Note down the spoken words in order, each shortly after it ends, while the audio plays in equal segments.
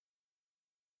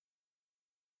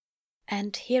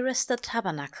And Here is the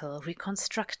Tabernacle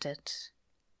Reconstructed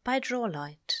by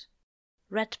Drawlight.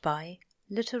 Read by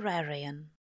Literarian.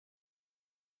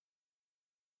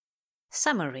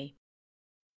 Summary.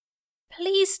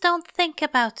 "Please don't think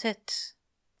about it,"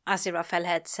 Aziraphale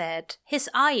had said, his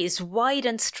eyes wide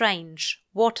and strange,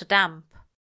 water damp.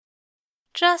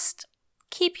 "Just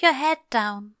keep your head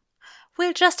down.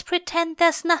 We'll just pretend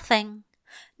there's nothing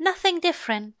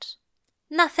different,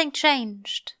 nothing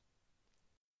changed."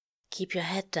 Keep your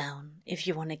head down if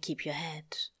you want to keep your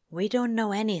head. We don't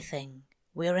know anything.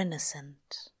 We're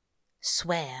innocent.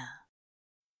 Swear.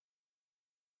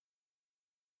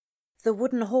 The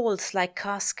wooden halls like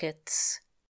caskets.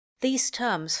 These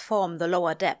terms form the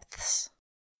lower depths.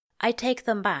 I take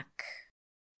them back.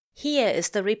 Here is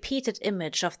the repeated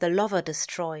image of the lover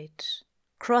destroyed,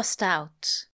 crossed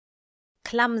out.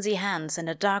 Clumsy hands in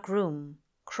a dark room,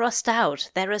 crossed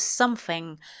out. There is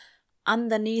something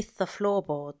underneath the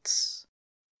floorboards.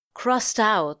 Crossed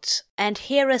out, and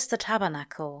here is the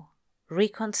tabernacle,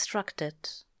 reconstructed.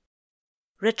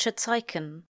 Richard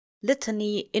Seiken,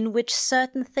 litany in which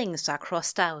certain things are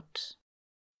crossed out.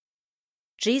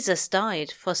 Jesus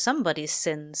died for somebody's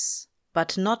sins,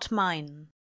 but not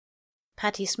mine.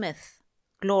 Patti Smith,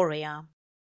 Gloria.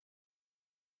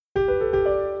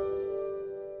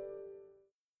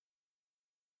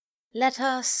 Let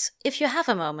us, if you have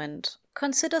a moment,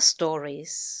 consider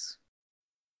stories.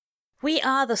 We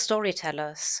are the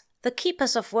storytellers, the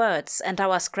keepers of words and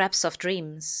our scraps of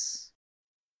dreams.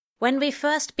 When we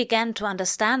first began to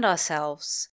understand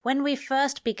ourselves, when we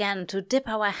first began to dip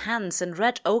our hands in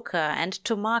red ochre and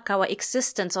to mark our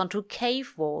existence onto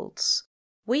cave walls,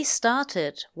 we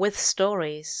started with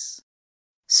stories.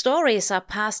 Stories are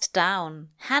passed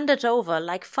down, handed over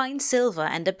like fine silver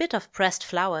and a bit of pressed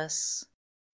flowers.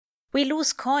 We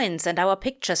lose coins and our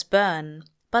pictures burn,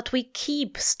 but we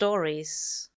keep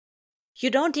stories. You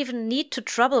don't even need to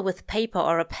trouble with paper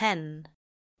or a pen.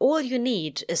 All you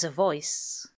need is a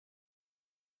voice.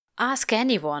 Ask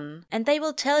anyone, and they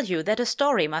will tell you that a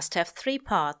story must have 3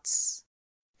 parts.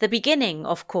 The beginning,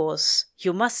 of course,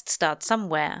 you must start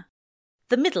somewhere.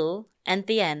 The middle and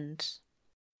the end.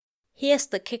 Here's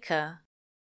the kicker.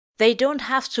 They don't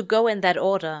have to go in that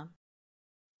order.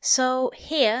 So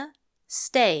here,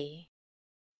 stay.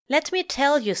 Let me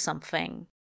tell you something.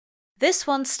 This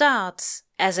one starts,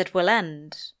 as it will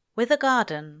end, with a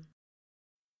garden.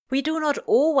 We do not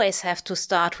always have to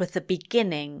start with the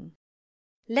beginning.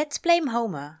 Let's blame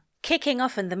Homer, kicking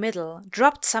off in the middle,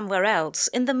 dropped somewhere else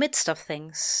in the midst of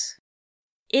things.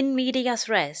 In medias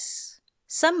res.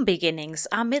 Some beginnings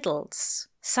are middles,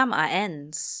 some are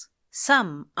ends,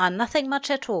 some are nothing much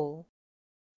at all.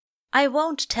 I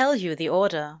won't tell you the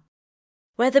order.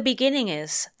 Where the beginning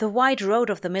is, the wide road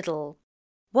of the middle,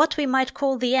 what we might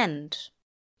call the end,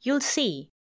 you'll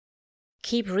see.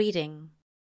 Keep reading.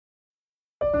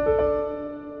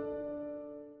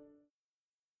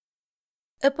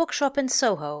 A Bookshop in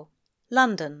Soho,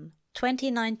 London,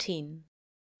 2019.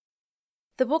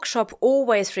 The bookshop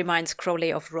always reminds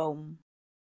Crowley of Rome.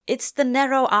 It's the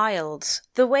narrow aisles,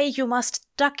 the way you must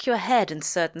duck your head in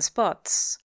certain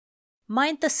spots.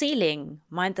 Mind the ceiling,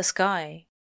 mind the sky.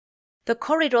 The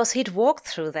corridors he'd walked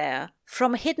through there,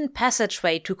 from hidden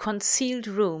passageway to concealed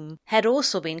room, had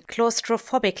also been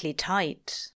claustrophobically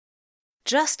tight.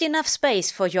 Just enough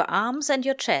space for your arms and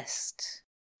your chest.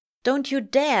 Don't you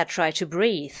dare try to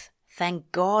breathe.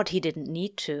 Thank God he didn't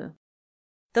need to.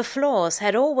 The floors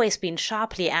had always been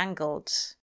sharply angled.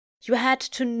 You had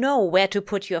to know where to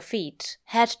put your feet,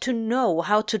 had to know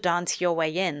how to dance your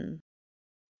way in.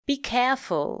 Be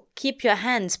careful, keep your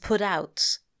hands put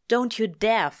out. Don't you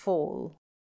dare fall.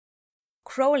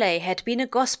 Crowley had been a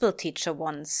gospel teacher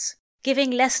once,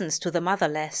 giving lessons to the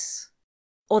motherless.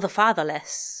 Or the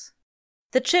fatherless.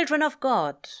 The children of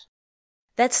God.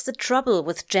 That's the trouble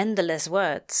with genderless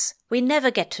words. We never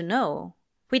get to know.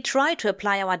 We try to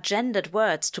apply our gendered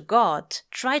words to God,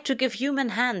 try to give human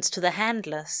hands to the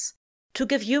handless, to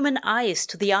give human eyes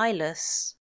to the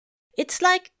eyeless. It's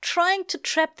like trying to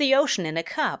trap the ocean in a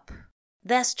cup.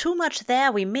 There's too much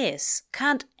there we miss,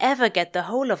 can't ever get the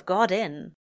whole of God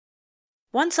in.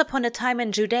 Once upon a time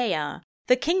in Judea,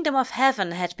 the kingdom of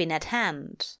heaven had been at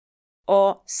hand.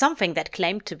 Or something that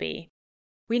claimed to be.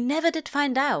 We never did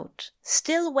find out,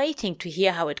 still waiting to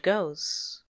hear how it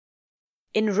goes.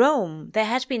 In Rome there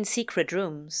had been secret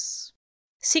rooms.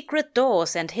 Secret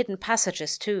doors and hidden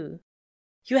passages too.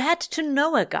 You had to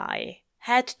know a guy,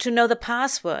 had to know the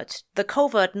password, the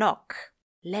covert knock.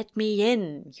 Let me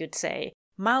in, you'd say,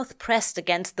 mouth pressed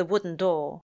against the wooden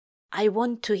door. I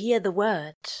want to hear the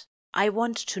word. I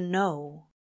want to know.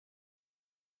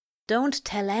 Don't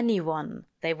tell anyone,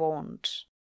 they warned.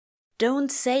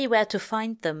 Don't say where to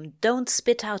find them, don't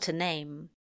spit out a name.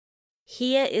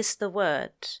 Here is the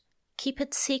word. Keep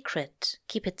it secret,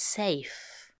 keep it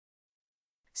safe.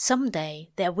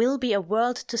 Someday there will be a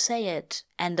world to say it,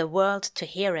 and a world to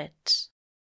hear it.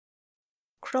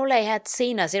 Crowley had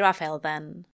seen Aziraphale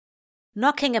then,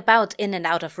 knocking about in and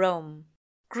out of Rome,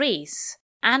 Greece,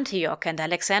 Antioch and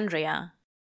Alexandria,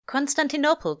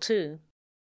 Constantinople too.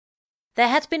 There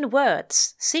had been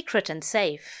words, secret and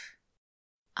safe.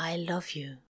 I love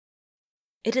you.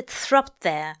 It had throbbed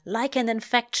there like an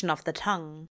infection of the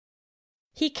tongue.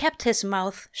 He kept his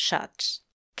mouth shut,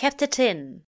 kept it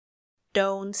in.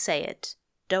 Don't say it,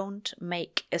 don't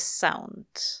make a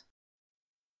sound.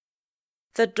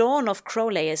 The dawn of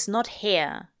Crowley is not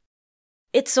here.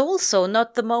 It's also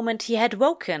not the moment he had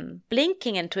woken,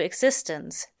 blinking into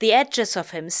existence, the edges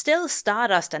of him still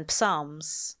stardust and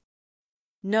psalms.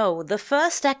 No, the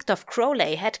first act of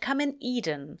Crowley had come in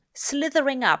Eden,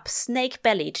 slithering up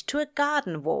snake-bellied to a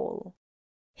garden wall.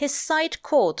 His sight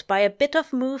caught by a bit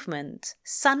of movement,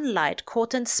 sunlight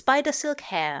caught in spider-silk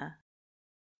hair.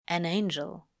 An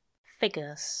angel.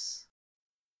 Figures.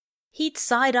 He'd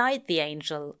side-eyed the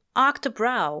angel, arched a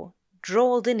brow,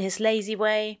 drawled in his lazy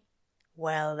way,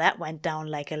 "Well, that went down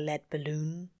like a lead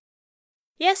balloon."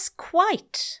 "Yes,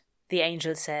 quite," the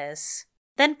angel says,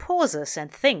 then pauses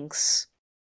and thinks.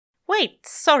 "Wait,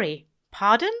 sorry,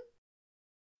 pardon?"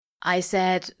 "I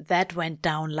said that went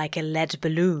down like a lead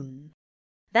balloon."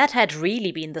 That had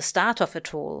really been the start of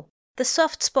it all, the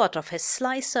soft spot of his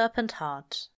sly serpent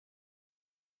heart.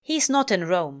 He's not in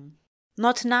Rome.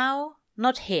 Not now,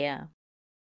 not here.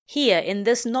 Here, in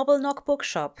this Knobbelknock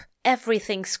bookshop,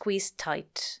 everything's squeezed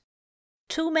tight.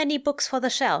 Too many books for the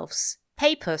shelves,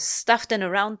 papers stuffed in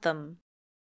around them.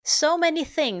 So many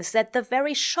things that the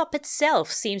very shop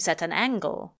itself seems at an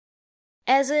angle.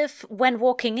 As if, when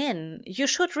walking in, you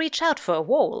should reach out for a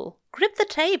wall, grip the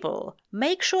table,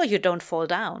 make sure you don't fall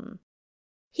down.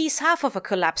 He's half of a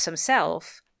collapse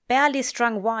himself, barely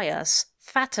strung wires,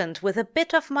 fattened with a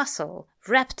bit of muscle,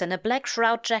 wrapped in a black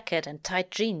shroud jacket and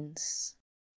tight jeans.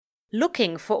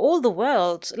 Looking for all the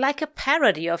world like a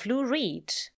parody of Lou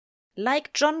Reed.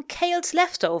 Like John Cale's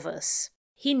Leftovers.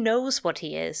 He knows what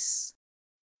he is.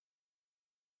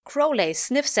 Crowley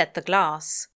sniffs at the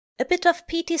glass, a bit of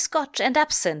peaty scotch and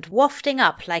absinthe wafting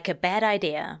up like a bad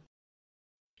idea.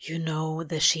 You know,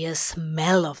 the sheer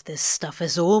smell of this stuff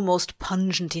is almost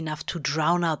pungent enough to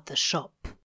drown out the shop.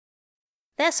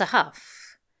 There's a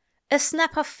huff, a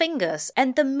snap of fingers,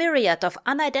 and the myriad of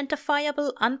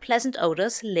unidentifiable, unpleasant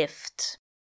odors lift.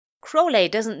 Crowley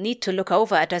doesn't need to look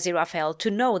over at Aziraphale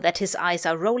to know that his eyes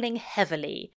are rolling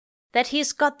heavily, that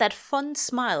he's got that fond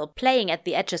smile playing at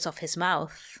the edges of his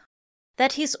mouth,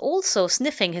 that he's also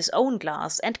sniffing his own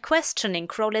glass and questioning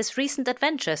Crowley's recent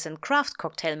adventures in craft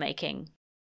cocktail making.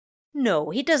 No,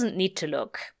 he doesn't need to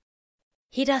look.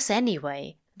 He does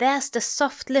anyway. There's the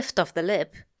soft lift of the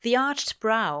lip, the arched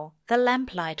brow, the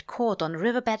lamplight caught on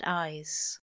riverbed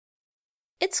eyes.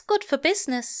 It's good for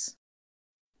business.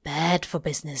 Bad for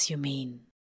business, you mean?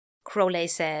 Crowley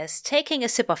says, taking a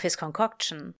sip of his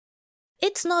concoction.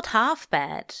 It's not half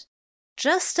bad.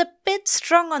 Just a bit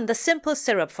strong on the simple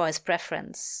syrup for his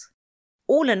preference.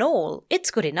 All in all,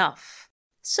 it's good enough.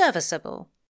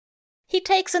 Serviceable. He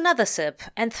takes another sip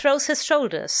and throws his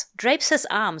shoulders, drapes his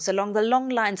arms along the long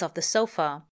lines of the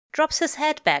sofa, drops his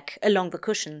head back along the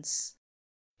cushions.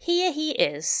 Here he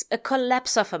is, a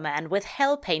collapse of a man with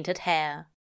hell-painted hair.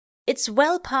 It's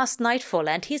well past nightfall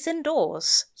and he's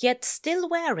indoors, yet still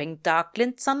wearing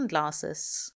dark-glint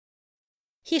sunglasses.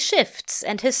 He shifts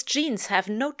and his jeans have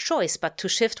no choice but to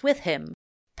shift with him,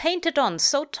 painted on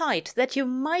so tight that you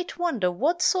might wonder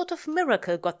what sort of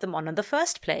miracle got them on in the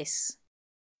first place.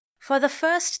 For the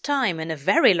first time in a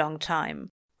very long time,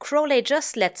 Crowley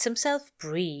just lets himself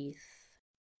breathe.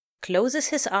 Closes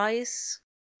his eyes,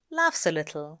 laughs a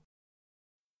little.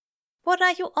 "What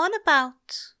are you on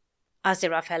about?"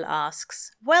 Aziraphale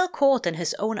asks, well caught in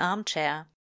his own armchair.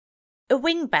 A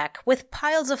wingback with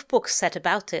piles of books set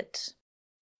about it.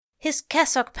 His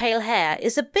cassock pale hair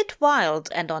is a bit wild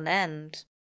and on end,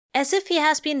 as if he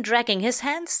has been dragging his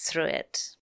hands through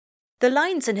it. The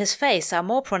lines in his face are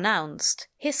more pronounced,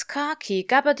 his khaki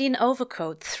gabardine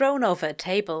overcoat thrown over a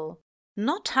table,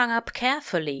 not hung up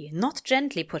carefully, not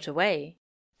gently put away,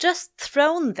 just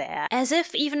thrown there as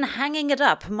if even hanging it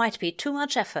up might be too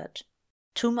much effort,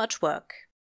 too much work.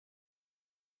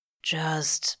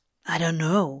 I don't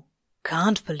know,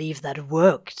 can't believe that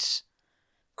worked.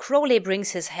 Crowley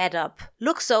brings his head up,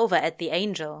 looks over at the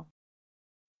angel.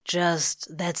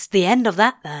 That's the end of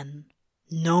that then?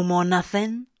 No more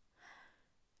nothing?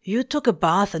 You took a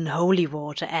bath in holy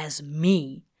water as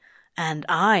me, and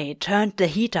I turned the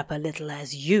heat up a little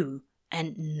as you,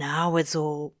 and now it's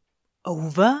all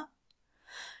over?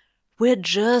 We're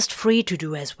just free to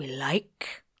do as we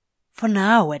like. For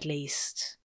now, at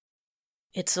least.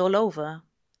 It's all over.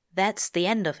 That's the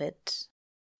end of it.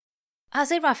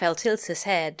 Aziraphale tilts his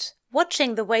head,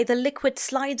 watching the way the liquid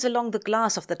slides along the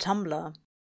glass of the tumbler.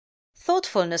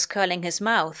 Thoughtfulness curling his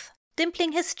mouth,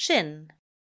 dimpling his chin.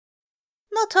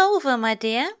 Not over, my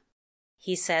dear,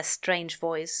 he says,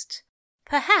 strange-voiced.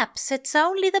 Perhaps it's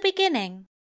only the beginning.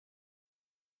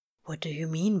 What do you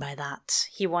mean by that?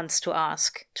 He wants to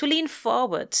ask, to lean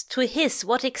forward, to hiss,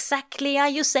 what exactly are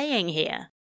you saying here?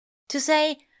 To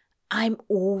say, I'm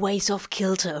always off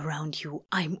kilter around you.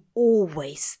 I'm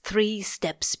always 3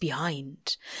 steps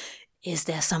behind. Is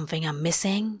there something I'm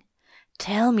missing?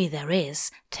 Tell me there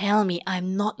is. Tell me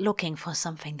I'm not looking for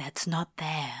something that's not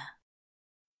there.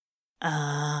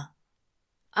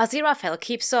 Aziraphale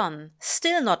keeps on,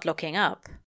 still not looking up.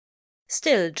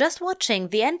 Still just watching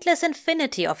the endless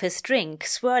infinity of his drink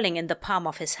swirling in the palm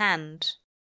of his hand.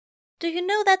 Do you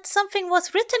know that something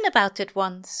was written about it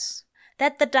once?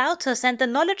 That the doubters and the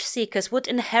knowledge-seekers would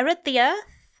inherit the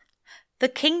earth? The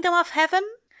kingdom of heaven?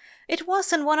 It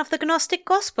was in one of the Gnostic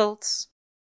Gospels.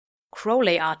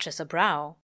 Crowley arches a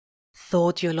brow.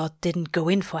 Thought your lot didn't go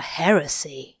in for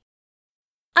heresy.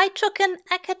 I took an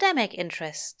academic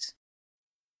interest.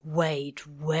 Wait,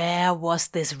 where was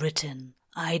this written?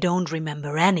 I don't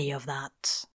remember any of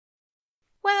that.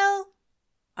 Well,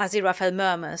 Aziraphale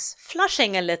murmurs,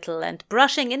 flushing a little and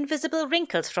brushing invisible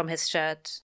wrinkles from his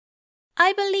shirt.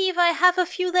 I believe I have a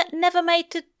few that never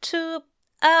made it to,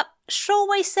 shall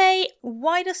we say,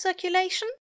 wider circulation?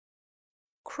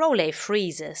 Crowley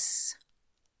freezes.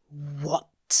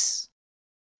 What?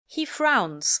 He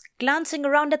frowns, glancing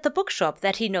around at the bookshop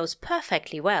that he knows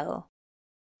perfectly well.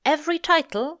 Every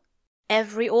title,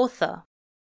 every author.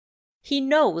 He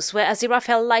knows where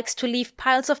Aziraphale likes to leave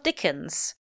piles of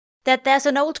Dickens, that there's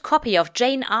an old copy of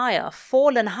Jane Eyre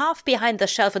fallen half behind the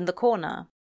shelf in the corner.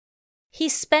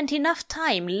 He's spent enough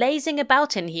time lazing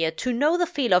about in here to know the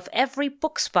feel of every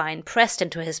book spine pressed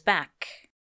into his back.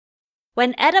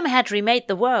 When Adam had remade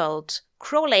the world,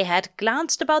 Crowley had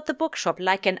glanced about the bookshop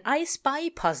like an I Spy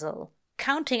puzzle,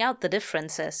 counting out the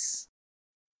differences.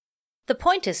 The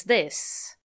point is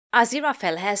this.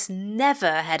 Aziraphale has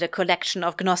never had a collection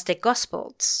of Gnostic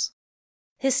Gospels.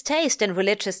 His taste in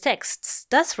religious texts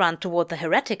does run toward the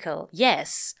heretical,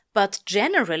 yes, but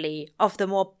generally of the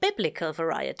more biblical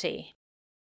variety.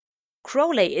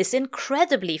 Crowley is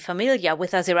incredibly familiar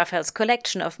with Aziraphale's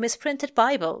collection of misprinted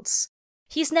Bibles.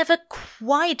 He's never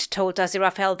quite told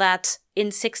Aziraphale that, in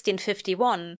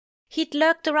 1651, he'd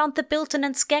lurked around the Bilton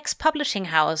and Skeggs publishing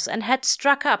house and had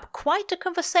struck up quite a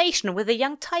conversation with a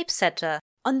young typesetter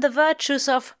on the virtues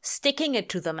of sticking it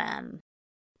to the man.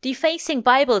 Defacing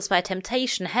Bibles by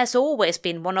temptation has always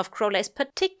been one of Crowley's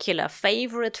particular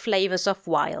favourite flavours of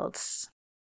wilds.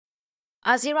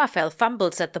 Aziraphale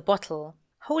fumbles at the bottle,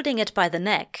 holding it by the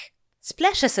neck,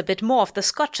 splashes a bit more of the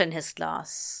scotch in his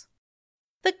glass.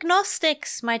 The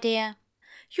Gnostics, my dear.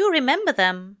 You remember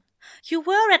them. You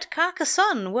were at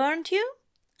Carcassonne, weren't you?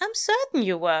 I'm certain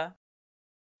you were.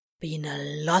 Been a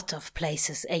lot of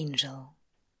places, Angel.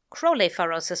 Crowley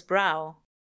furrows his brow.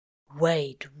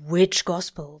 Wait, which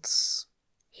Gospels?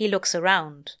 He looks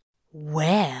around.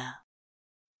 Where?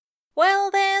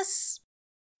 Well, there's...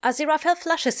 Aziraphale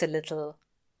flushes a little.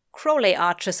 Crowley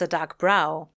arches a dark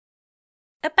brow.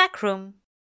 A back room.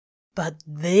 But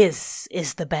this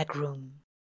is the back room.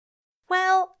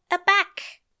 Well, a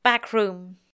back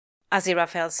room,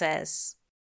 Aziraphale says.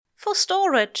 For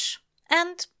storage.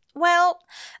 And, well,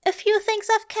 a few things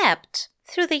I've kept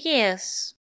through the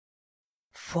years.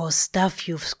 For stuff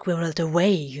you've squirreled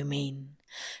away, you mean?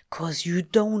 'Cause you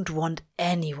don't want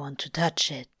anyone to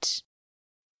touch it.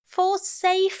 For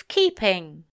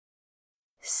safekeeping.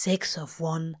 6 of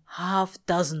one,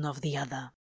 6 of the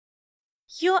other.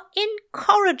 You're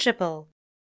incorrigible.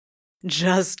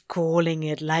 Just calling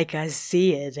it like I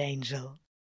see it, Angel.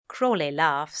 Crowley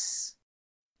laughs.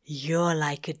 You're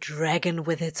like a dragon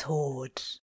with its hoard.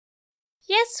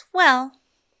 Yes, well,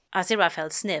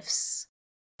 Aziraphale sniffs.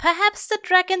 Perhaps the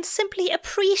dragon simply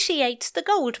appreciates the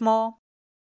gold more.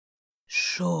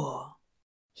 Sure.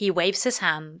 He waves his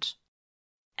hand.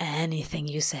 Anything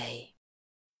you say.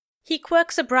 He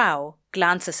quirks a brow,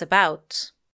 glances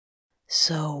about.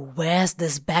 So where's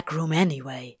this back room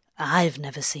anyway? I've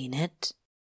never seen it.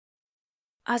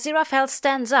 Aziraphale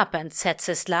stands up and sets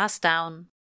his glass down.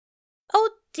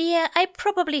 Oh dear, I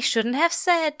probably shouldn't have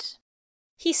said.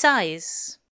 He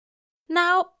sighs.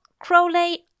 Now,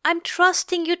 Crowley, I'm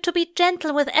trusting you to be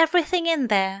gentle with everything in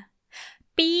there.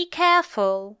 Be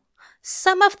careful.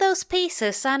 Some of those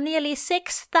pieces are nearly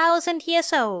 6,000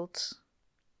 years old.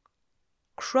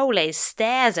 Crowley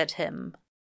stares at him.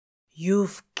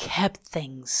 You've kept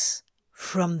things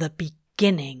from the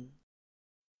beginning.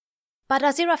 But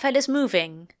Aziraphale is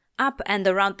moving, up and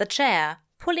around the chair,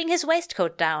 pulling his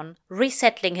waistcoat down,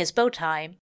 resettling his bow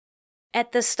tie.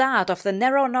 At the start of the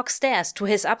narrow knock stairs to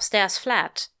his upstairs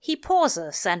flat, he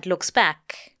pauses and looks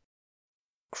back.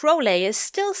 Crowley is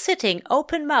still sitting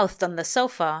open-mouthed on the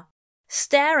sofa,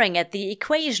 staring at the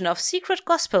equation of secret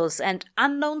gospels and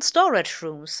unknown storage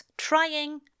rooms,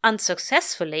 trying,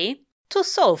 unsuccessfully, to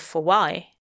solve for why.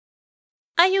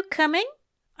 Are you coming?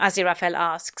 Aziraphale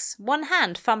asks, one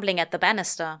hand fumbling at the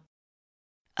banister.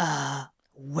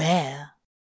 Where?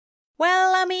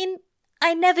 Well,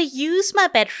 I never use my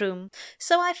bedroom,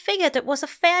 so I figured it was a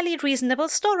fairly reasonable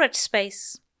storage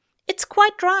space. It's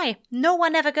quite dry. No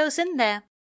one ever goes in there.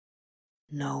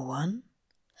 No one?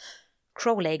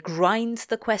 Crowley grinds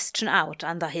the question out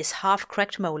under his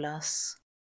half-cracked molars.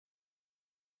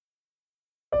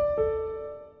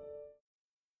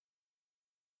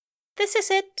 This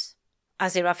is it,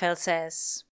 Aziraphale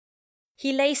says.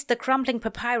 He lays the crumbling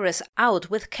papyrus out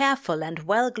with careful and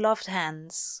well-gloved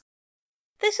hands.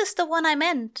 This is the one I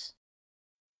meant.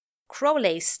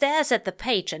 Crowley stares at the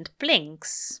page and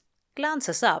blinks,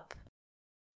 glances up.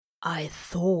 I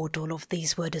thought all of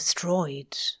these were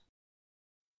destroyed.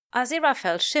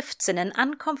 Aziraphale shifts in an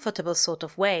uncomfortable sort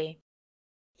of way.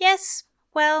 Yes,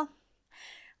 well,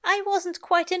 I wasn't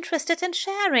quite interested in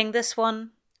sharing this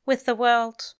one with the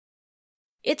world.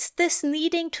 It's this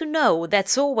needing to know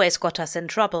that's always got us in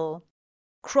trouble.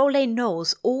 Crowley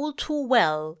knows all too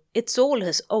well it's all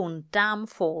his own damn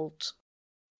fault.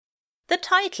 The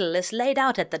title is laid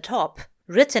out at the top,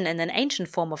 written in an ancient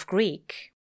form of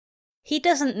Greek. He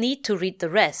doesn't need to read the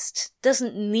rest,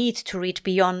 doesn't need to read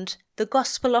beyond the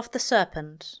Gospel of the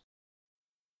Serpent.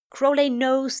 Crowley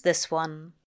knows this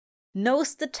one,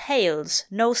 knows the tales,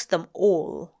 knows them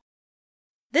all.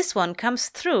 This one comes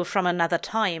through from another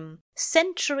time,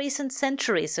 centuries and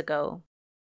centuries ago.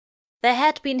 There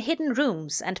had been hidden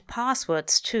rooms and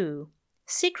passwords too,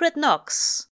 secret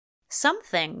knocks, some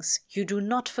things you do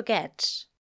not forget.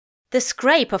 The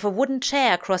scrape of a wooden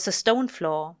chair across a stone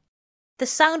floor, the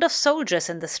sound of soldiers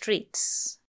in the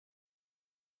streets.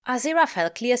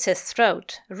 Aziraphale clears his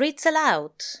throat, reads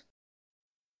aloud.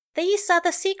 These are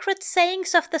the secret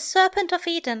sayings of the Serpent of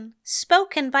Eden,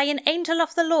 spoken by an angel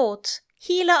of the Lord,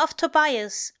 healer of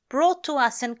Tobias, brought to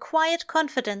us in quiet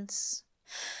confidence.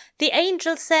 The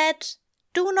angel said,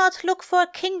 "Do not look for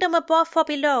a kingdom above or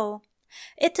below.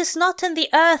 It is not in the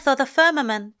earth or the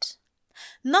firmament,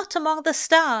 not among the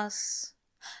stars.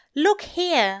 Look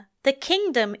here, the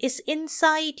kingdom is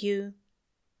inside you."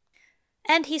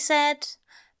 And he said,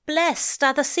 "Blessed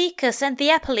are the seekers and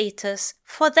the apple eaters,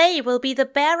 for they will be the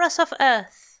bearers of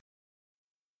earth."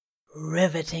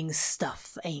 Riveting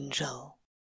stuff, Angel,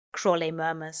 Crowley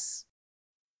murmurs.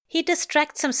 He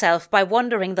distracts himself by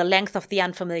wandering the length of the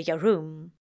unfamiliar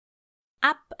room.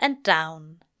 Up and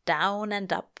down, down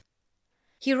and up.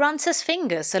 He runs his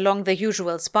fingers along the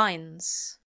usual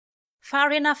spines.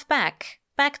 Far enough back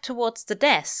towards the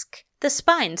desk, the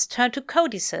spines turn to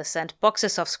codices and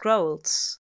boxes of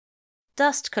scrolls.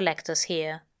 Dust collectors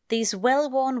here, these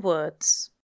well-worn words.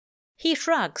 He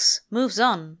shrugs, moves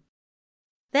on.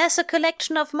 There's a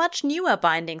collection of much newer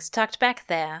bindings tucked back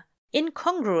there,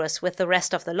 incongruous with the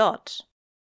rest of the lot.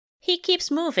 He keeps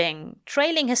moving,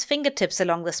 trailing his fingertips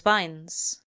along the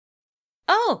spines.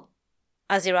 "Oh!"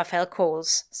 Aziraphale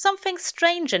calls, something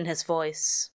strange in his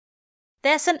voice.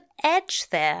 There's an edge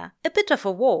there, a bit of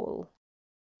a wall.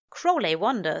 Crowley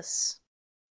wonders.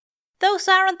 "Those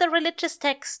aren't the religious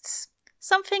texts.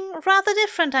 Something rather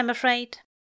different, I'm afraid."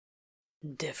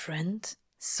 "Different?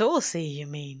 Saucy, you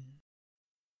mean?"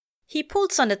 He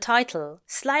pulls on the title,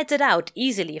 slides it out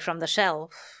easily from the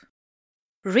shelf.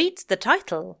 Reads the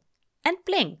title and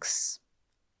blinks.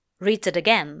 Reads it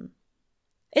again.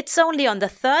 It's only on the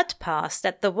third pass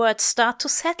that the words start to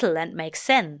settle and make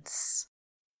sense.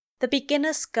 The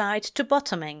Beginner's Guide to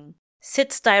Bottoming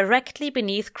sits directly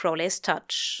beneath Crowley's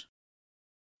touch.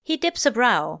 He dips a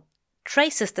brow,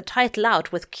 traces the title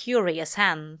out with curious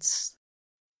hands.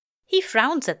 He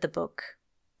frowns at the book.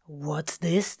 "What's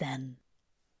this, then?"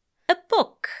 "A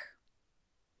book."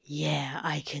 "Yeah,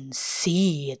 I can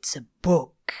see it's a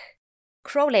book."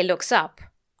 Crowley looks up,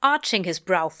 arching his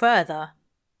brow further.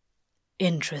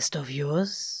 "Interest of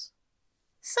yours?"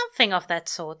 "Something of that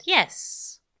sort,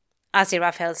 yes,"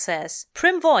 Aziraphale says,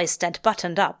 prim-voiced and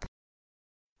buttoned up.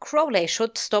 Crowley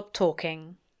should stop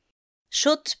talking.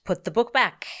 Should put the book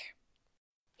back.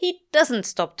 He doesn't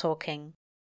stop talking.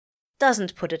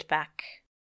 Doesn't put it back.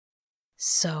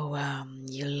 So,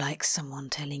 you like someone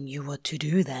telling you what to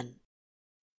do then?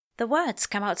 The words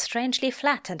come out strangely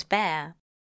flat and bare.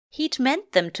 He'd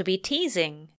meant them to be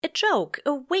teasing, a joke,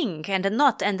 a wink and a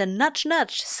nod and a nudge,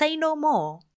 say no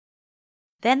more.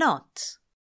 They're not.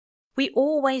 We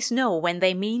always know when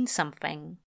they mean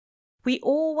something. We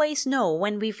always know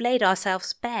when we've laid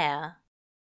ourselves bare.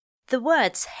 The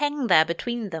words hang there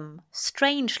between them,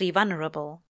 strangely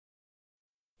vulnerable.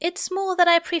 It's more that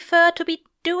I prefer to be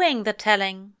doing the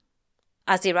telling,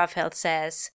 Aziraphale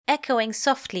says, echoing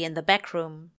softly in the back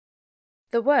room.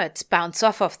 The words bounce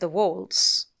off of the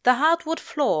walls, the hardwood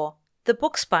floor, the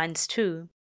book spines too.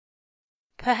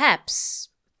 Perhaps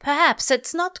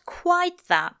it's not quite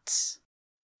that.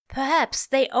 Perhaps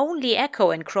they only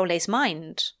echo in Crowley's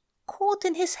mind, caught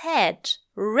in his head,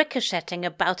 ricocheting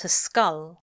about his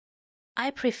skull.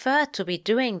 I prefer to be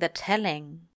doing the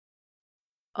telling.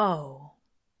 Oh.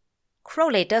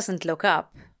 Crowley doesn't look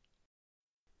up.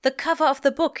 The cover of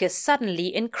the book is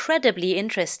suddenly incredibly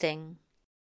interesting.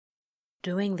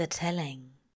 Doing the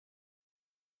telling.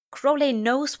 Crowley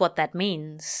knows what that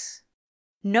means.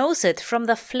 Knows it from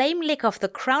the flame lick of the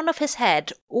crown of his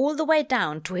head all the way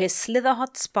down to his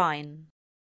slither-hot spine.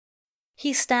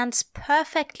 He stands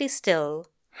perfectly still,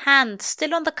 hand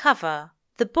still on the cover,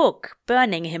 the book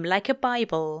burning him like a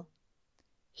Bible.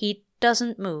 He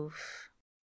doesn't move.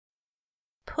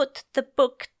 Put the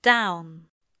book down,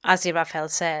 Aziraphale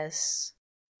says.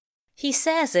 He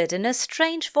says it in a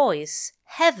strange voice,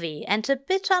 heavy and a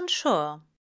bit unsure.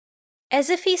 As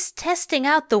if he's testing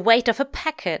out the weight of a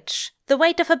package, the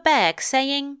weight of a bag,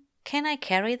 saying, "Can I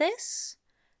carry this?"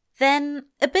 Then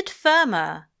a bit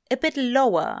firmer, a bit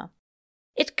lower.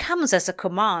 It comes as a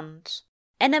command,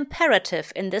 an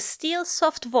imperative in the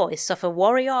steel-soft voice of a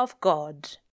warrior of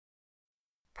God.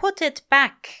 Put it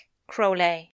back,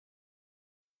 Crowley.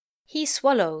 He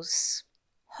swallows,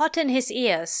 hot in his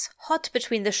ears, hot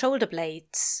between the shoulder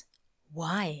blades.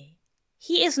 Why?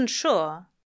 He isn't sure.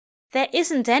 There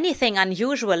isn't anything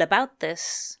unusual about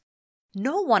this.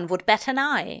 No one would bat an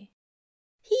eye.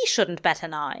 He shouldn't bat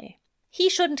an eye. He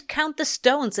shouldn't count the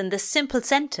stones in this simple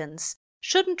sentence,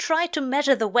 shouldn't try to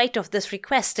measure the weight of this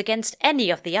request against any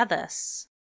of the others.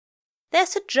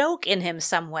 There's a joke in him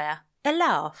somewhere, a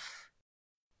laugh.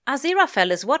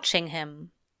 Aziraphale is watching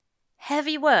him.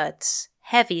 Heavy words,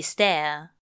 heavy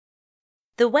stare.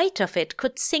 The weight of it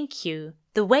could sink you,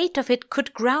 the weight of it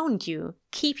could ground you,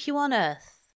 keep you on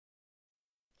earth.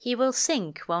 He will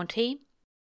sink, won't he?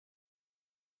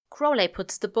 Crowley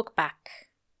puts the book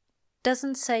back.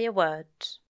 Doesn't say a word.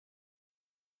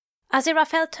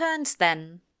 Aziraphale turns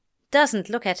then. Doesn't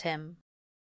look at him.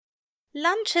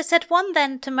 Lunch is at 1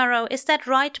 then tomorrow, is that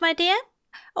right, my dear?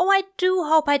 Oh, I do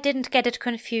hope I didn't get it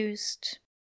confused.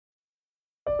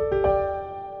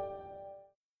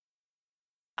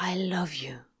 I love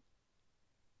you.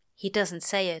 He doesn't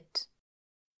say it.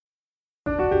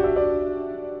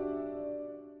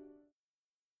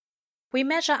 We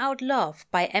measure out love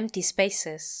by empty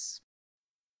spaces,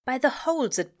 by the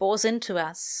holes it bores into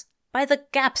us, by the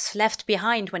gaps left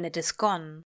behind when it is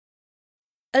gone.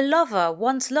 A lover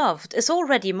once loved is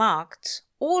already marked,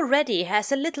 already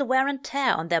has a little wear and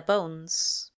tear on their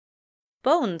bones.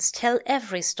 Bones tell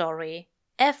every story,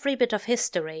 every bit of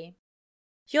history.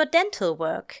 Your dental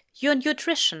work, your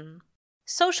nutrition,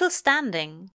 social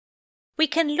standing. We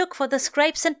can look for the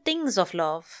scrapes and dings of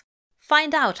love,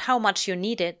 find out how much you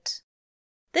need it.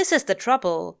 This is the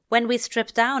trouble. When we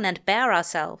strip down and bare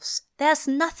ourselves, there's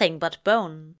nothing but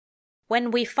bone.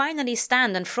 When we finally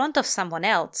stand in front of someone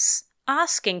else,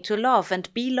 asking to love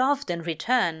and be loved in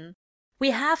return,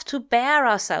 we have to bare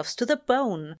ourselves to the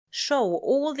bone, show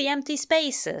all the empty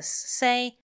spaces,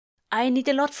 say, "I need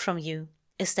a lot from you.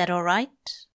 Is that all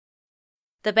right?"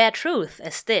 The bare truth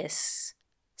is this.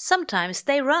 Sometimes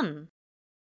they run.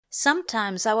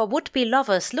 Sometimes our would-be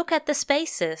lovers look at the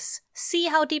spaces, see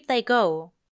how deep they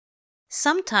go.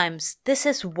 Sometimes this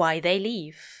is why they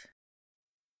leave.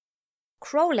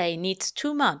 Crowley needs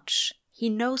too much. He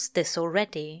knows this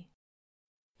already.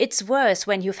 It's worse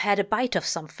when you've had a bite of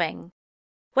something,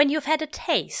 when you've had a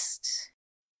taste.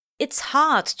 It's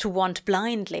hard to want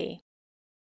blindly.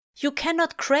 You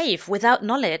cannot crave without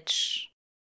knowledge.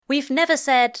 We've never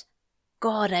said,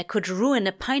 "God, I could ruin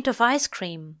a pint of ice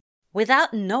cream,"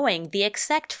 without knowing the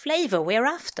exact flavor we're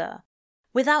after,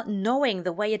 without knowing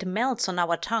the way it melts on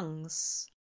our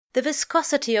tongues. The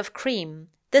viscosity of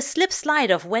cream, the slip-slide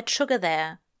of wet sugar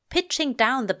there, pitching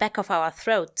down the back of our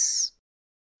throats.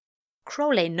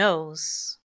 Crowley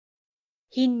knows.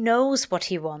 He knows what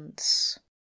he wants.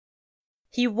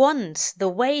 He wants the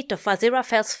weight of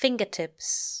Aziraphale's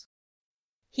fingertips.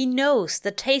 He knows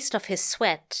the taste of his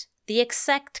sweat, the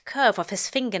exact curve of his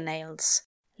fingernails,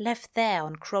 left there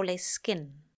on Crowley's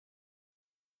skin.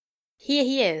 Here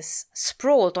he is,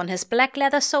 sprawled on his black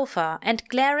leather sofa and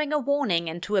glaring a warning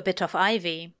into a bit of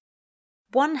ivy.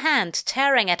 One hand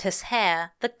tearing at his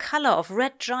hair, the colour of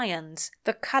red giants,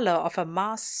 the colour of a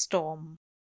Mars storm.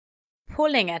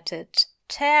 Pulling at it,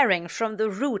 tearing from the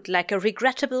root like a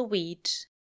regrettable weed.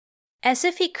 As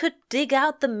if he could dig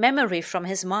out the memory from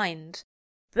his mind,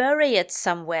 bury it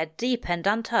somewhere deep and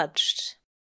untouched.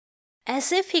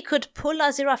 As if he could pull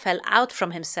Aziraphale out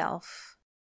from himself.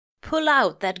 Pull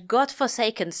out that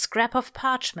god-forsaken scrap of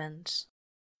parchment.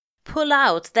 Pull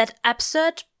out that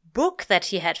absurd book that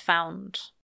he had found.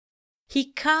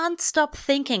 He can't stop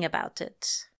thinking about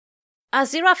it.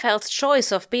 Aziraphale's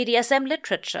choice of BDSM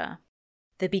literature.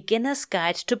 The Beginner's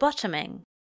Guide to Bottoming.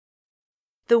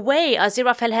 The way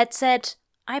Aziraphale had said,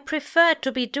 "I prefer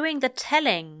to be doing the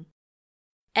telling."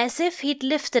 As if he'd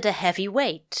lifted a heavy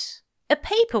weight. A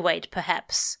paperweight,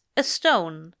 perhaps. A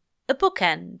stone. A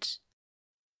bookend.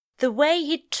 The way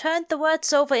he turned the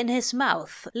words over in his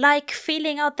mouth, like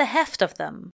feeling out the heft of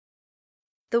them.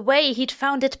 The way he'd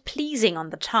found it pleasing on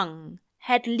the tongue,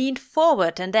 had leaned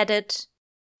forward and added,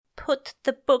 "Put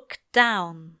the book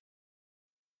down."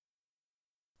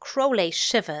 Crowley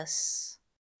shivers.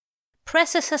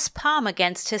 Presses his palm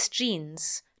against his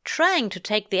jeans, trying to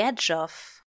take the edge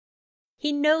off.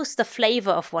 He knows the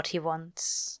flavour of what he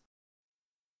wants.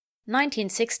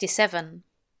 1967.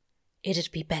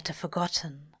 It'd be better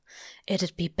forgotten.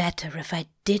 It'd be better if I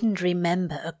didn't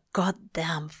remember a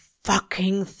goddamn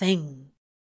fucking thing.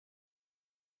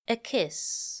 A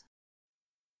kiss.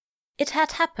 It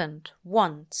had happened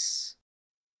once.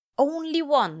 Only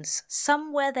once,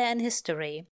 somewhere there in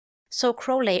history. So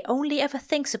Crowley only ever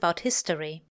thinks about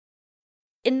history.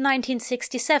 In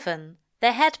 1967,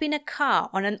 there had been a car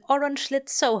on an orange-lit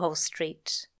Soho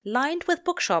street, lined with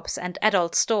bookshops and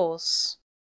adult stores.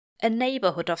 A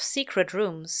neighborhood of secret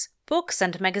rooms, books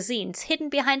and magazines hidden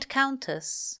behind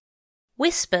counters.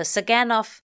 Whispers again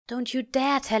of, "Don't you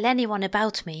dare tell anyone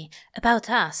about me, about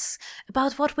us,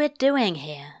 about what we're doing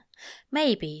here.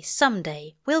 Maybe,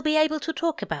 someday, we'll be able to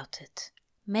talk about it.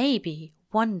 Maybe,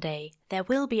 one day, there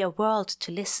will be a world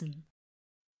to listen."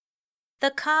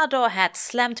 The car door had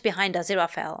slammed behind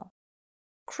Aziraphale.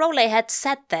 Crowley had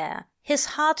sat there, his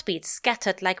heartbeat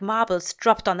scattered like marbles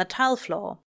dropped on the tile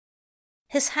floor.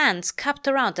 His hands cupped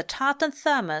around a tartan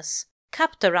thermos,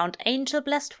 cupped around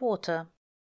angel-blessed water.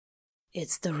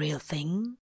 "It's the real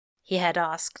thing?" he had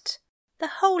asked. "The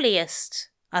holiest,"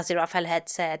 Aziraphale had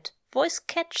said, voice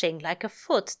catching like a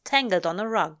foot tangled on a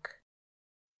rug.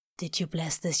 "Did you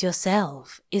bless this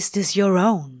yourself? Is this your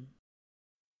own?"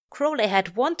 Crowley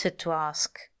had wanted to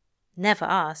ask, never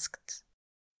asked.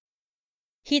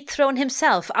 He'd thrown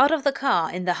himself out of the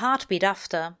car in the heartbeat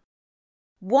after.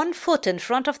 One foot in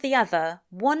front of the other,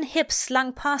 one hip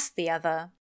slung past the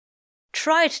other.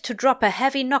 Tried to drop a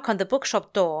heavy knock on the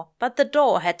bookshop door, but the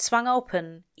door had swung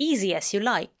open, easy as you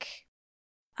like.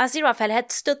 Aziraphale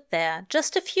had stood there,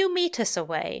 just a few meters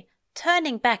away,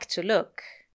 turning back to look.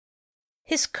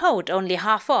 His coat only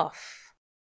half off.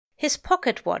 His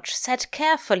pocket watch sat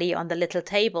carefully on the little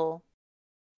table.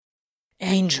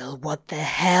 "Angel, what the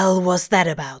hell was that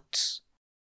about?"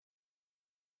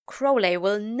 Crowley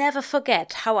will never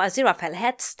forget how Aziraphale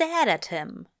had stared at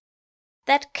him.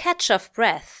 That catch of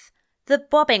breath, the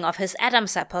bobbing of his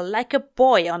Adam's apple like a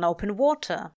buoy on open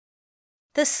water.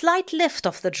 The slight lift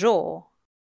of the jaw.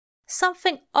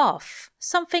 Something off,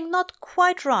 something not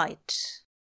quite right.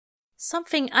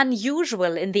 Something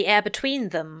unusual in the air between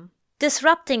them,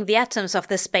 disrupting the atoms of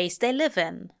the space they live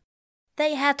in.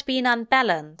 They had been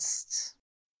unbalanced.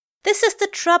 This is the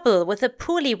trouble with a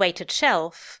poorly weighted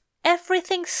shelf.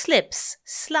 Everything slips,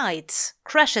 slides,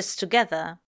 crashes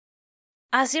together.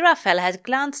 Aziraphale had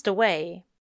glanced away,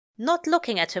 not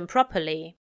looking at him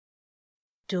properly.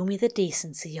 "Do me the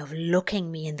decency of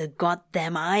looking me in the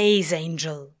goddamn eyes,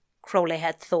 Angel," Crowley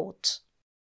had thought.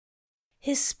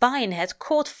 His spine had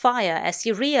caught fire as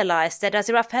he realized that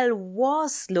Aziraphale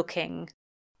was looking,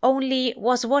 only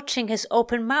was watching his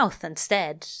open mouth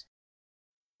instead.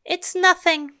 "It's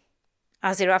nothing,"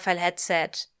 Aziraphale had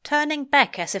said, turning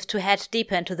back as if to head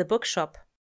deeper into the bookshop.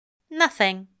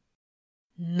 "Nothing."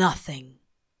 "Nothing,"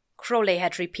 Crowley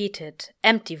had repeated,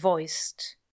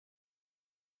 empty-voiced.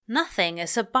 Nothing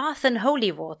is a bath in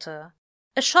holy water,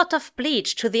 a shot of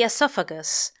bleach to the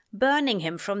esophagus, burning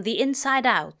him from the inside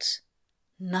out.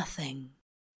 Nothing.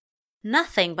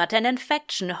 Nothing but an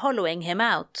infection hollowing him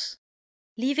out,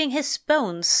 leaving his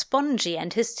bones spongy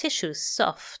and his tissues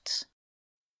soft.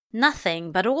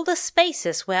 Nothing but all the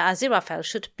spaces where Aziraphale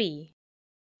should be.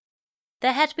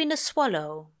 There had been a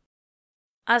swallow.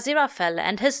 Aziraphale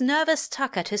and his nervous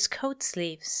tug at his coat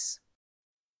sleeves.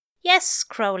 Yes,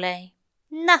 Crowley,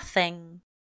 nothing.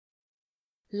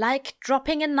 Like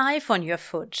dropping a knife on your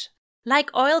foot, like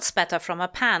oil spatter from a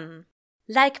pan,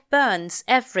 like burns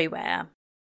everywhere.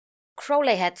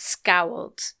 Crowley had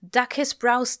scowled, dug his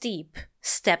brows deep,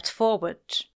 stepped forward.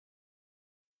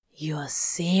 You're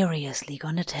seriously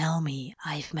gonna tell me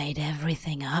I've made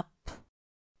everything up?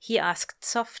 He asked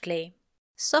softly.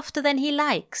 Softer than he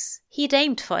likes. He'd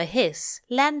aimed for a hiss,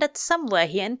 landed somewhere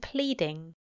here in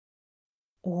pleading.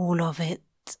 All of it?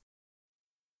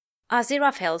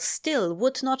 Aziraphale still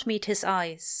would not meet his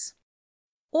eyes.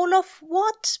 All of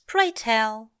what, pray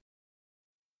tell?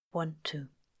 Want to.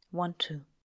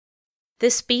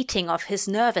 This beating of his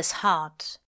nervous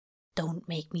heart. Don't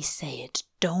make me say it,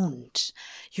 don't.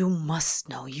 You must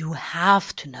know, you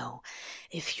have to know.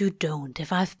 If you don't,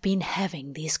 if I've been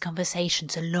having these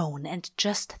conversations alone and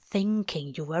just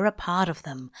thinking you were a part of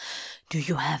them, do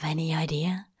you have any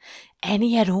idea?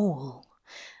 Any at all?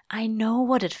 I know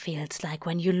what it feels like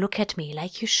when you look at me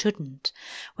like you shouldn't,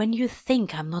 when you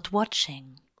think I'm not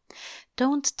watching.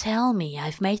 Don't tell me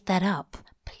I've made that up.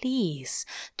 Please,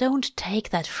 don't take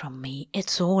that from me.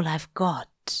 It's all I've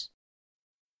got.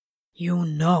 You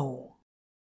know.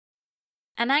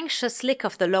 An anxious lick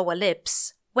of the lower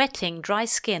lips, wetting dry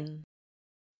skin.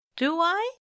 Do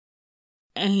I?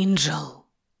 Angel,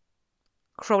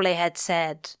 Crowley had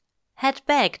said. Had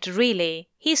begged, really.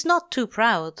 He's not too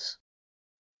proud.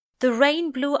 The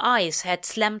rain-blue eyes had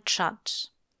slammed shut.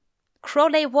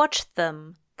 Crowley watched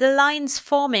them, the lines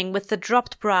forming with the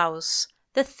dropped brows,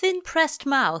 the thin-pressed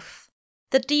mouth,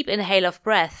 the deep inhale of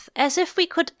breath, as if we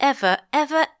could ever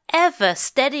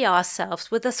steady ourselves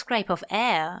with a scrape of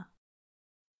air.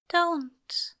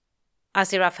 Don't,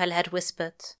 Aziraphale had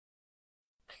whispered.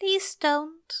 Please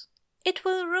don't. It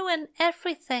will ruin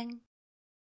everything.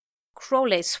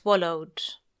 Crowley swallowed.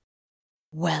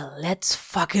 Well, let's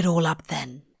fuck it all up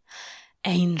then.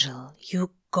 Angel,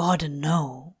 you gotta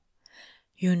know.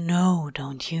 You know,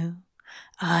 don't you?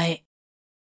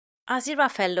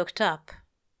 Aziraphale looked up.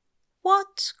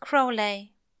 What,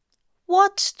 Crowley?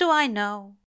 What do I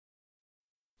know?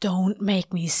 Don't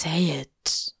make me say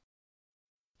it.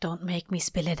 Don't make me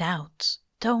spill it out.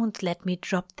 Don't let me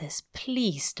drop this.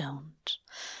 Please don't.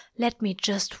 Let me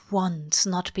just once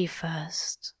not be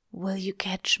first. Will you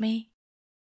catch me?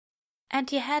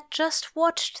 And he had just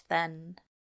watched then.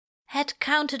 Had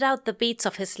counted out the beats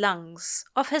of his lungs,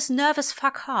 of his nervous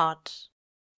fuck heart.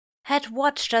 Had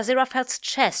watched Aziraphale's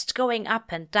chest going up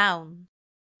and down.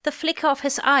 The flicker of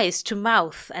his eyes to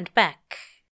mouth and back.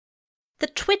 The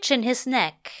twitch in his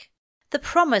neck. The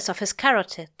promise of his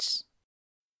carotid.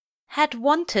 Had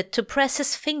wanted to press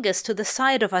his fingers to the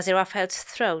side of Aziraphale's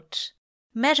throat.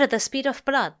 Measure the speed of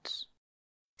blood.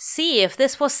 See if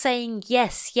this was saying,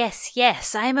 yes, yes,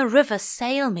 yes, I am a river,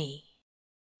 sail me.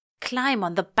 Climb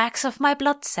on the backs of my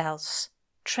blood cells.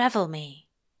 Travel me.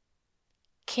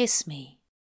 Kiss me.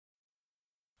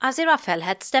 Aziraphale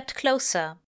had stepped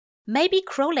closer. Maybe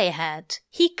Crowley had.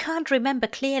 He can't remember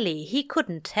clearly. He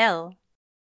couldn't tell.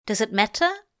 Does it matter?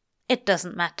 It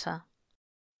doesn't matter.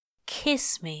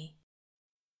 Kiss me.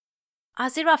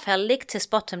 Aziraphale licked his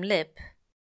bottom lip.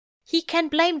 He can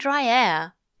blame dry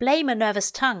air, blame a nervous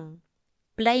tongue,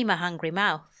 blame a hungry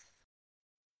mouth.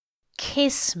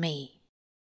 Kiss me.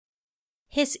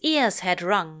 His ears had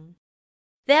rung.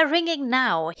 They're ringing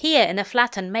now, here in a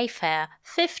flattened Mayfair,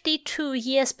 52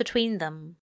 years between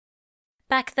them.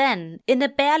 Back then, in a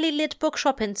barely lit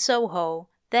bookshop in Soho,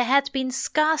 there had been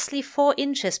scarcely 4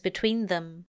 inches between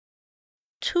them.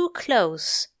 Too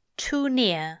close, too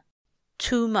near,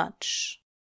 too much.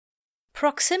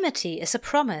 Proximity is a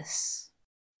promise.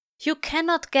 You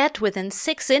cannot get within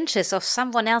 6 inches of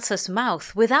someone else's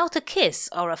mouth without a kiss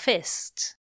or a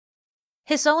fist.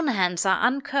 His own hands are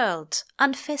uncurled,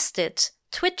 unfisted,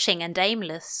 twitching and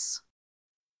aimless.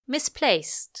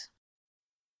 Misplaced.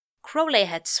 Crowley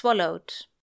had swallowed.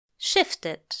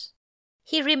 Shifted.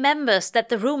 He remembers that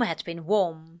the room had been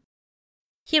warm.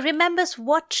 He remembers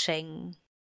watching.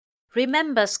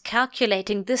 Remembers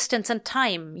calculating distance and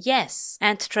time, yes,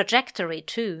 and trajectory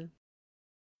too.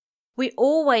 We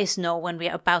always know when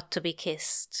we're about to be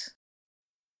kissed.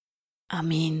 I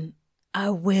mean, I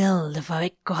will if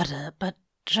I gotta, but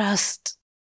just...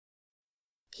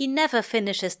 He never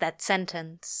finishes that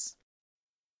sentence.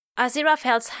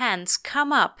 Aziraphale's hands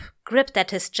come up, gripped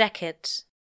at his jacket.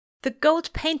 The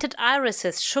gold-painted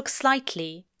irises shook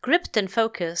slightly, gripped in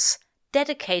focus,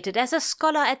 dedicated as a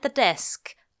scholar at the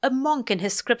desk, a monk in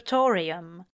his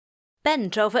scriptorium,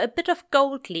 bent over a bit of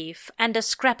gold leaf and a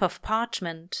scrap of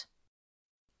parchment.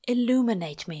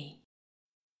 Illuminate me.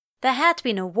 There had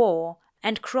been a war,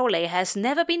 and Crowley has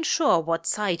never been sure what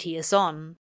side he is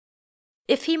on.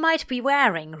 If he might be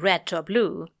wearing red or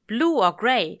blue, blue or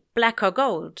grey, black or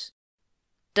gold,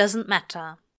 doesn't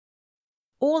matter.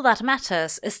 All that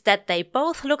matters is that they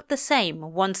both look the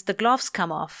same once the gloves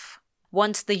come off,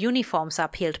 once the uniforms are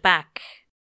peeled back.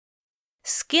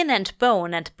 Skin and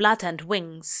bone and blood and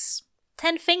wings,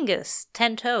 10 fingers,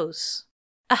 10 toes,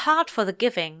 a heart for the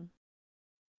giving.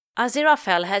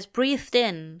 Aziraphale had breathed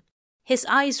in, his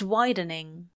eyes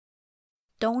widening.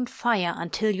 Don't fire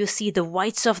until you see the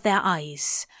whites of their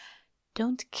eyes.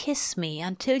 Don't kiss me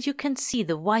until you can see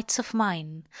the whites of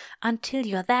mine, until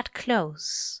you're that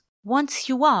close. Once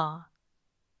you are,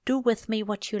 do with me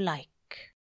what you like.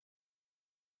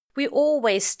 We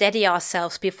always steady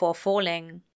ourselves before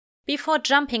falling, before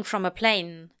jumping from a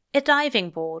plane, a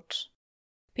diving board,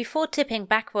 before tipping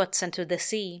backwards into the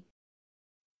sea.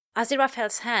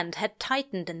 Aziraphale's hand had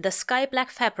tightened in the sky-black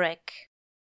fabric.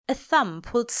 A thumb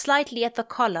pulled slightly at the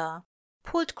collar,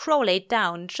 pulled Crowley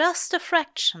down just a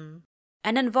fraction.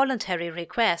 An involuntary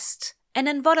request, an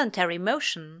involuntary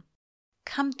motion.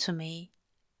 Come to me,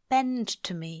 bend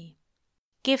to me,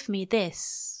 give me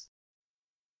this.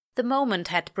 The moment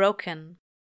had broken.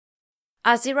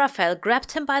 Aziraphale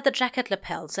grabbed him by the jacket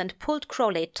lapels and pulled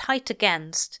Crowley tight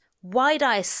against, wide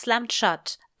eyes slammed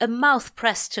shut, a mouth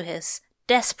pressed to his,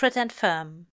 desperate and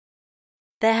firm.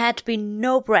 There had been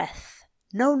no breath,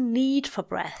 no need for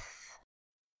breath.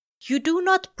 You do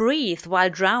not breathe while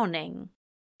drowning.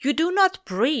 You do not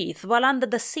breathe while under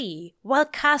the sea, while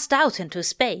cast out into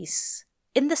space,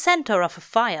 in the center of a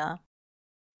fire.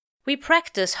 We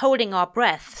practice holding our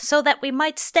breath so that we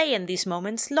might stay in these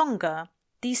moments longer,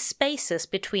 these spaces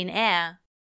between air.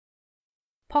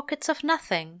 Pockets of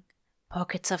nothing.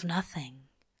 Pockets of nothing.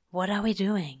 What are we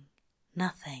doing?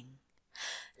 Nothing.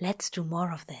 Let's do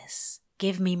more of this.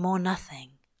 Give me more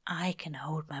nothing. I can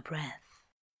hold my breath.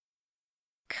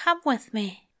 Come with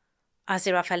me,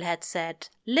 Aziraphale had said,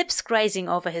 lips grazing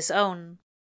over his own.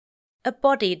 A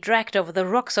body dragged over the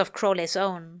rocks of Crowley's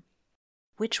own.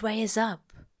 Which way is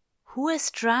up? Who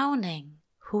is drowning?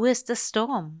 Who is the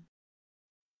storm?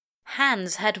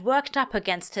 Hands had worked up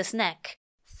against his neck,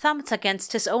 thumped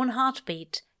against his own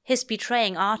heartbeat, his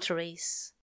betraying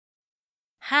arteries.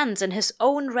 Hands in his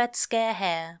own red scare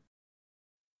hair.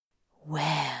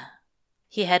 Where?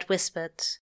 He had whispered.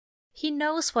 He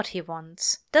knows what he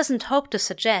wants, doesn't hope to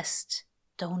suggest.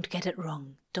 Don't get it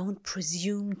wrong. Don't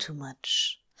presume too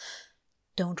much.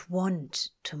 Don't want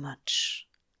too much.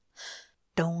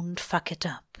 Don't fuck it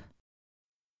up.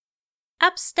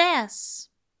 Upstairs.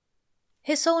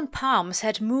 His own palms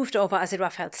had moved over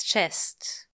Aziraphale's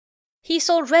chest. He's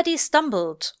already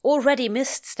stumbled, already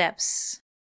missed steps.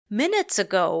 Minutes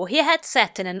ago he had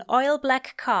sat in an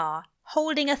oil-black car,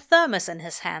 holding a thermos in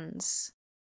his hands.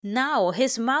 Now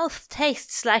his mouth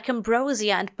tastes like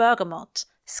ambrosia and bergamot,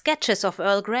 sketches of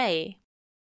Earl Grey.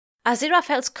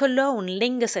 Aziraphale's cologne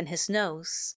lingers in his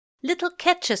nose, little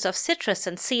catches of citrus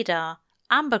and cedar,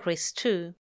 ambergris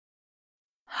too.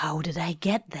 How did I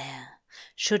get there?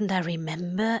 Shouldn't I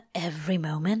remember every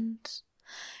moment?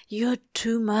 You're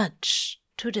too much,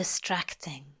 too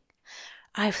distracting.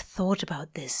 I've thought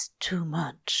about this too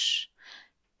much.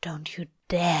 Don't you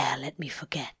dare let me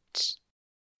forget.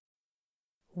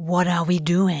 What are we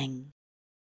doing?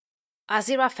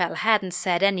 Aziraphale hadn't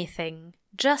said anything,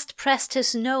 just pressed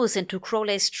his nose into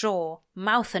Crowley's jaw,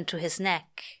 mouth into his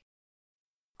neck.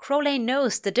 Crowley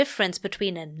knows the difference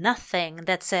between a nothing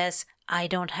that says, I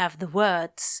don't have the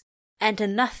words, and a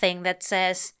nothing that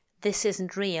says, this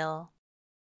isn't real.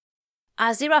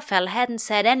 Aziraphale hadn't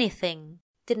said anything,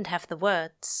 didn't have the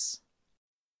words.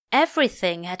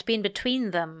 Everything had been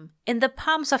between them, in the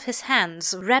palms of his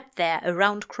hands wrapped there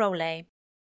around Crowley.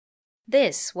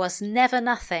 This was never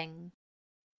nothing.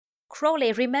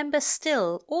 Crowley remembers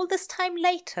still, all this time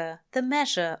later, the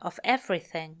measure of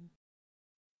everything.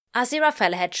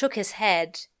 Aziraphale had shook his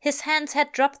head, his hands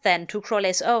had dropped then to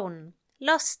Crowley's own,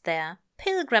 lost there,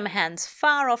 pilgrim hands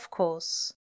far off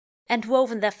course, and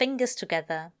woven their fingers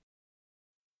together.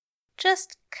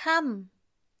 Just come,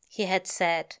 he had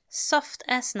said, soft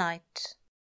as night.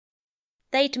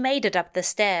 They'd made it up the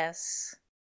stairs.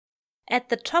 At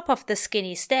the top of the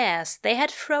skinny stairs they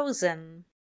had frozen.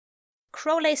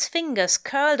 Crowley's fingers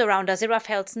curled around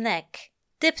Aziraphale's neck,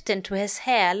 dipped into his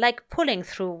hair like pulling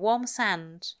through warm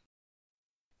sand.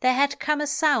 There had come a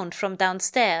sound from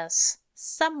downstairs,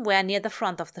 somewhere near the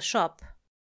front of the shop.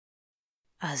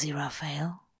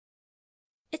 Aziraphale?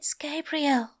 It's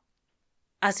Gabriel,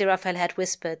 Aziraphale had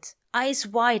whispered, eyes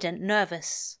wide and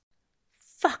nervous.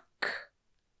 Fuck!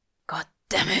 God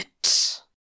damn it!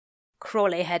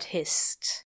 Crowley had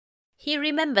hissed. He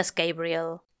remembers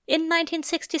Gabriel, In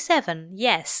 1967,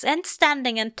 yes, and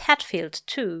standing in Tadfield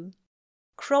too.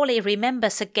 Crowley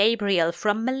remembers a Gabriel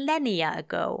from millennia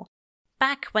ago,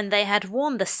 back when they had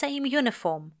worn the same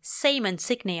uniform, same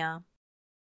insignia.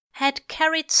 Had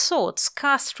carried swords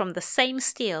cast from the same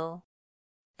steel.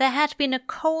 There had been a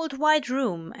cold wide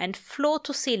room and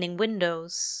floor-to-ceiling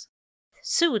windows.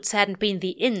 Suits hadn't been the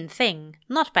in thing,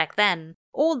 not back then,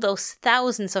 all those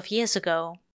thousands of years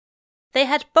ago. They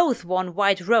had both worn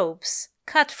white robes,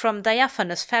 cut from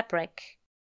diaphanous fabric.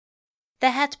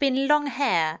 There had been long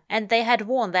hair, and they had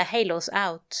worn their halos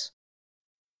out.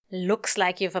 "Looks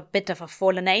like you've a bit of a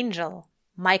fallen angel,"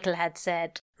 Michael had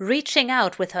said, reaching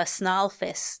out with her snarl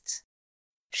fist.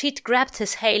 She'd grabbed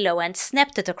his halo and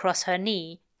snapped it across her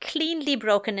knee, cleanly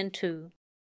broken in two.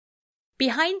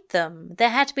 Behind them there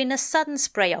had been a sudden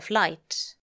spray of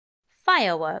light.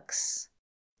 Fireworks.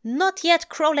 Not yet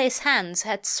Crowley's hands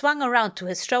had swung around to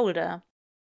his shoulder.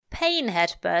 Pain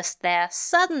had burst there,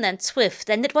 sudden and swift,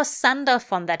 and it was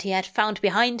Sandalphon that he had found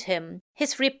behind him,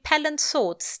 his repellent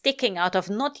sword sticking out of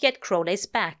not yet Crowley's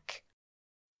back.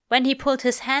 When he pulled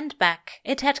his hand back,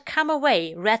 it had come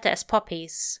away red as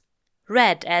poppies,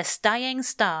 red as dying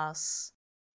stars.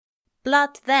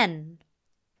 Blood then,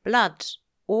 blood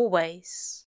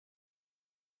always.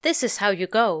 This is how you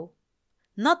go.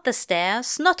 Not the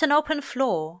stairs, not an open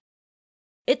floor.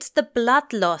 It's the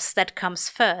blood loss that comes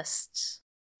first.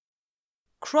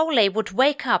 Crowley would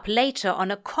wake up later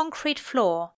on a concrete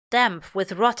floor, damp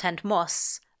with rot and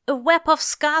moss, a web of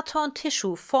scar-torn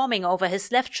tissue forming over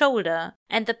his left shoulder,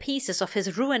 and the pieces of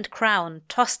his ruined crown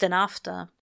tossed in after.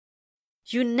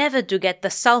 You never do get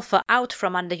the sulphur out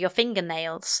from under your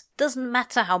fingernails, doesn't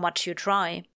matter how much you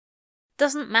try.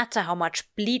 Doesn't matter how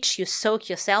much bleach you soak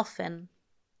yourself in.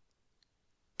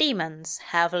 Demons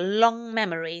have long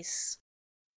memories.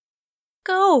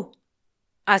 "Go,"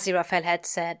 Aziraphale had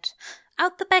said.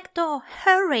 "Out the back door,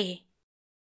 hurry!"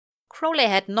 Crowley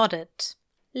had nodded,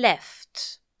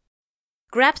 left.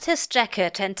 Grabbed his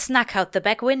jacket and snuck out the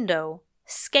back window,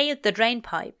 scaled the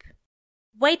drainpipe.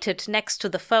 Waited next to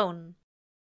the phone.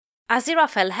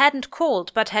 Aziraphale hadn't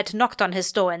called but had knocked on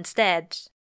his door instead.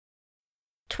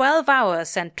 12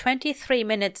 hours and 23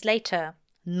 minutes later,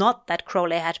 not that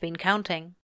Crowley had been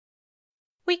counting.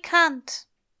 "We can't,"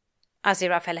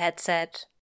 Aziraphale had said.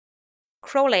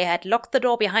 Crowley had locked the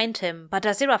door behind him, but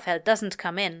Aziraphale doesn't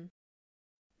come in.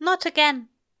 "Not again.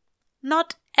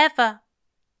 Not ever."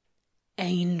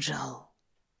 "Angel."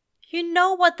 "You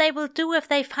know what they will do if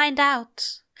they find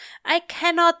out. I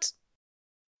cannot—"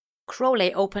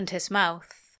 Crowley opened his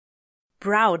mouth.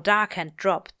 Brow dark and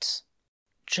dropped.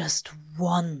 "Just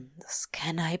once,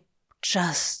 can I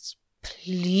just,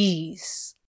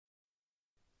 please?"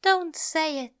 "Don't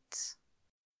say it,"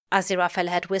 Aziraphale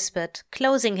had whispered,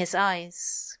 closing his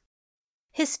eyes.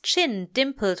 His chin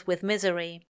dimpled with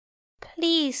misery.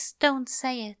 "Please don't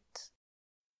say it."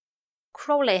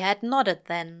 Crowley had nodded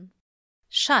then,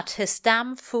 shut his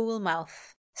damn fool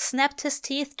mouth, snapped his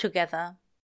teeth together,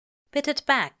 bit it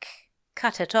back,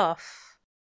 cut it off.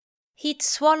 He'd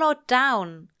swallowed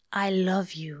down "I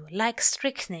love you" like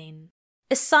strychnine,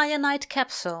 a cyanide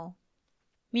capsule.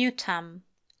 Mutam,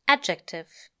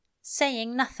 adjective,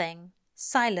 saying nothing,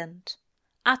 silent,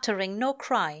 uttering no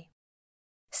cry.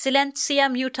 Silentia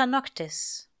muta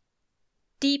noctis,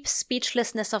 deep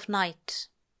speechlessness of night.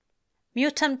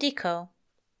 Mutam dico,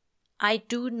 I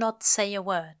do not say a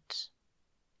word.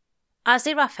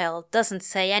 Aziraphale doesn't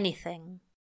say anything.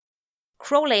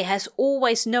 Crowley has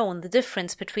always known the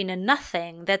difference between a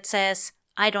nothing that says,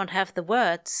 "I don't have the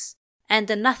words," and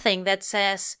a nothing that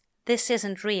says, "This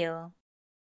isn't real."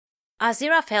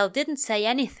 Aziraphale didn't say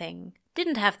anything,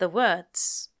 didn't have the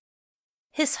words.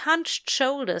 His hunched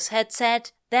shoulders had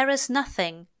said, "There is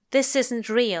nothing, this isn't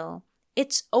real,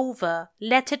 it's over,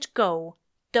 let it go,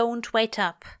 don't wait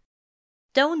up.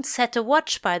 Don't set a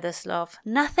watch by this love,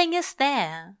 nothing is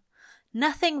there.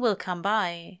 Nothing will come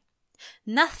by.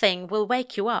 Nothing will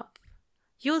wake you up.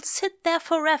 You'll sit there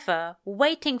forever,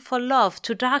 waiting for love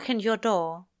to darken your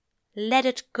door. Let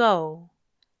it go.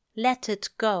 Let it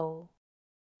go."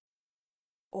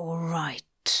 "All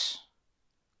right,"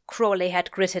 Crowley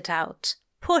had gritted out,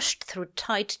 pushed through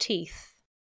tight teeth.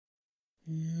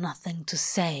 "Nothing to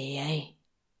say, eh?"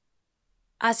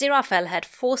 Aziraphale had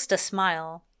forced a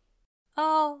smile.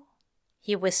 "Oh,"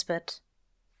 he whispered.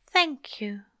 "Thank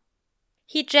you."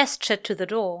 He gestured to the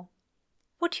door.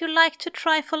 "Would you like to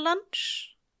try for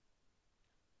lunch?"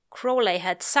 Crowley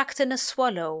had sucked in a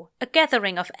swallow, a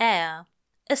gathering of air,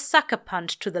 a sucker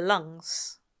punch to the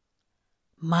lungs.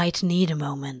 "Might need a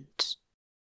moment."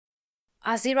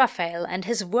 Aziraphale and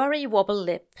his worry-wobble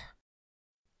lip.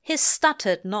 His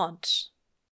stuttered nod.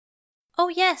 "Oh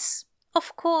yes,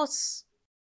 of course."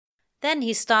 Then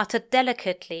he started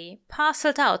delicately,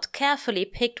 parcelled out carefully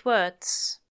picked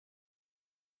words.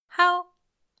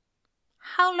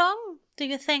 How long, do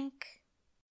you think?"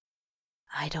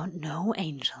 "I don't know,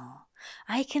 Angel.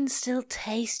 I can still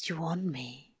taste you on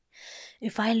me.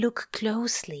 If I look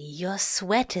closely, your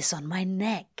sweat is on my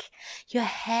neck, your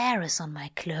hair is on my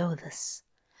clothes,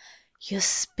 your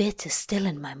spit is still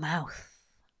in my mouth.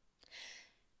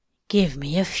 Give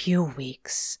me a few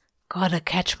weeks. Gotta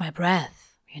catch my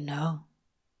breath, you know."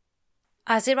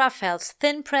 Aziraphale's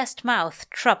thin-pressed mouth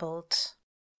troubled.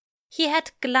 He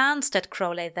had glanced at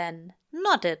Crowley then,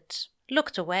 nodded,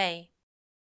 looked away.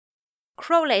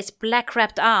 Crowley's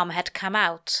black-wrapped arm had come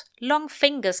out, long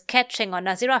fingers catching on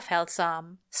Aziraphale's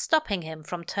arm, stopping him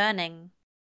from turning.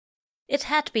 It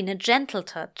had been a gentle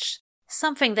touch,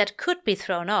 something that could be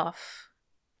thrown off.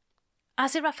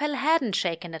 Aziraphale hadn't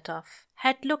shaken it off,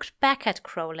 had looked back at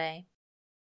Crowley.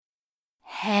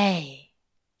 "Hey,"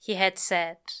 he had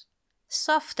said,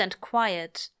 soft and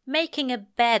quiet, making a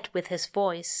bed with his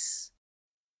voice.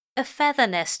 A feather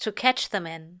nest to catch them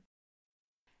in.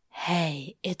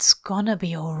 "Hey, it's gonna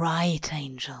be all right,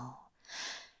 Angel.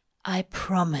 I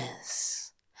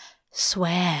promise.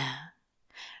 Swear.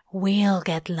 We'll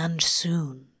get lunch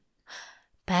soon.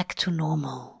 Back to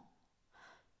normal.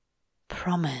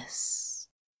 Promise."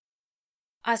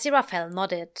 Aziraphale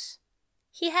nodded.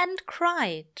 He hadn't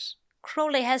cried.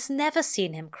 Crowley has never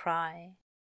seen him cry.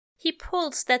 He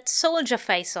pulls that soldier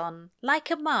face on, like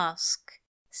a mask.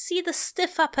 See the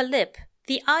stiff upper lip,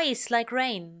 the eyes like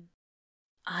rain.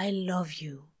 "I love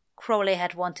you," Crowley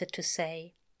had wanted to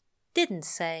say. Didn't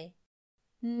say.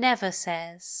 Never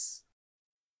says.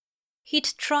 He'd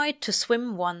tried to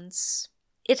swim once.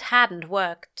 It hadn't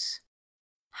worked.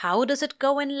 How does it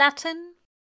go in Latin?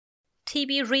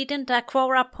 Tibi rident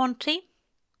aquora ponti?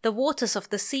 The waters of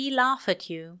the sea laugh at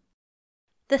you.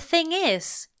 The thing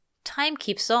is, time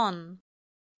keeps on.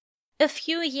 A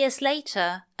few years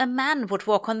later, a man would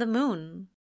walk on the moon.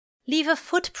 Leave a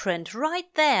footprint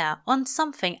right there on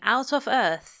something out of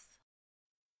Earth.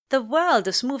 The world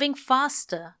is moving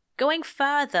faster, going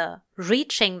further,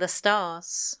 reaching the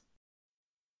stars.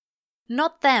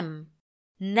 Not them.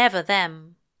 Never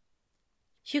them.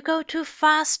 "You go too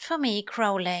fast for me,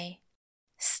 Crowley."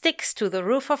 Sticks to the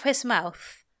roof of his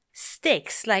mouth.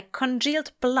 Sticks like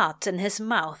congealed blood in his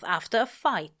mouth after a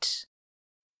fight.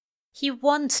 He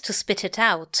wants to spit it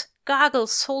out, gargle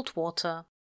salt water.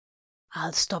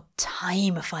 "I'll stop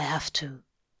time if I have to.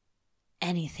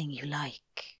 Anything you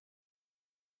like."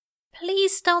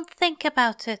 "Please don't think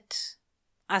about it,"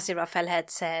 Aziraphale had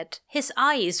said, his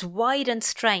eyes wide and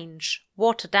strange,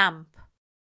 water damp.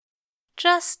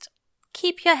 "Just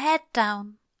keep your head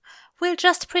down. We'll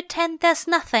just pretend there's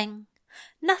nothing.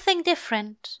 Nothing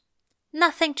different.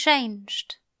 Nothing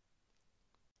changed."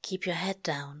 "Keep your head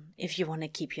down if you want to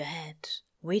keep your head.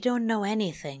 We don't know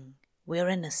anything. We're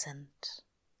innocent.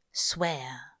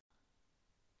 Swear."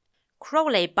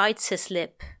 Crowley bites his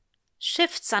lip,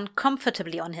 shifts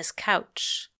uncomfortably on his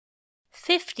couch.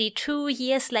 52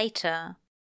 years later.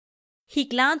 He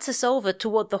glances over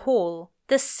toward the hall,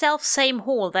 the self-same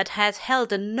hall that had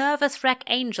held a nervous wreck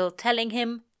angel telling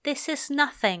him, "This is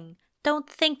nothing. Don't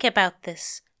think about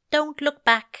this. Don't look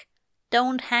back.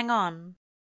 Don't hang on."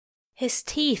 His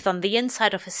teeth on the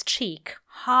inside of his cheek,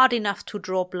 hard enough to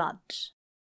draw blood.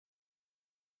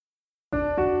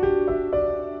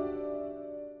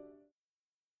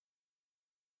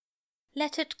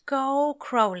 "Let it go,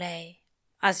 Crowley,"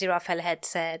 Aziraphale had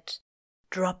said.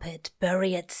 "Drop it,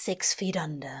 bury it 6 feet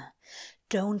under.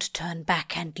 Don't turn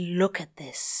back and look at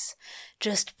this.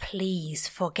 Just please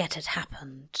forget it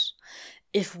happened.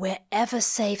 If we're ever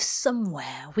safe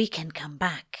somewhere, we can come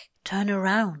back, turn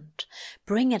around,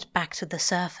 bring it back to the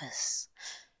surface.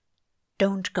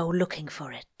 Don't go looking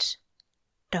for it.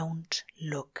 Don't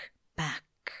look back."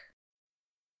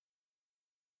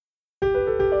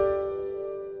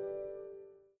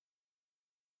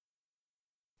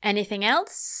 Anything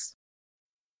else?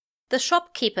 The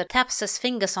shopkeeper taps his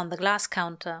fingers on the glass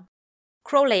counter.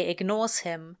 Crowley ignores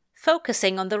him,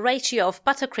 focusing on the ratio of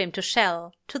buttercream to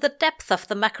shell, to the depth of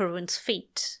the macaroon's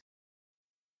feet.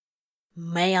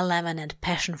 "Mayor lemon and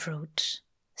passion fruit.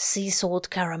 Sea salt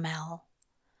caramel.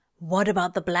 What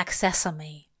about the black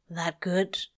sesame? That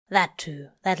good? That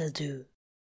too. That'll do."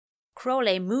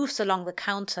 Crowley moves along the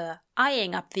counter,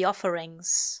 eyeing up the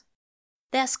offerings.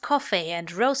 There's coffee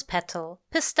and rose petal,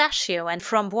 pistachio and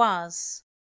framboise.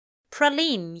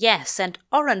 Praline, yes, and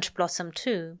orange blossom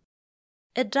too.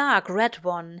 A dark red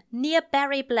one, near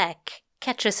berry black,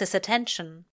 catches his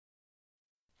attention.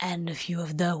 "And a few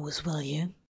of those, will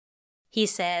you?" he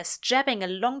says, jabbing a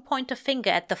long pointer finger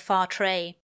at the far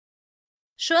tray.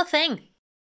 Sure thing,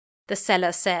 the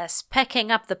seller says,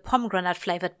 packing up the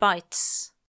pomegranate-flavored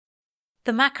bites.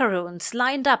 The macaroons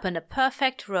lined up in a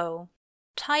perfect row,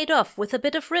 tied off with a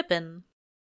bit of ribbon.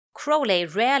 Crowley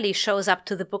rarely shows up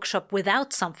to the bookshop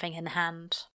without something in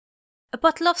hand. A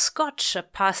bottle of scotch, a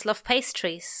parcel of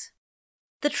pastries.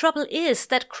 The trouble is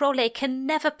that Crowley can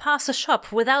never pass a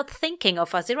shop without thinking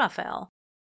of Aziraphale.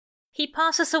 He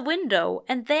passes a window,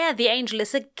 and there the angel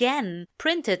is again,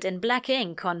 printed in black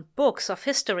ink on books of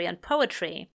history and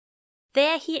poetry.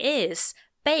 There he is,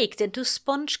 baked into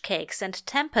sponge cakes and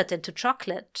tempered into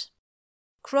chocolate.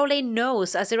 Crowley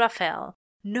knows Aziraphale,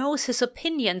 knows his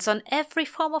opinions on every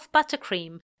form of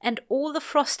buttercream and all the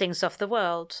frostings of the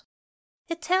world.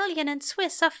 Italian and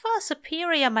Swiss are far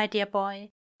superior, my dear boy.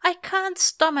 I can't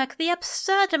stomach the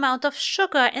absurd amount of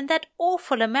sugar in that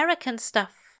awful American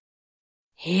stuff.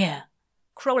 Here.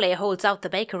 Crowley holds out the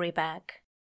bakery bag.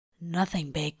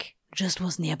 Nothing big, just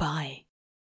was nearby.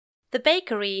 The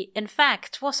bakery, in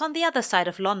fact, was on the other side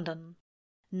of London.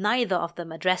 Neither of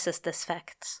them addresses this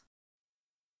fact.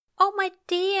 Oh, my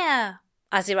dear,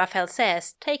 Aziraphale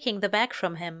says, taking the bag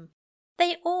from him.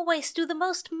 They always do the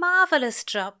most marvellous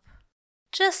job.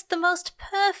 Just the most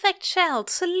perfect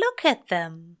shells, look at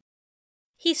them.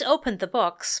 He's opened the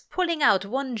box, pulling out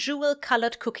one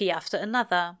jewel-coloured cookie after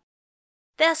another.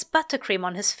 There's buttercream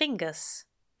on his fingers.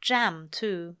 Jam,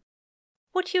 too.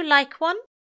 Would you like one?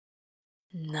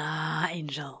 Nah,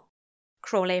 Angel,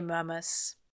 Crowley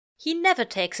murmurs. He never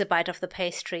takes a bite of the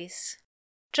pastries.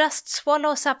 Just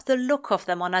swallows up the look of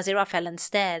them on Aziraphale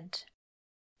instead.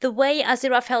 The way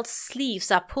Aziraphale's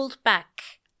sleeves are pulled back,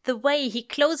 the way he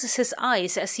closes his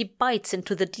eyes as he bites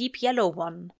into the deep yellow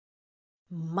one.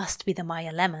 Must be the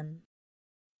Meyer lemon.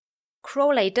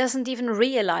 Crowley doesn't even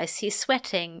realize he's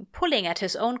sweating, pulling at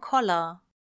his own collar.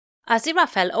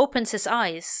 Aziraphale opens his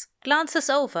eyes, glances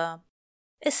over.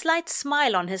 A slight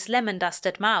smile on his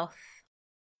lemon-dusted mouth.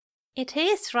 It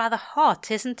is rather hot,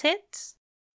 isn't it?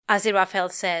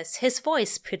 Aziraphale says, his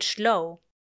voice pitched low.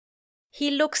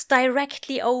 He looks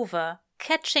directly over,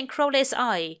 catching Crowley's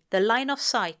eye, the line of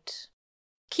sight.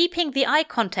 Keeping the eye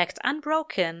contact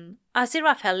unbroken,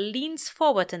 Aziraphale leans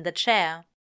forward in the chair.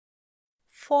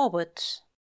 Forward.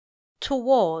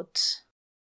 Toward.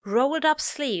 Rolled up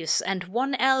sleeves and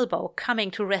one elbow coming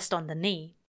to rest on the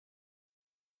knee.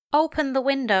 Open the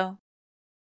window.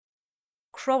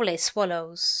 Crowley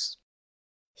swallows.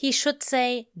 He should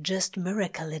say, just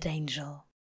miracle it, Angel.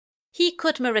 He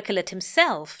could miracle it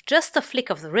himself, just a flick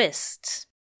of the wrist.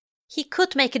 He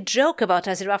could make a joke about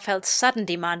Aziraphale's sudden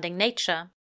demanding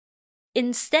nature.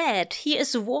 Instead, he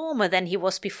is warmer than he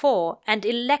was before and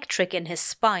electric in his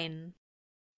spine.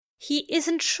 He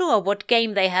isn't sure what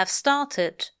game they have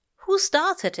started, who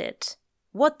started it,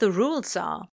 what the rules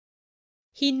are.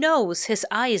 He knows his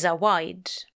eyes are wide.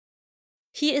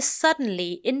 He is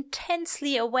suddenly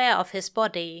intensely aware of his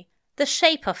body, the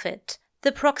shape of it,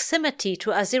 the proximity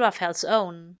to Aziraphale's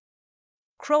own.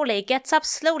 Crowley gets up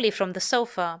slowly from the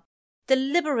sofa,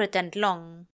 deliberate and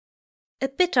long. A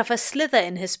bit of a slither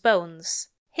in his bones,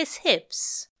 his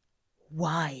hips.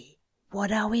 Why?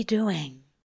 What are we doing?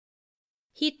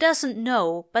 He doesn't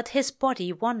know, but his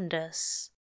body wanders.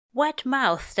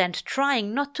 Wet-mouthed and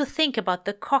trying not to think about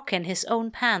the cock in his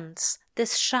own pants,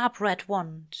 this sharp red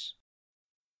wand.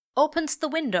 Opens the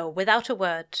window without a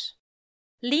word.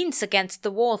 Leans against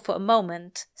the wall for a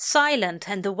moment, silent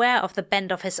and aware of the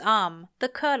bend of his arm, the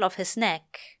curl of his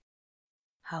neck.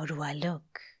 How do I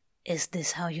look? Is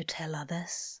this how you tell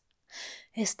others?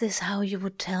 Is this how you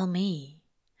would tell me?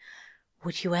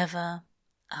 Would you ever...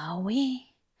 Are we?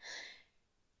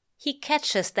 He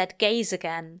catches that gaze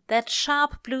again, that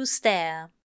sharp blue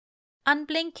stare.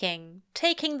 Unblinking,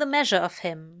 taking the measure of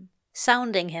him,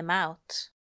 sounding him out.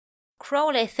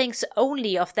 Crowley thinks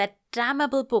only of that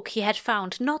damnable book he had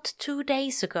found not 2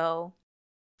 days ago.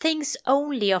 Thinks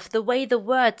only of the way the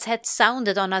words had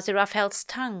sounded on Aziraphale's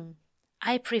tongue.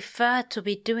 I prefer to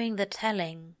be doing the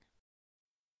telling.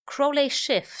 Crowley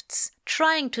shifts,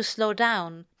 trying to slow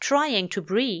down, trying to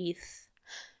breathe.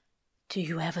 Do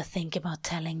you ever think about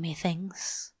telling me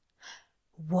things?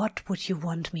 What would you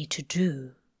want me to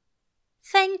do?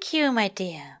 Thank you, my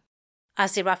dear,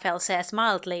 Aziraphale says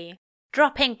mildly,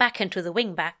 dropping back into the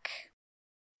wingback.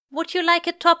 Would you like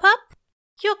a top-up?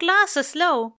 Your glass is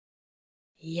low.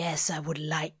 Yes, I would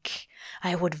like.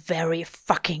 I would very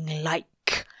fucking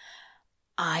like.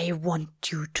 I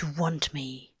want you to want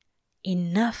me.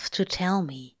 Enough to tell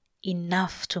me,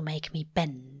 enough to make me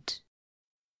bend.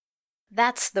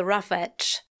 That's the rough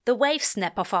edge, the wave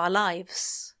snap of our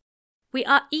lives. We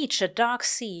are each a dark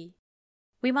sea.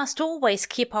 We must always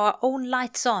keep our own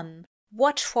lights on,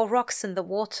 watch for rocks in the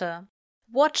water,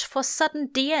 watch for sudden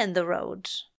deer in the road.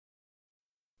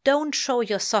 Don't show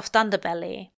your soft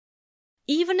underbelly.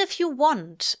 Even if you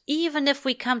want, even if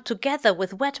we come together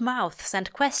with wet mouths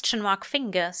and question mark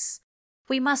fingers,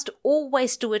 we must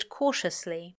always do it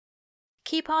cautiously.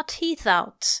 Keep our teeth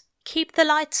out, keep the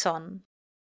lights on.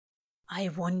 I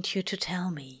want you to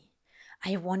tell me.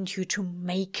 I want you to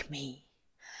make me.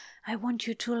 I want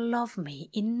you to love me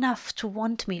enough to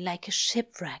want me like a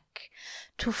shipwreck,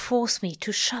 to force me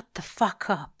to shut the fuck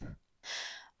up.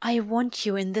 I want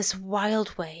you in this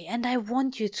wild way, and I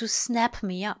want you to snap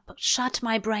me up, shut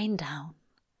my brain down.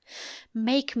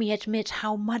 Make me admit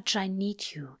how much I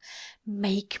need you.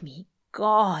 Make me,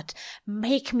 God,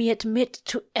 make me admit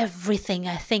to everything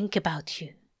I think about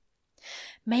you.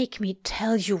 Make me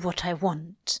tell you what I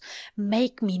want.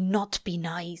 Make me not be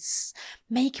nice.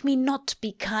 Make me not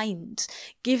be kind.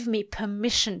 Give me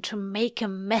permission to make a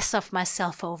mess of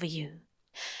myself over you.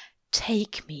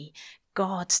 Take me,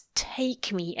 God,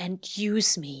 take me and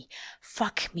use me.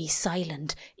 Fuck me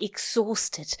silent,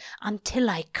 exhausted, until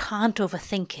I can't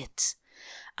overthink it.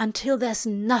 Until there's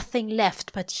nothing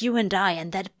left but you and I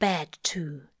and that bed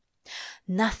too.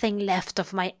 Nothing left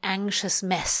of my anxious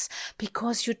mess,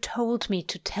 because you told me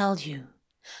to tell you.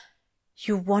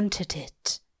 You wanted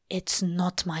it. It's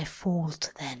not my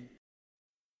fault then.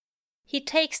 He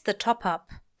takes the top up.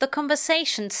 The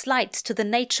conversation slides to the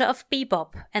nature of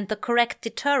bebop and the correct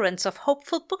deterrence of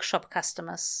hopeful bookshop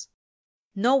customers.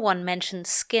 No one mentions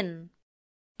skin,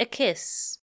 a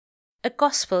kiss, a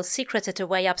gospel secreted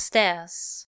away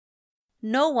upstairs.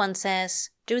 No one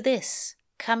says, do this,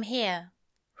 come here.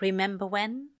 Remember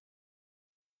when?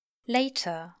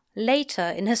 Later,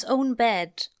 in his own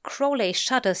bed, Crowley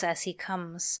shudders as he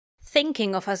comes,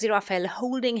 thinking of Aziraphale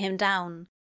holding him down,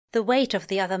 the weight of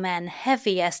the other man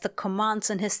heavy as the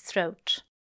commands in his throat.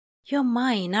 You're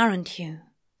mine, aren't you?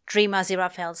 Dream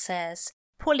Aziraphale says,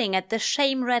 pulling at the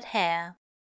shame-red hair.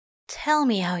 Tell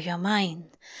me how you're mine.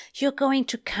 You're going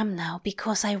to come now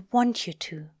because I want you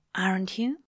to, aren't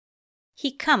you?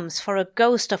 He comes for a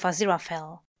ghost of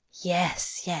Aziraphale.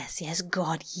 Yes,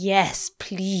 God, yes,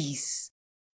 please.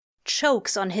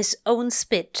 Chokes on his own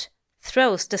spit,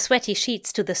 throws the sweaty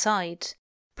sheets to the side,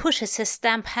 pushes his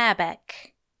damp hair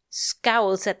back,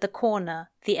 scowls at the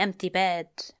corner, the empty bed.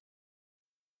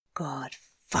 God,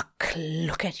 fuck,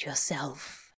 look at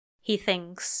yourself, he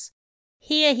thinks.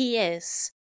 Here he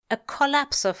is, a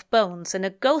collapse of bones in a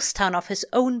ghost town of his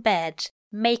own bed,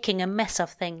 making a mess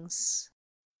of things.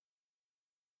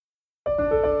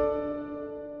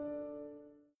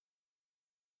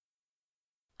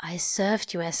 I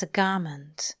served you as a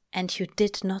garment, and you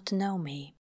did not know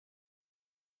me.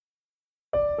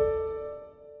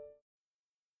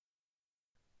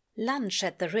 Lunch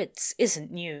at the Ritz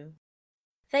isn't new.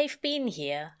 They've been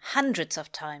here hundreds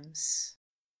of times.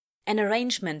 An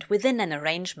arrangement within an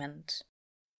arrangement.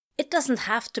 It doesn't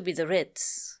have to be the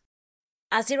Ritz.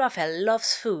 Aziraphale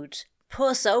loves food,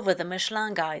 pores over the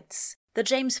Michelin guides, the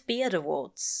James Beard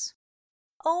Awards.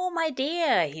 Oh, my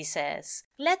dear, he says,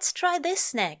 let's try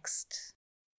this next.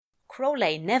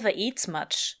 Crowley never eats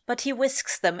much, but he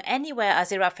whisks them anywhere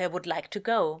Aziraphale would like to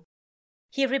go.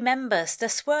 He remembers the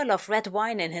swirl of red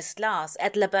wine in his glass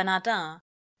at Le Bernardin,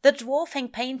 the dwarfing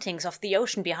paintings of the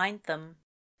ocean behind them,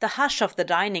 the hush of the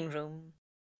dining room.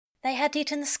 They had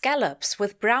eaten scallops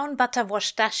with brown butter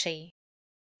washed dashi.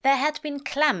 There had been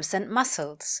clams and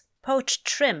mussels, poached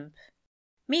shrimp,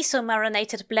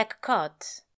 miso-marinated black cod.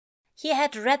 He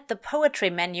had read the poetry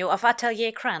menu of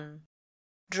Atelier Cran,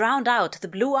 drowned out the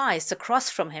blue eyes across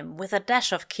from him with a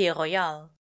dash of Kir Royal.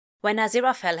 When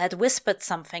Aziraphale had whispered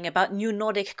something about new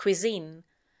Nordic cuisine,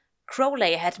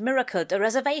 Crowley had miracled a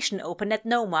reservation open at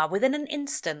Noma within an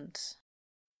instant.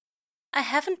 I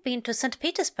haven't been to St.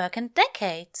 Petersburg in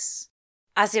decades,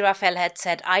 Aziraphale had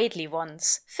said idly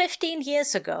once, 15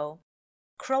 years ago.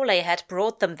 Crowley had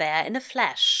brought them there in a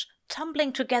flash,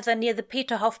 tumbling together near the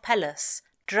Peterhof Palace,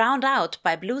 drowned out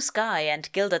by blue sky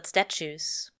and gilded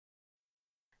statues.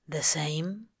 The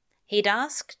same? He'd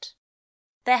asked.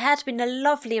 There had been a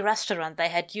lovely restaurant they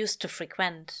had used to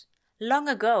frequent, long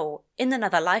ago, in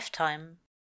another lifetime.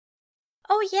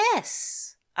 Oh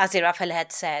yes, Aziraphale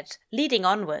had said, leading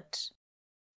onward.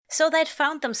 So they'd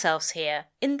found themselves here,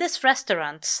 in this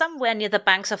restaurant somewhere near the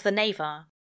banks of the Neva,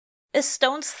 a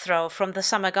stone's throw from the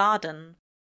summer garden.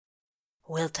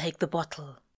 We'll take the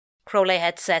bottle, Crowley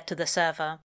had said to the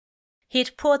server.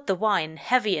 He'd poured the wine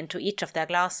heavy into each of their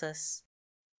glasses.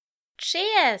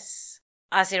 Cheers,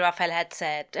 Aziraphale had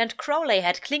said, and Crowley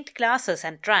had clinked glasses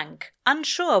and drank,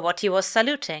 unsure what he was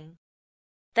saluting.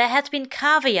 There had been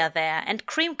caviar there and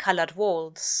cream-coloured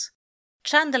walls.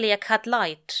 Chandelier-cut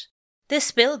light.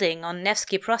 This building on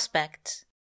Nevsky Prospect.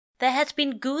 There had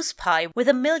been goose pie with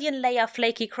a 1,000,000-layer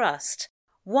flaky crust,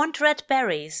 want red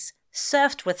berries,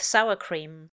 served with sour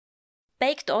cream.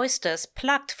 Baked oysters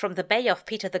plucked from the Bay of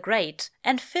Peter the Great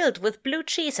and filled with blue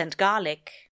cheese and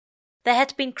garlic. There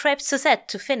had been crêpes Suzette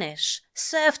to finish,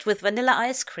 served with vanilla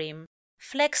ice cream,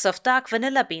 flecks of dark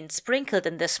vanilla beans sprinkled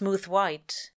in the smooth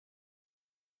white.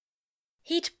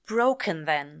 He'd broken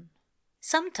then.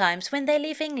 Sometimes when they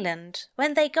leave England,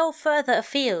 when they go further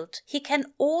afield, he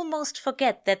can almost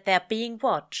forget that they're being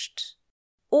watched.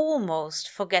 Almost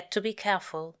forget to be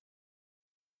careful.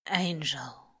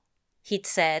 Angel, he'd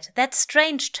said, that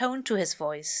strange tone to his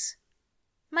voice.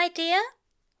 My dear,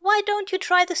 why don't you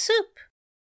try the soup?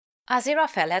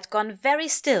 Aziraphale had gone very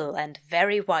still and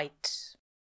very white.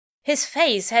 His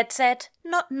face had said,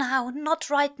 Not now, not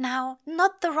right now,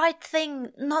 not the right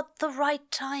thing, not the right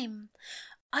time.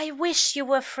 I wish you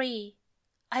were free.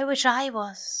 I wish I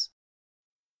was.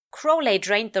 Crowley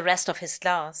drained the rest of his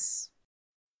glass.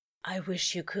 I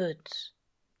wish you could.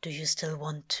 Do you still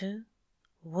want to?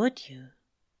 Would you?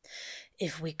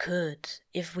 If we could,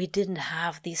 if we didn't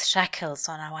have these shackles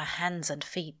on our hands and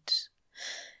feet,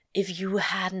 if you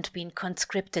hadn't been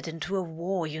conscripted into a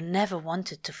war you never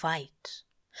wanted to fight,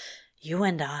 you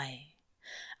and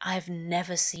I've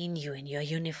never seen you in your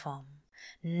uniform,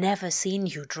 never seen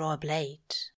you draw a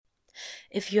blade.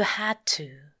 If you had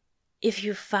to, if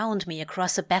you found me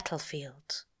across a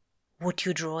battlefield, would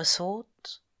you draw a sword?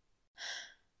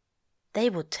 They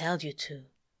would tell you to.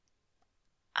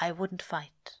 I wouldn't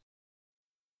fight.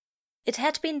 It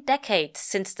had been decades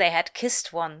since they had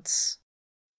kissed once.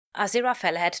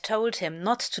 Aziraphale had told him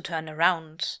not to turn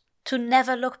around, to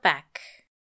never look back.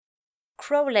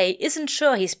 Crowley isn't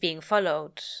sure he's being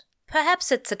followed.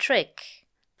 Perhaps it's a trick.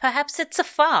 Perhaps it's a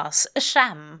farce, a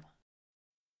sham.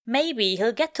 Maybe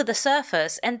he'll get to the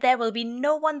surface and there will be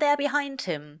no one there behind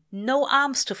him, no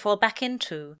arms to fall back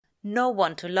into, no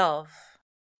one to love.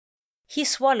 He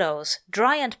swallows,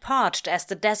 dry and parched as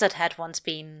the desert had once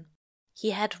been.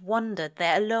 He had wandered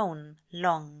there alone,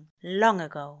 long, long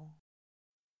ago.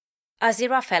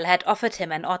 Aziraphale had offered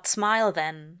him an odd smile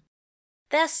then.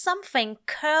 There's something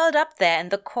curled up there in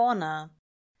the corner.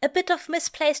 A bit of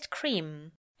misplaced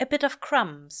cream, a bit of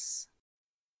crumbs.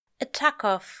 A tug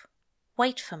of,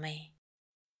 wait for me.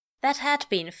 That had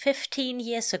been 15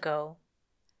 years ago.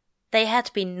 They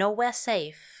had been nowhere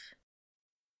safe.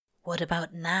 What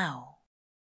about now?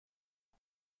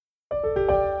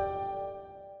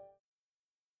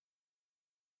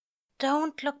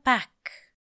 Don't look back.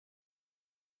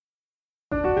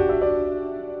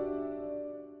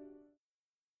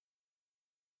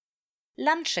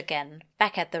 Lunch again,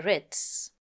 back at the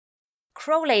Ritz.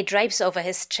 Crowley drapes over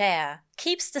his chair,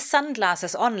 keeps the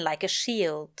sunglasses on like a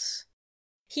shield.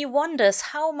 He wonders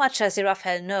how much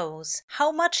Aziraphale knows,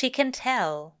 how much he can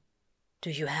tell. Do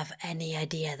you have any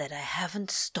idea that I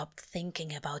haven't stopped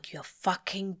thinking about your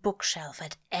fucking bookshelf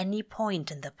at any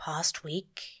point in the past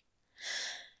week?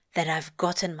 That I've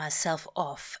gotten myself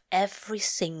off every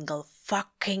single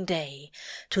fucking day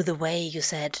to the way you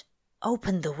said,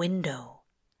 open the window.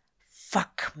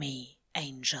 Fuck me,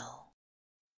 Angel.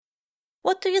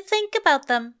 What do you think about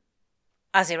them?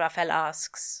 Aziraphale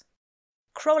asks.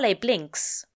 Crowley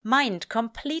blinks, mind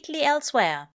completely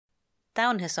elsewhere,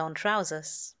 down his own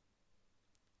trousers.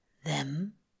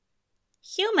 Them?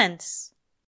 Humans.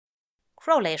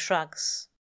 Crowley shrugs.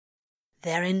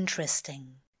 They're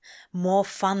interesting. More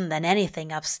fun than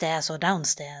anything upstairs or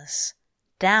downstairs.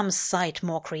 Damn sight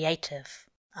more creative.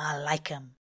 I like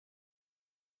 'em.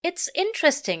 It's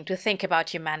interesting to think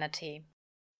about humanity.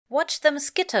 Watch them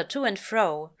skitter to and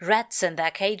fro, rats in their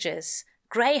cages,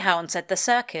 greyhounds at the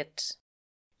circuit.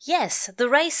 Yes, the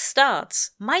race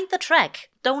starts. Mind the track,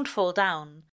 don't fall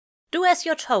down. Do as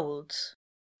you're told.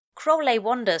 Crowley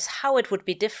wonders how it would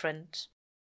be different.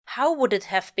 How would it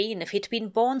have been if he'd been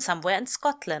born somewhere in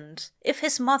Scotland, if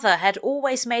his mother had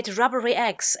always made rubbery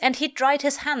eggs and he'd dried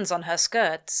his hands on her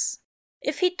skirts?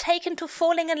 If he'd taken to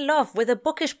falling in love with a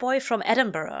bookish boy from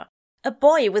Edinburgh, a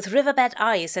boy with riverbed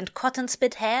eyes and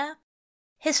cotton-spit hair?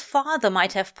 His father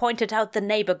might have pointed out the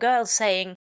neighbour girl,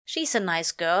 saying, "She's a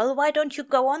nice girl, why don't you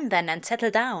go on then and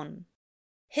settle down?"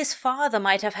 His father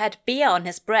might have had beer on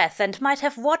his breath and might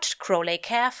have watched Crowley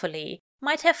carefully,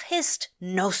 might have hissed,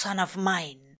 "No son of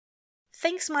mine."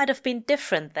 Things might have been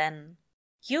different then.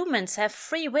 Humans have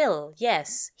free will,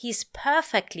 yes, he's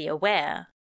perfectly aware.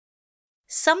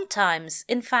 Sometimes,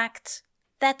 in fact,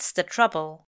 that's the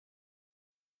trouble.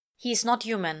 He's not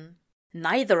human.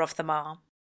 Neither of them are.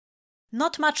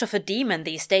 Not much of a demon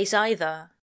these days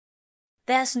either.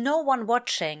 There's no one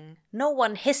watching, no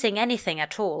one hissing anything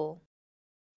at all.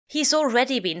 He's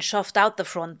already been shoved out the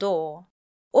front door,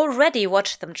 already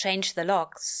watched them change the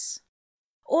locks,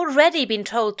 already been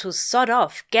told to sod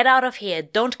off, get out of here,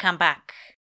 don't come back.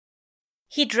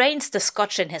 He drains the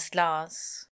scotch in his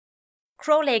glass.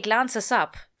 Crowley glances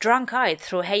up, drunk-eyed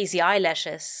through hazy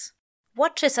eyelashes,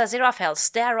 watches Aziraphale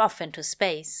stare off into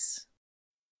space.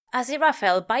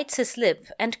 Aziraphale bites his lip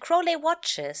and Crowley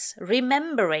watches,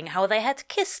 remembering how they had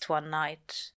kissed one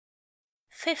night.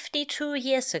 52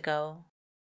 years ago.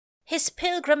 His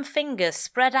pilgrim fingers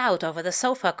spread out over the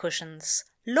sofa cushions,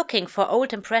 looking for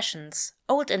old impressions,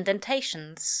 old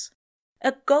indentations.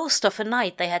 A ghost of a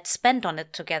night they had spent on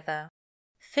it together.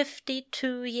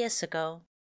 52 years ago.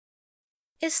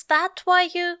 Is that why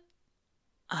you...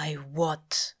 I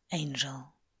what,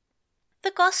 Angel?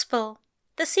 The gospel.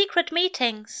 The secret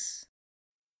meetings.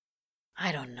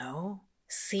 I don't know.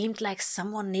 Seemed like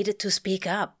someone needed to speak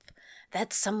up.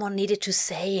 That someone needed to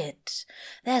say it.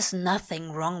 There's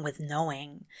nothing wrong with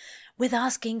knowing. With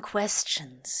asking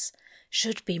questions.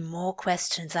 Should be more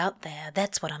questions out there,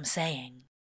 that's what I'm saying.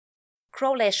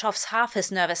 Crowley shoves half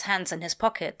his nervous hands in his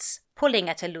pockets, pulling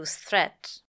at a loose thread.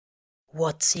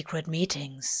 What secret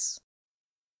meetings?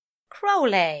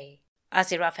 Crowley,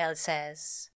 Aziraphale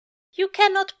says. You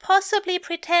cannot possibly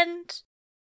pretend...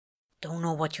 Don't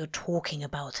know what you're talking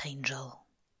about, Angel.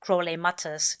 Crowley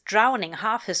mutters, drowning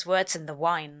half his words in the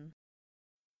wine.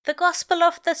 The gospel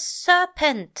of the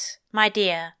serpent, my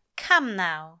dear. Come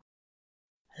now.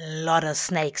 Lot of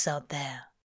snakes out there.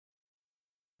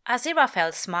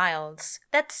 Aziraphale smiles,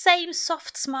 that same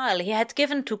soft smile he had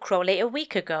given to Crowley a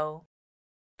week ago.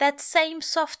 That same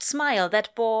soft smile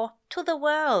that bore "to the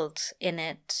world" in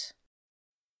it.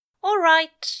 All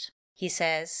right, he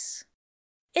says.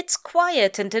 It's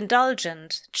quiet and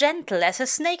indulgent, gentle as a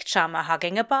snake charmer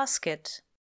hugging a basket.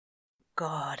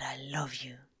 God, I love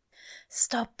you.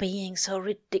 Stop being so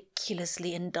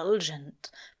ridiculously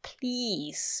indulgent.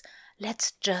 Please,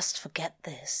 let's just forget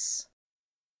this.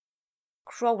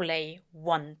 Crowley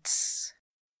wants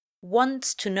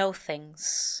to know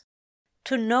things.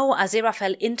 To know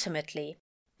Aziraphale intimately,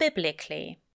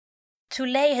 biblically. To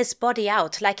lay his body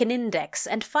out like an index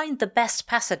and find the best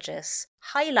passages,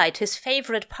 highlight his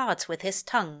favourite parts with his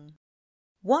tongue.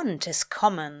 Want is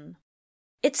common.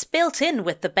 It's built in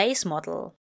with the base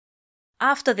model.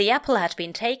 After the apple had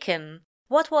been taken,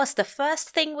 what was the first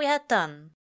thing we had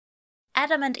done?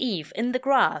 Adam and Eve in the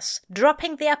grass,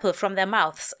 dropping the apple from their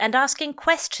mouths and asking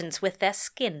questions with their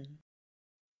skin.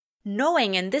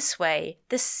 Knowing in this way,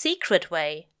 this secret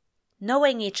way,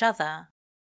 knowing each other.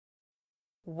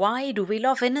 Why do we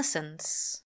love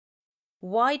innocence?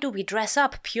 Why do we dress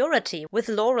up purity with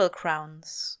laurel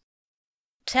crowns?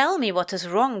 Tell me what is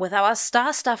wrong with our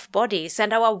star-stuffed bodies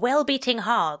and our well-beating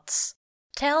hearts.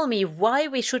 Tell me why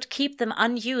we should keep them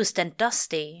unused and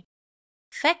dusty.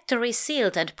 Factory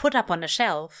sealed and put up on a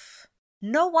shelf.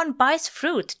 No one buys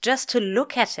fruit just to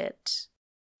look at it.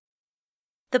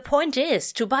 The point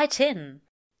is to bite in.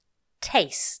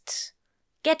 Taste.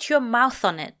 Get your mouth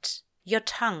on it, your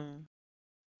tongue.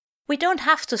 We don't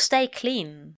have to stay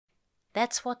clean.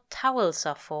 That's what towels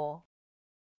are for.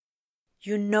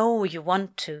 You know you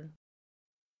want to.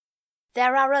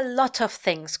 There are a lot of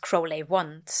things Crowley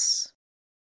wants.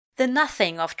 The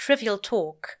nothing of trivial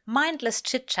talk, mindless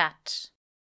chit-chat.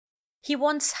 He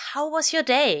wants "How was your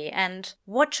day?" and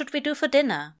 "What should we do for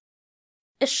dinner?"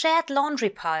 A shared laundry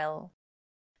pile.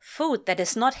 Food that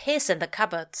is not his in the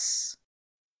cupboards.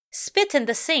 Spit in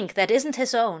the sink that isn't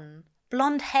his own.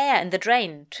 Blonde hair in the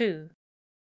drain, too.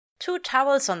 2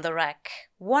 towels on the rack,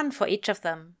 1 for each of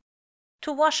them.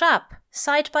 To wash up,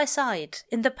 side by side,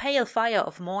 in the pale fire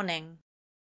of morning.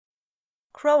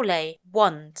 Crowley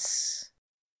wants.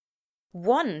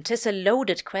 Want is a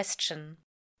loaded question.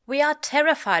 We are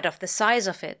terrified of the size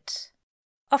of it,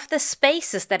 of the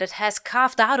spaces that it has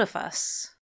carved out of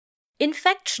us.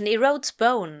 Infection erodes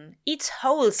bone, eats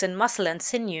holes in muscle and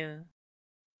sinew.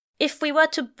 If we were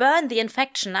to burn the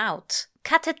infection out,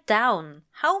 cut it down,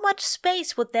 how much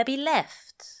space would there be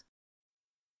left?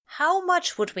 How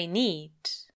much would we need?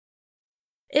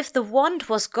 If the want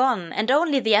was gone and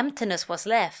only the emptiness was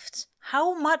left,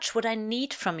 how much would I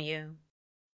need from you?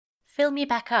 Fill me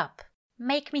back up,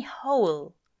 make me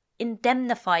whole,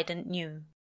 indemnified and new.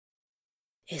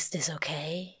 Is this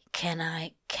okay?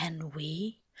 Can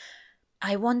we?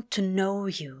 I want to know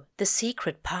you, the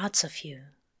secret parts of you.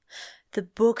 The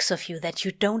books of you that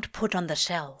you don't put on the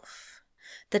shelf.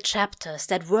 The chapters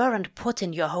that weren't put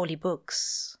in your holy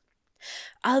books.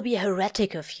 I'll be a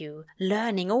heretic of you,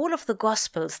 learning all of the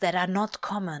gospels that are not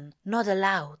common, not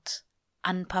allowed,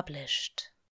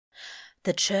 unpublished.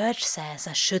 The church says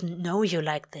I shouldn't know you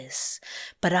like this,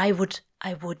 but I would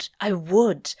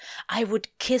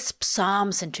kiss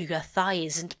psalms into your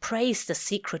thighs and praise the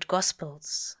secret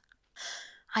gospels.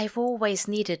 I've always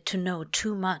needed to know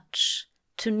too much,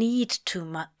 to need too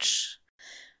much.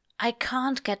 I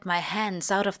can't get my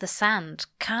hands out of the sand,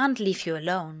 can't leave you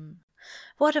alone.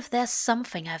 What if there's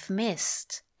something I've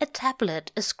missed? A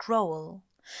tablet, a scroll.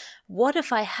 What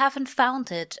if I haven't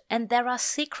found it and there are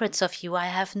secrets of you I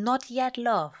have not yet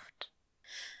loved?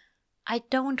 I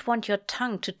don't want your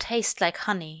tongue to taste like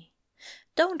honey.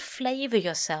 Don't flavor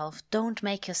yourself, don't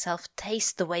make yourself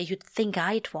taste the way you'd think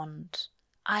I'd want.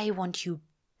 I want you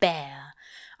bare.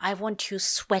 I want you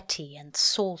sweaty and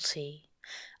salty.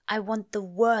 I want the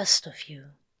worst of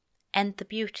you. And the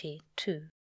beauty, too.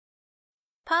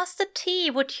 Pass the tea,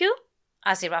 would you?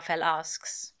 Aziraphale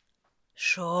asks.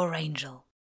 Sure, Angel.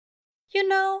 You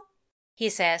know, he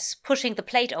says, pushing the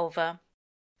plate over,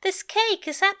 this cake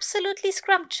is absolutely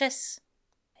scrumptious.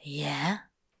 Yeah?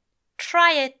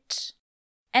 Try it.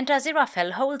 And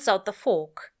Aziraphale holds out the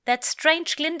fork, that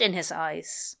strange glint in his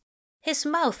eyes. His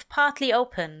mouth partly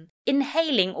open,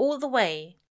 inhaling all the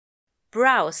way.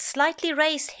 Brows slightly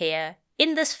raised here,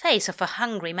 in this face of a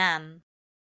hungry man.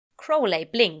 Crowley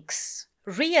blinks,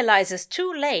 realizes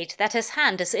too late that his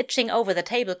hand is itching over the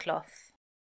tablecloth.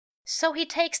 So he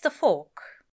takes the fork.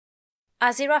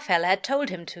 Aziraphale had told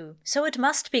him to, so it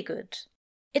must be good.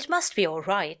 It must be all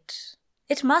right.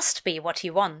 It must be what he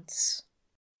wants.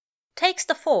 Takes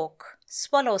the fork,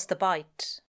 swallows the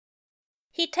bite.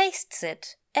 He tastes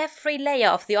it, every layer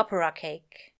of the opera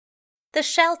cake. The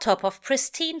shell top of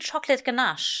pristine chocolate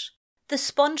ganache, the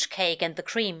sponge cake and the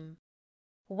cream.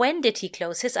 When did he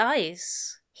close his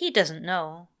eyes? He doesn't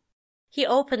know. He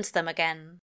opens them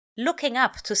again, looking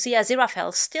up to see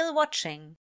Aziraphale still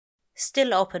watching,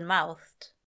 still open-mouthed.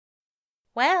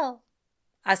 Well,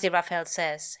 Aziraphale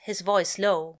says, his voice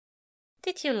low,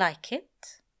 did you like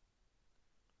it?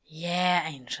 Yeah,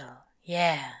 Angel,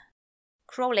 yeah.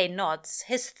 Crowley nods,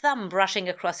 his thumb brushing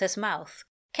across his mouth,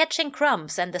 catching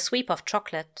crumbs and the sweep of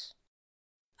chocolate.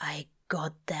 I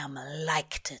goddamn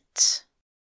liked it.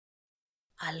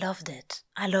 I loved it.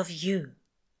 I love you.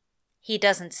 He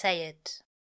doesn't say it.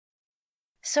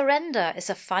 Surrender is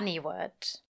a funny word.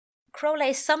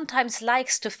 Crowley sometimes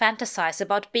likes to fantasize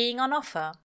about being on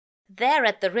offer. There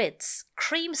at the Ritz,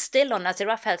 cream still on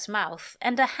Aziraphale's mouth,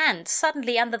 and a hand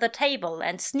suddenly under the table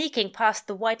and sneaking past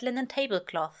the white linen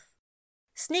tablecloth.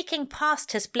 Sneaking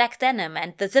past his black denim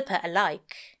and the zipper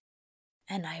alike.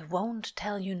 And I won't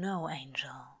tell you no, Angel.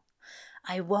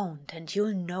 I won't, and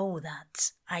you'll know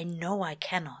that. I know I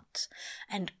cannot.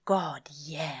 And God,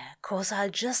 yeah, 'cause I'll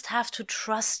just have to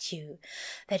trust you,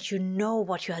 that you know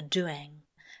what you are doing,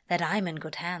 that I'm in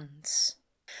good hands.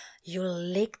 You'll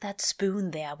lick that spoon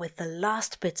there with the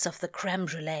last bits of the creme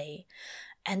brulee,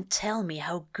 and tell me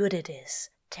how good it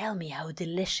is, tell me how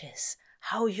delicious,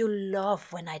 how you'll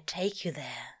love when I take you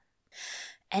there.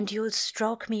 And you'll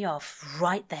stroke me off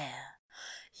right there.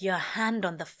 Your hand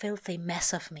on the filthy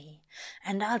mess of me,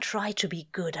 and I'll try to be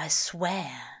good, I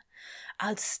swear.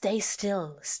 I'll stay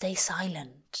still, stay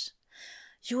silent.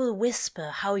 You'll whisper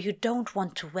how you don't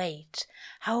want to wait,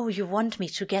 how you want me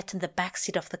to get in the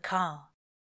backseat of the car,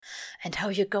 and how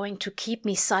you're going to keep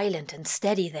me silent and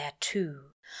steady there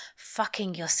too,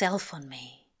 fucking yourself on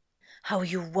me. How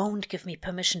you won't give me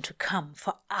permission to come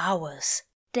for hours,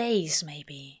 days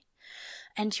maybe.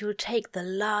 And you'll take the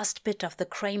last bit of the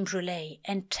creme brulee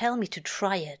and tell me to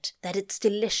try it, that it's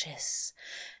delicious,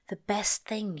 the best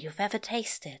thing you've ever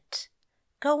tasted.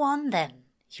 Go on then,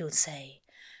 you'll say,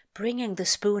 bringing the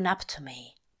spoon up to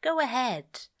me. Go ahead.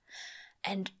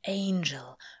 And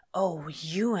Angel, oh,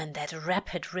 you and that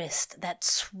rapid wrist, that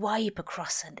swipe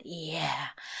across, and yeah,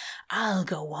 I'll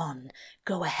go on,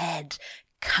 go ahead,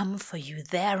 come for you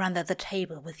there under the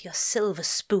table with your silver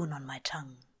spoon on my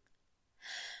tongue.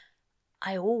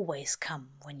 I always come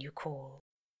when you call.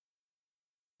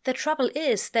 The trouble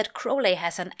is that Crowley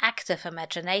has an active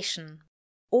imagination.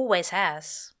 Always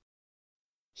has.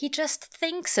 He just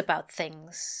thinks about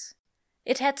things.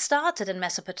 It had started in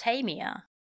Mesopotamia.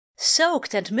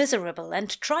 Soaked and miserable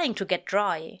and trying to get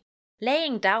dry.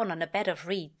 Laying down on a bed of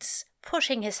reeds,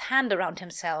 pushing his hand around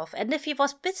himself, and if he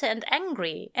was bitter and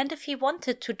angry, and if he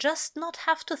wanted to just not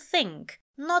have to think,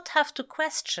 not have to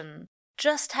question,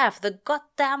 just have the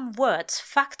goddamn words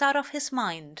fucked out of his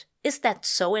mind. Is that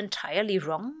so entirely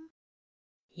wrong?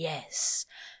 Yes,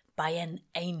 by an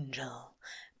angel,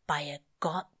 by a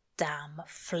goddamn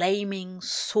flaming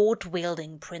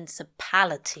sword-wielding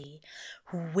principality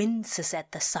who winces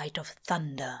at the sight of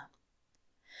thunder.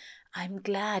 I'm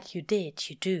glad you did,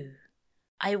 you do.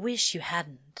 I wish you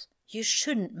hadn't. You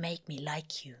shouldn't make me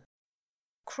like you.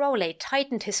 Crowley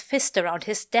tightened his fist around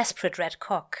his desperate red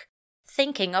cock,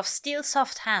 thinking of steel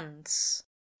soft hands.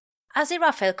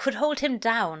 Aziraphale could hold him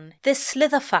down, this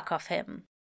slitherfuck of him.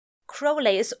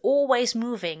 Crowley is always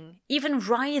moving, even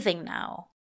writhing now.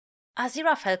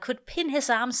 Aziraphale could pin his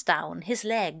arms down, his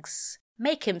legs,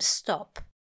 make him stop,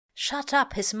 shut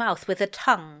up his mouth with a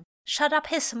tongue, shut up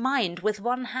his mind with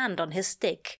one hand on his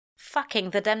dick,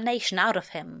 fucking the damnation out of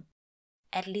him.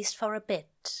 At least for a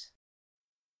bit.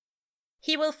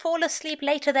 He will fall asleep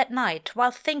later that night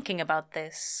while thinking about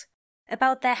this,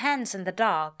 about their hands in the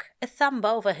dark, a thumb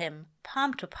over him,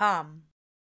 palm to palm.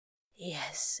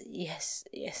 Yes,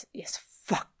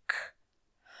 fuck.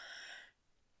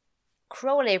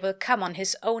 Crowley will come on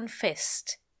his own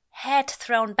fist, head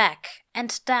thrown back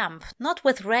and damp, not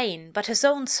with rain, but his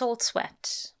own salt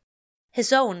sweat.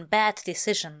 His own bad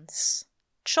decisions.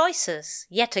 Choices,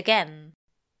 yet again.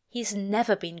 He's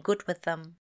never been good with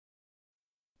them.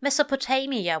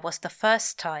 Mesopotamia was the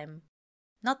first time,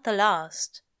 not the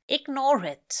last. Ignore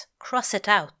it, cross it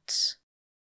out.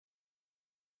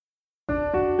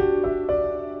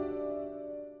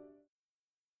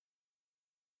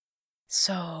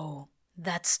 So,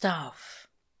 that stuff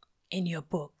in your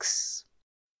books.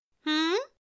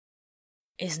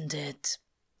 Isn't it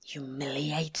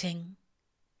humiliating?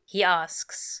 He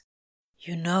asks.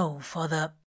 You know, for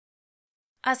the...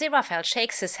 Aziraphale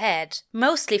shakes his head,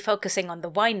 mostly focusing on the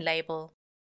wine label.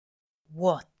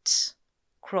 What?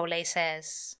 Crowley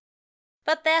says.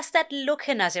 But there's that look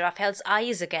in Aziraphale's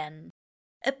eyes again.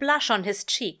 A blush on his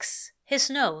cheeks, his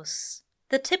nose,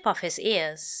 the tip of his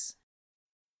ears.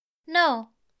 No,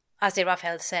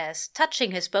 Aziraphale says,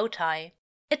 touching his bow tie,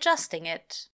 adjusting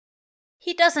it.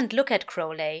 He doesn't look at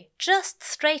Crowley, just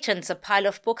straightens a pile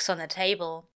of books on the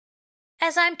table.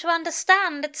 As I'm to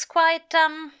understand, it's quite,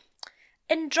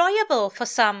 enjoyable for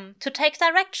some to take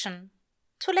direction,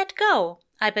 to let go,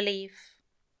 I believe.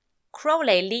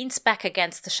 Crowley leans back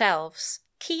against the shelves,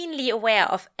 keenly aware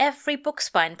of every book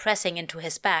spine pressing into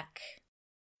his back,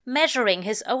 measuring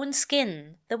his own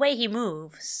skin, the way he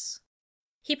moves.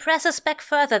 He presses back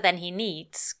further than he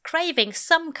needs, craving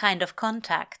some kind of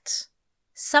contact,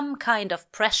 some kind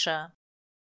of pressure.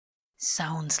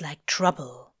 Sounds like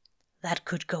trouble. That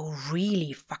could go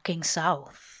really fucking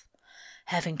south.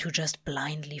 Having to just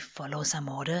blindly follow some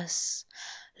orders?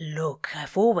 Look,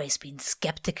 I've always been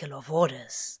skeptical of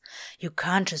orders. You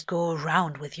can't just go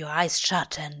around with your eyes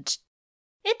shut and...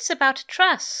 It's about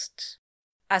trust,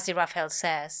 Aziraphale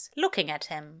says, looking at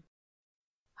him.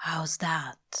 How's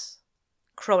that?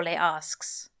 Crowley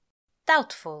asks.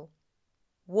 Doubtful.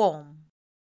 Warm.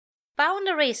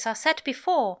 Boundaries are set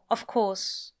before, of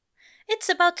course. It's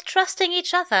about trusting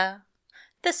each other.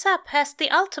 The sub has the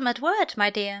ultimate word, my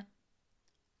dear.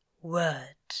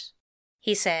 Word,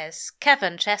 he says,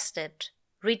 cavern-chested,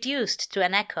 reduced to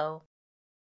an echo.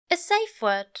 A safe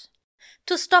word.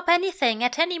 To stop anything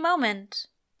at any moment.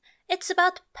 It's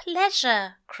about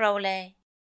pleasure, Crowley.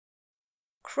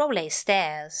 Crowley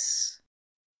stares.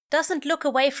 Doesn't look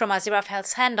away from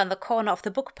Aziraphale's hand on the corner of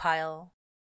the book pile.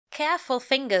 Careful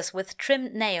fingers with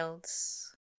trimmed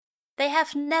nails. They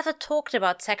have never talked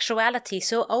about sexuality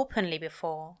so openly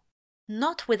before.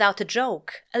 Not without a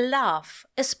joke, a laugh,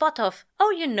 a spot of,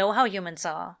 oh, you know how humans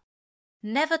are.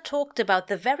 Never talked about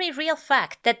the very real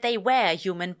fact that they wear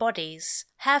human bodies,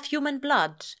 have human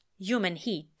blood, human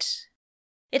heat.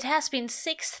 It has been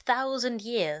 6,000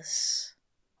 years.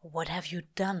 What have you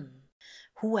done?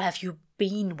 Who have you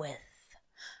been with?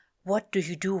 What do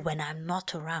you do when I'm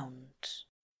not around?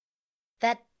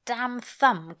 That damn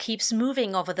thumb keeps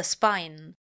moving over the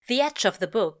spine, the edge of the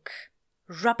book,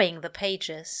 rubbing the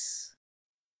pages.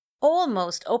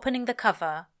 Almost opening the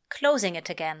cover, closing it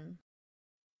again.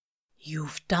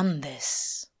 You've done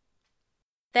this.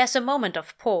 There's a moment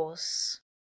of pause.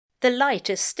 The light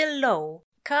is still low,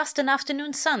 cast an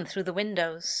afternoon sun through the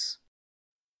windows.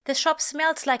 The shop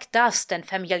smells like dust and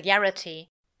familiarity,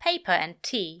 paper and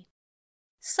tea.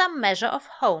 Some measure of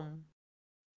home.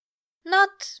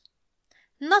 Not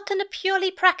in a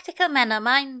purely practical manner,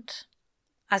 mind,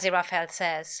 Aziraphale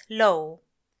says, low,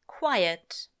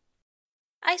 quiet.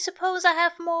 I suppose I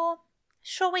have more,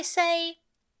 shall we say,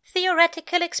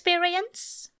 theoretical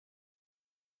experience?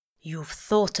 You've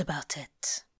thought about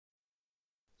it.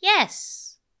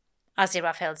 Yes,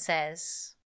 Aziraphale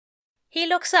says. He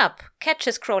looks up,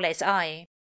 catches Crowley's eye.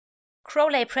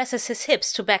 Crowley presses his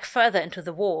hips to back further into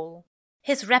the wall.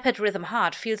 His rapid rhythm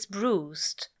heart feels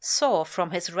bruised, sore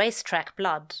from his racetrack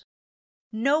blood.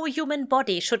 No human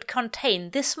body should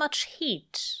contain this much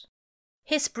heat.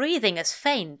 His breathing is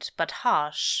faint but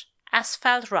harsh,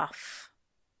 asphalt rough.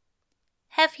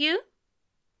 Have you?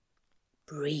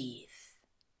 breathe.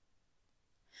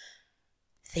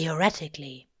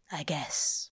 Theoretically, I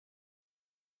guess.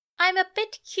 I'm a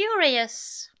bit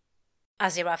curious,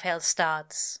 Aziraphale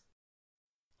starts.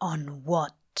 On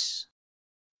what?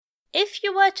 If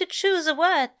you were to choose a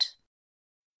word,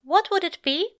 what would it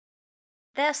be?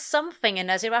 There's something in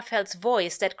Aziraphale's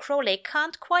voice that Crowley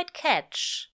can't quite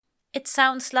catch. It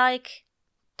sounds like,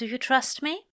 "Do you trust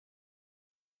me?"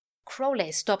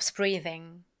 Crowley stops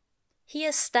breathing. He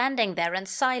is standing there in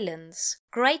silence,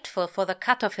 grateful for the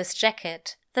cut of his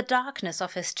jacket, the darkness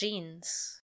of his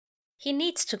jeans. He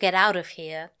needs to get out of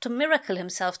here, to miracle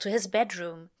himself to his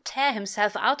bedroom, tear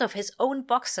himself out of his own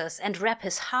boxers and wrap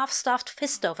his half-starved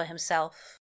fist over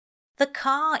himself. The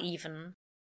car, even.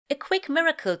 A quick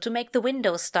miracle to make the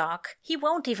windows dark. He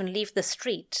won't even leave the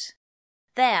street.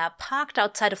 There, parked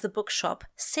outside of the bookshop,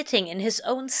 sitting in his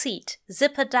own seat,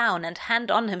 zipper down and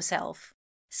hand on himself,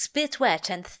 spit wet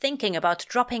and thinking about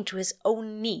dropping to his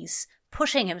own knees,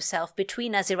 pushing himself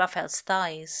between Aziraphale's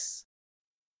thighs.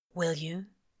 Will you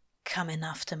come in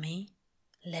after me?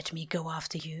 Let me go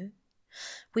after you?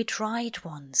 We tried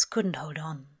once, couldn't hold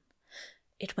on.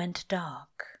 It went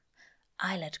dark.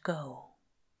 I let go.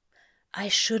 I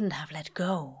shouldn't have let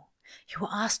go. You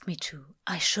asked me to.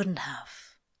 I shouldn't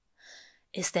have.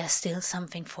 Is there still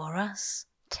something for us?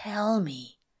 Tell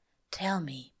me,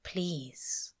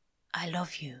 please. I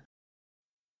love you.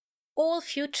 All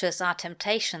futures are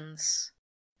temptations.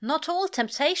 Not all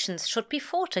temptations should be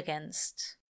fought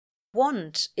against.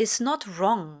 Want is not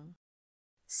wrong.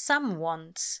 Some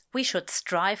wants we should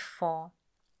strive for.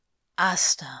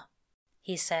 Asta,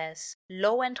 he says,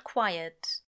 low and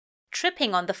quiet,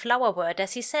 tripping on the flower word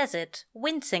as he says it,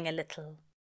 wincing a little.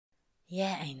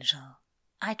 Yeah, Angel,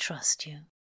 I trust you.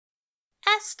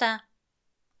 Asta,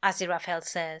 Aziraphale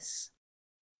says.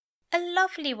 A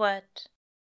lovely word.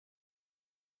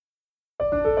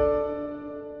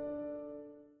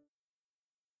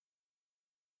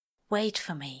 Wait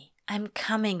for me. I'm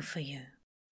coming for you.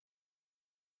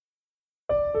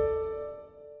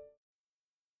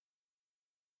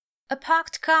 A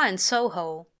parked car in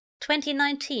Soho,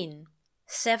 2019,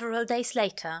 several days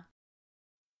later.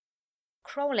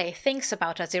 Crowley thinks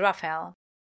about Aziraphale.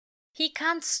 He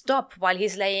can't stop while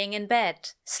he's laying in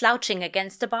bed, slouching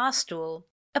against a bar stool,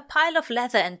 a pile of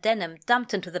leather and denim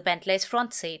dumped into the Bentley's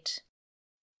front seat.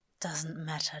 Doesn't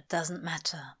matter.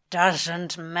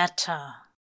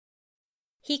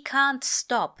 He can't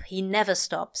stop, he never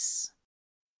stops.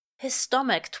 His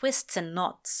stomach twists in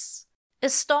knots. A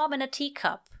storm in a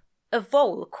teacup, a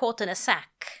vole caught in a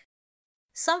sack.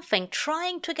 Something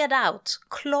trying to get out,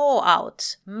 claw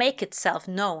out, make itself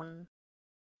known.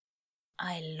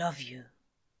 I love you.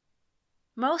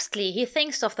 Mostly he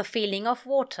thinks of the feeling of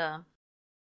water.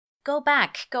 Go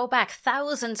back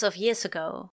thousands of years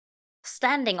ago.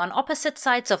 Standing on opposite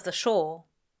sides of the shore.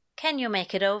 Can you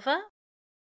make it over?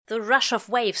 The rush of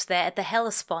waves there at the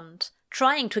Hellespont,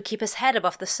 trying to keep his head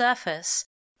above the surface,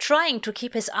 trying to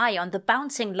keep his eye on the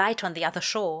bouncing light on the other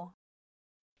shore.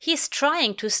 He's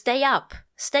trying to stay up,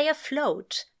 stay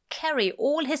afloat, carry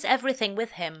all his everything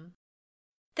with him.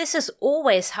 This is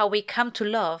always how we come to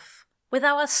love, with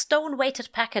our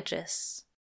stone-weighted packages,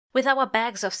 with our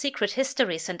bags of secret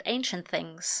histories and ancient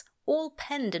things, all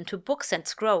penned into books and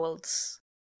scrolls,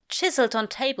 chiseled on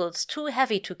tables too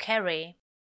heavy to carry.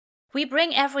 We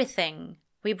bring everything,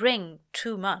 we bring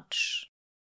too much.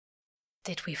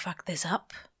 Did we fuck this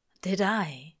up? Did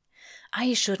I?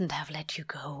 I shouldn't have let you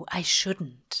go, I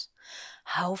shouldn't.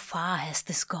 How far has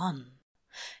this gone?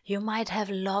 You might have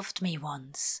loved me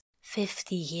once,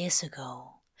 50 years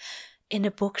ago, in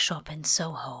a bookshop in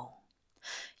Soho.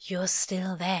 You're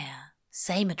still there,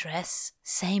 same address,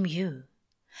 same you.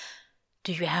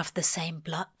 Do you have the same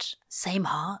blood, same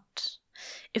heart?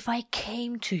 If I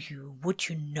came to you, would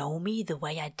you know me the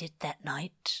way I did that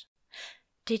night?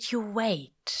 Did you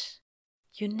wait?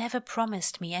 You never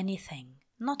promised me anything,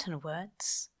 not in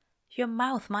words. Your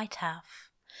mouth might have.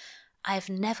 I've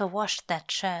never washed that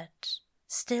shirt,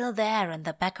 still there in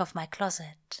the back of my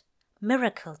closet,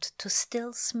 miracled to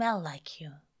still smell like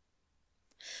you.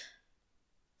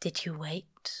 Did you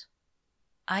wait?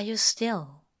 Are you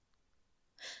still?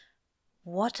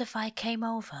 What if I came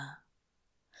over?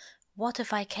 What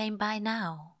if I came by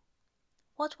now?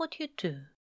 What would you do?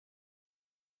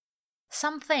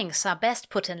 Some things are best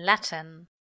put in Latin.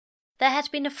 There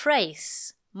had been a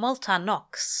phrase, multa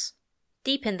nox,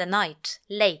 deep in the night,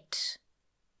 late,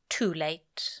 too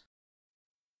late.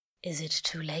 Is it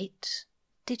too late?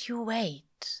 Did you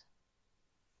wait?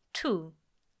 Too,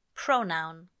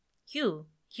 pronoun, you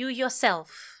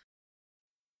yourself.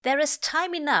 There is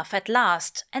time enough at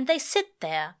last, and they sit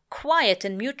there, quiet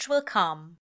in mutual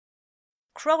calm.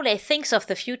 Crowley thinks of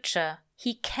the future.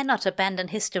 He cannot abandon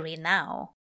history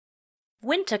now.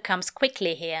 Winter comes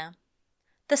quickly here.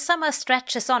 The summer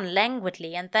stretches on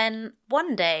languidly, and then,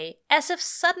 one day, as if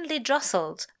suddenly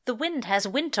jostled, the wind has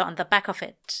winter on the back of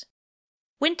it.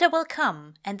 Winter will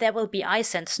come, and there will be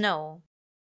ice and snow.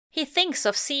 He thinks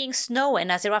of seeing snow in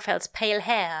Aziraphale's pale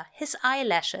hair, his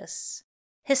eyelashes,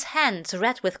 his hands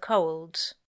red with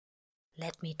cold.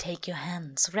 Let me take your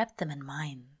hands, wrap them in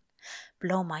mine,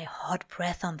 blow my hot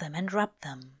breath on them and rub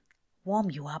them,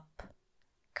 warm you up.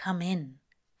 Come in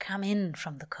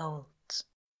from the cold.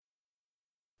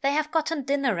 They have gotten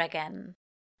dinner again,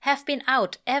 have been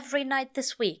out every night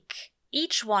this week,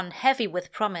 each one heavy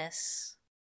with promise.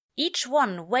 Each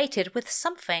one weighted with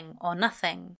something or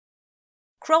nothing.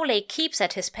 Crowley keeps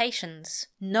at his patience,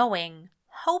 knowing,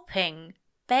 hoping,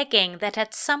 begging that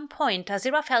at some point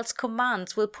Aziraphale's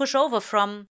commands will push over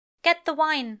from "get the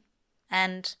wine"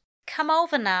 and "come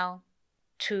over now"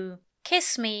 to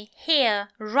 "kiss me here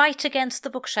right against the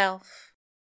bookshelf."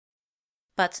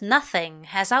 But nothing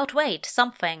has outweighed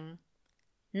something.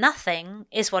 Nothing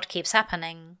is what keeps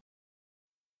happening.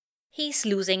 He's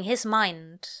losing his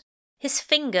mind. His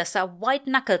fingers are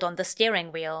white-knuckled on the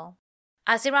steering wheel.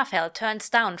 Aziraphale turns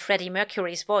down Freddie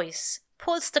Mercury's voice,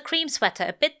 pulls the cream sweater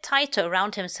a bit tighter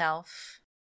around himself.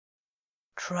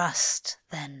 "Trust,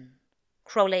 then,"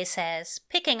 Crowley says,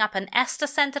 picking up an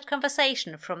Esther-centered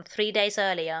conversation from 3 days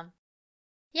earlier.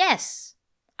 "Yes,"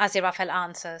 Aziraphale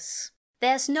answers.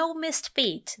 "There's no missed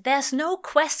beat, there's no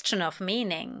question of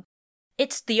meaning.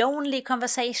 It's the only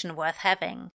conversation worth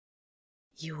having."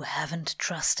 "You haven't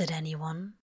trusted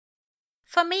anyone?"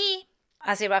 "For me,"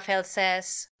 Aziraphale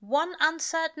says, one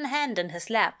uncertain hand in his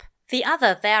lap, the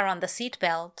other there on the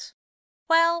seatbelt.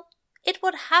 "Well, it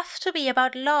would have to be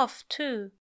about love,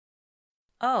 too."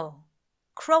 Oh.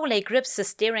 Crowley grips the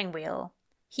steering wheel.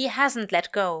 He hasn't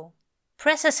let go.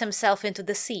 Presses himself into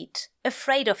the seat,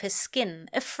 afraid of his skin,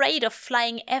 afraid of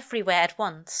flying everywhere at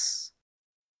once.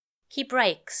 He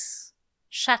breaks,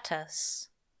 shatters,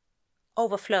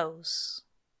 overflows.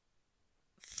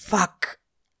 "Fuck,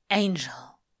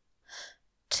 Angel.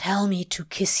 Tell me to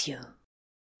kiss you."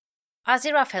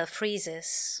 Aziraphale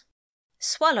freezes.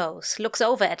 Swallows, looks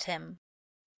over at him.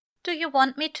 "Do you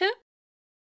want me to?"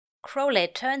 Crowley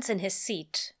turns in his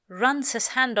seat, runs his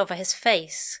hand over his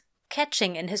face,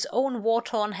 catching in his own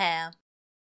war-torn hair.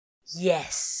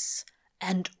 "Yes,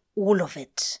 and all of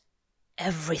it.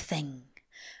 Everything.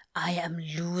 I am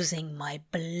losing my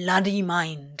bloody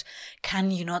mind.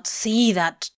 Can you not see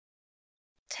that?"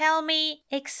 "Tell me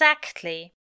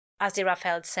exactly,"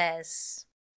 Aziraphale says.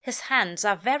 His hands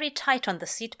are very tight on the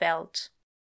seatbelt.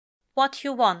 "What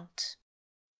you want."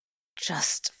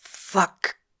 "Just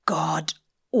fuck God,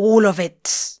 all of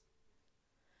it."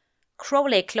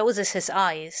 Crowley closes his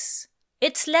eyes.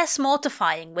 It's less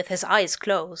mortifying with his eyes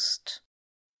closed.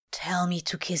 "Tell me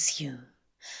to kiss you.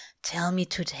 Tell me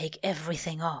to take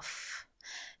everything off.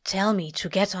 Tell me to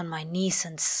get on my knees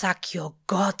and suck your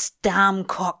goddamn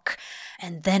cock,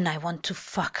 and then I want to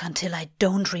fuck until I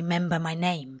don't remember my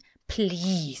name.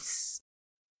 Please."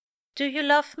 "Do you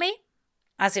love me?"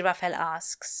 Aziraphale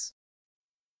asks.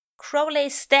 Crowley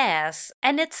stares,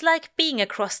 and it's like being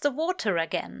across the water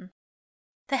again.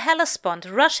 The Hellespont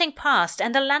rushing past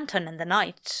and a lantern in the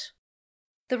night.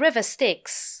 The river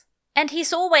Styx, and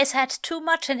he's always had too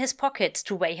much in his pockets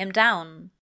to weigh him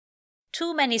down.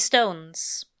 Too many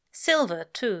stones, silver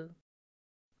too.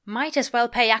 Might as well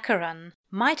pay Acheron,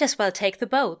 might as well take the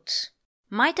boat,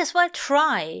 might as well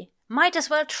try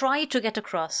to get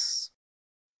across.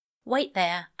 "Wait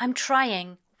there, I'm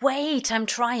trying. Wait, I'm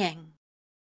trying.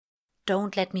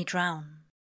 Don't let me drown."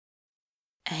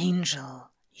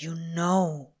 "Angel, you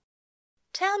know."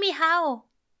 "Tell me how,"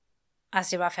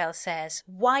 Aziraphale says,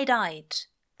 wide-eyed,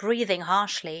 breathing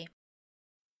harshly.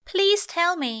 "Please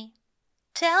tell me.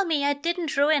 Tell me I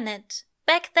didn't ruin it,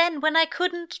 back then when I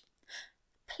couldn't.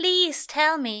 Please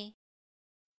tell me."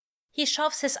 He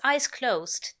shoves his eyes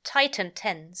closed, tight and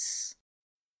tense.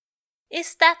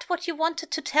 "Is that what you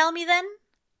wanted to tell me then?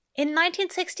 In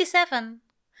 1967,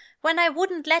 when I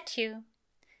wouldn't let you?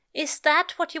 Is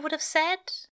that what you would have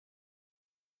said?"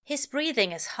 His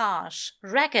breathing is harsh,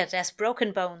 ragged as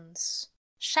broken bones,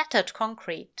 shattered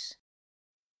concrete.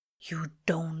 "You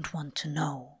don't want to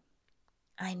know.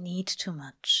 I need too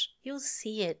much. You'll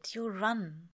see it, you'll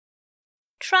run."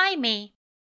 "Try me."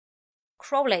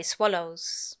 Crowley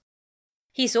swallows.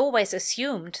 He's always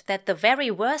assumed that the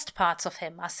very worst parts of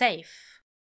him are safe.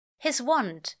 His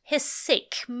want, his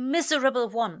sick, miserable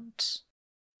want.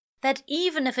 That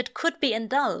even if it could be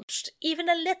indulged, even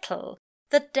a little,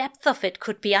 the depth of it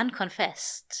could be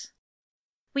unconfessed.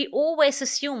 We always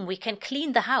assume we can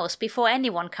clean the house before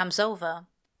anyone comes over.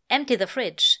 Empty the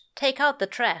fridge, take out the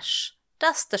trash,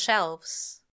 dust the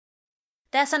shelves.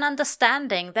 There's an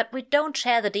understanding that we don't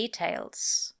share the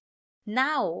details.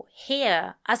 Now,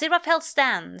 here, Aziraphale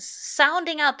stands,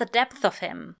 sounding out the depth of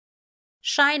him,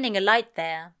 shining a light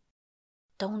there.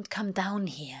 Don't come down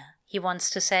here, he wants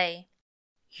to say.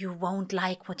 You won't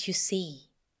like what you see.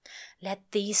 Let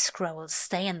these scrolls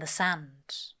stay in the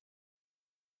sand.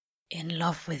 In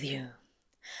love with you.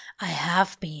 I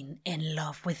have been in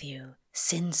love with you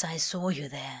since I saw you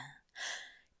there.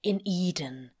 In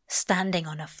Eden, standing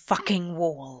on a fucking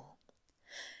wall.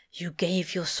 You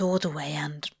gave your sword away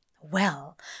and,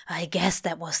 well, I guess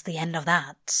that was the end of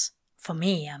that. For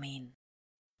me, I mean.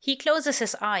 He closes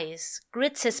his eyes,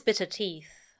 grits his bitter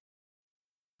teeth.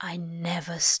 I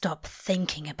never stop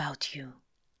thinking about you.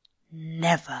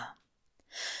 Never.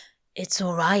 It's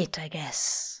all right, I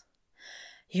guess.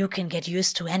 You can get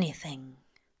used to anything.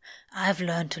 I've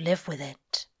learned to live with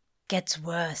it. Gets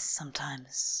worse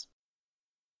sometimes.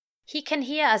 He can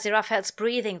hear Aziraphale's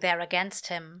breathing there against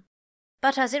him.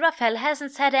 But Aziraphale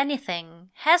hasn't said anything,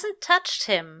 hasn't touched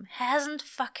him, hasn't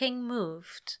fucking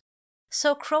moved.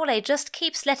 So Crowley just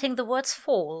keeps letting the words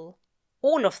fall.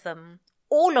 All of them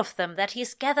that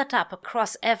he's gathered up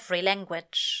across every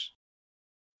language.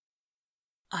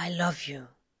 I love you.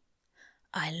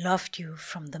 I loved you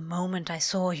from the moment I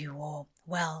saw you, or,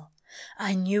 well,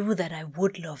 I knew that I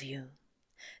would love you.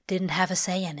 Didn't have a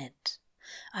say in it.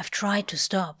 I've tried to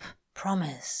stop,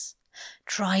 promise.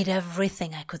 Tried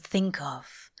everything I could think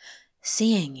of.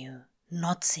 Seeing you,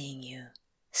 not seeing you.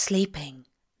 Sleeping.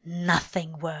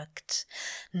 Nothing worked.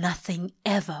 Nothing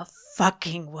ever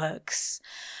fucking works.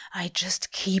 I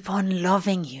just keep on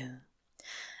loving you.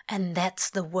 And that's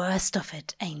the worst of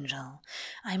it, Angel.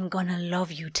 I'm gonna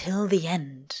love you till the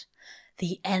end.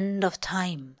 The end of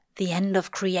time. The end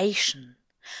of creation.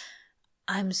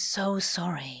 I'm so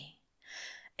sorry.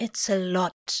 It's a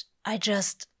lot.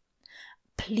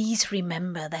 Please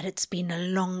remember that it's been a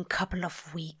long couple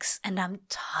of weeks and I'm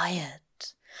tired.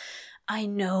 I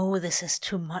know this is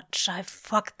too much. I've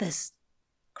fucked this.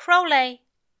 Crowley,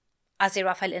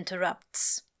 Aziraphale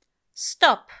interrupts.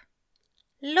 Stop.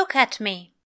 Look at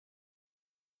me.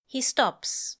 He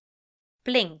stops,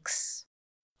 blinks,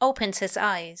 opens his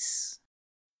eyes.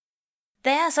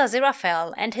 There's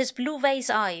Aziraphale and his blue vase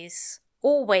eyes,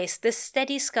 always this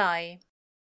steady sky.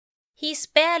 He's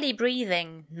barely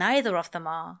breathing, neither of them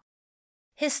are.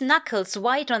 His knuckles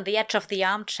white on the edge of the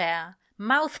armchair,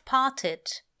 mouth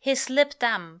parted, his lip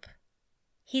damp.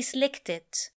 He's licked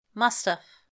it, must have.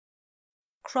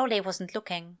 Crowley wasn't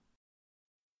looking.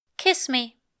 Kiss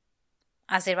me,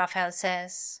 Aziraphale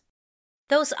says.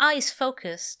 Those eyes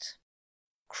focused.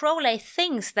 Crowley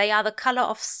thinks they are the colour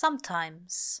of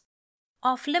sometimes,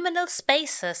 of liminal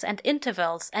spaces and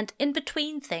intervals and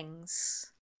in-between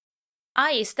things.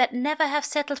 Eyes that never have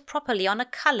settled properly on a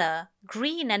colour,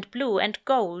 green and blue and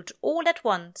gold, all at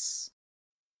once.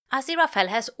 Aziraphale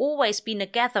has always been a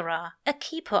gatherer, a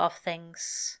keeper of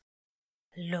things.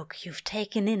 Look, you've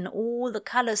taken in all the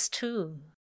colours too.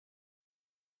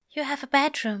 You have a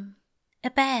bedroom, a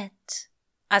bed,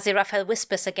 Aziraphale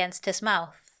whispers against his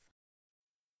mouth.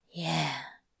 Yeah,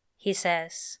 he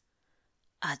says.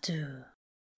 I do.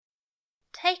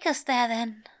 Take us there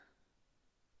then.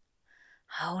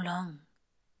 How long?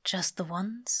 Just the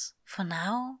once? For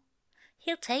now?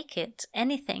 He'll take it,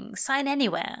 anything, sign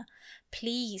anywhere.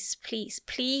 Please, please,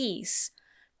 please.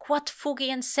 Quod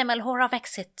fugien semel hora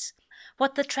vexit.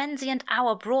 What the transient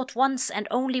hour brought once and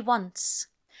only once.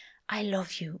 I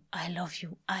love you, I love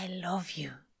you, I love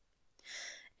you.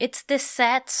 It's this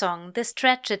sad song, this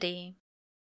tragedy.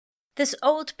 This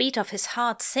old beat of his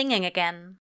heart singing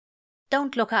again.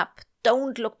 Don't look up,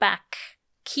 don't look back.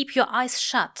 Keep your eyes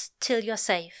shut till you're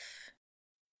safe.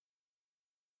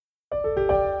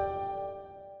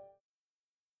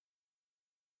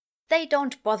 They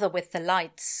don't bother with the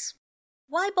lights.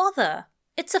 Why bother?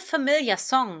 It's a familiar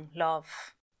song,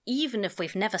 love, even if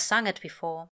we've never sung it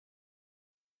before.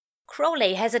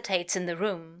 Crowley hesitates in the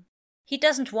room. He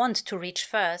doesn't want to reach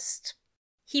first.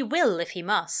 He will if he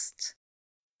must.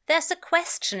 There's a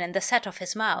question in the set of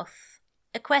his mouth.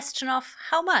 A question of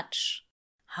how much?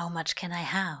 How much can I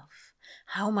have?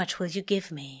 How much will you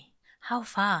give me? How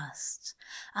fast?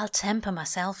 I'll temper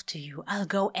myself to you. I'll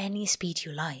go any speed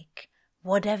you like.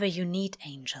 Whatever you need,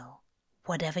 Angel.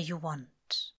 Whatever you want.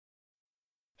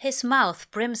 His mouth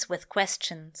brims with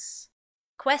questions.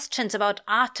 Questions about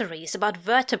arteries, about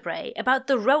vertebrae, about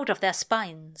the road of their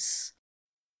spines.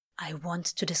 I want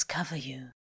to discover you.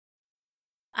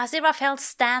 Aziraphale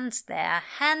stands there,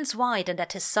 hands wide and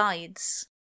at his sides.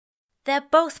 They're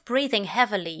both breathing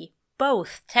heavily,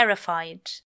 both terrified.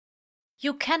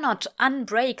 You cannot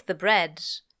unbreak the bread.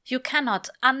 You cannot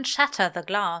unshatter the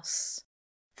glass.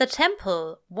 The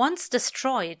temple, once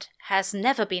destroyed, has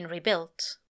never been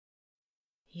rebuilt.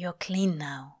 You're clean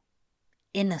now.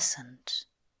 Innocent.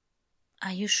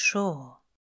 Are you sure?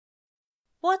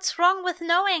 What's wrong with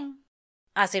knowing?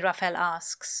 Aziraphale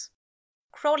asks.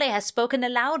 Crowley has spoken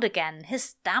aloud again,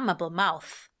 his damnable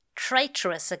mouth,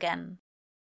 traitorous again.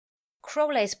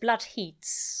 Crowley's blood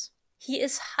heats. He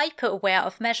is hyper-aware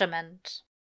of measurement.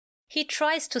 He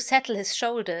tries to settle his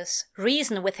shoulders,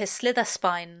 reason with his slither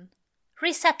spine.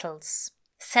 Resettles.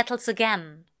 Settles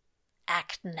again.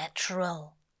 Act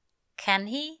natural. Can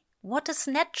he? What is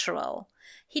natural?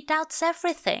 He doubts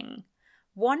everything.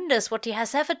 Wonders what he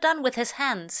has ever done with his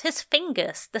hands, his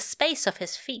fingers, the space of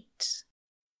his feet.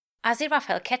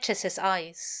 Aziraphale catches his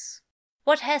eyes.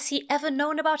 What has he ever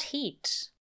known about heat?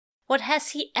 What has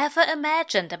he ever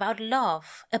imagined about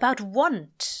love, about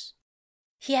want?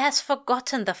 He has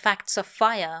forgotten the facts of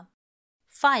fire.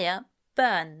 Fire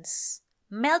burns,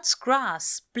 melts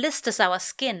grass, blisters our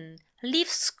skin,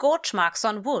 leaves scorch marks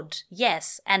on wood,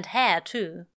 yes, and hair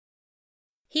too.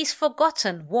 He's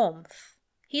forgotten warmth.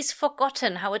 He's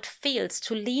forgotten how it feels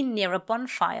to lean near a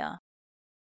bonfire,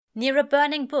 near a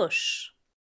burning bush.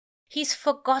 He's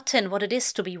forgotten what it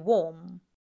is to be warm.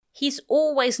 He's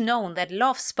always known that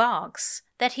love sparks,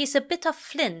 that he's a bit of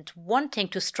flint wanting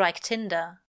to strike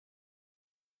tinder.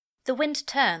 The wind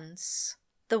turns.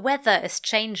 The weather is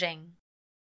changing.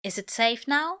 Is it safe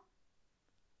now?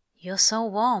 You're so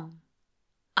warm.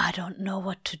 I don't know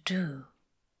what to do,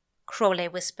 Crowley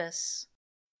whispers.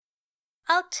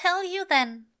 I'll tell you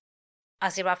then,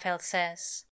 Aziraphale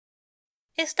says.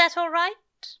 Is that all right?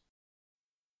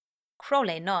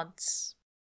 Crowley nods.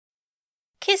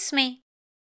 Kiss me.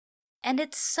 And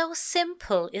it's so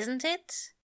simple, isn't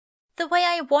it? The way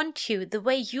I want you, the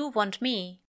way you want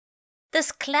me.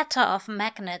 This clatter of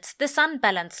magnets, this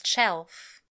unbalanced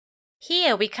shelf.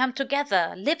 Here we come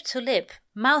together, lip to lip,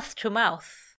 mouth to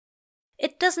mouth.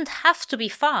 It doesn't have to be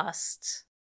fast.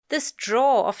 This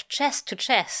draw of chest to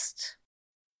chest.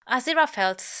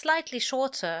 Aziraphale slightly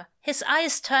shorter, his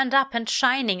eyes turned up and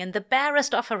shining in the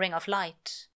barest offering of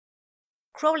light.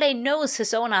 Crowley knows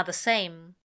his own are the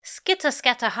same.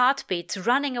 Skitter-scatter heartbeats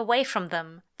running away from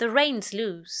them, the reins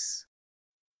loose.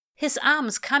 His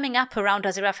arms coming up around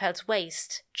Aziraphale's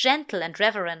waist, gentle and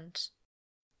reverent.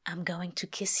 I'm going to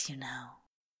kiss you now.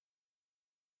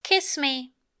 Kiss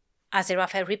me,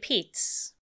 Aziraphale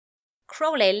repeats.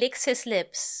 Crowley licks his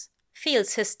lips,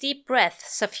 feels his deep breath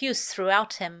suffuse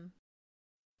throughout him.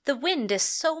 The wind is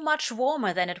so much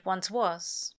warmer than it once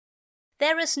was.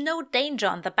 There is no danger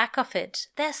on the back of it,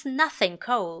 there's nothing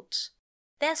cold.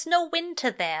 There's no winter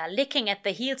there, licking at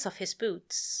the heels of his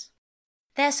boots.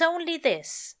 There's only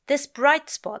this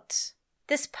bright spot,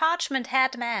 this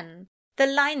parchment-haired man, the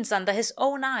lines under his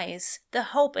own eyes, the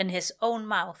hope in his own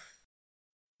mouth.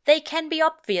 They can be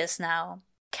obvious now,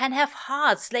 can have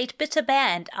hearts laid bitter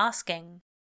bare and asking.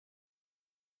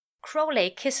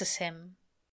 Crowley kisses him.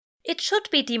 It should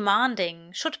be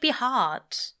demanding, should be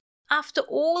hard. After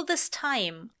all this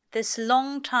time, this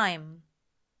long time.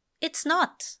 It's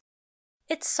not.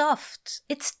 It's soft,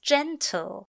 it's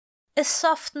gentle, a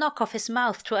soft knock of his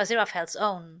mouth to Aziraphale's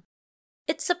own.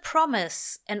 It's a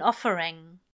promise, an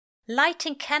offering,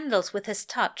 lighting candles with his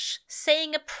touch,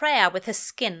 saying a prayer with his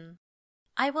skin.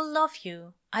 I will love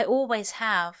you, I always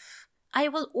have. I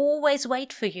will always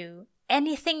wait for you,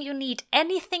 anything you need,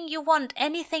 anything you want,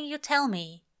 anything you tell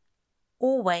me.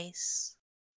 Always.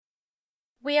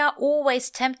 We are always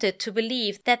tempted to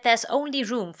believe that there's only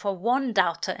room for one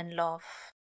doubter in love.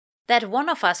 That one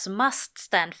of us must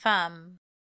stand firm.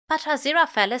 But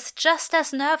Aziraphale is just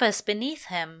as nervous beneath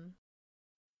him.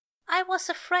 I was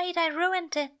afraid I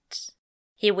ruined it,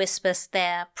 he whispers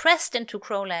there, pressed into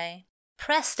Crowley,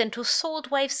 pressed into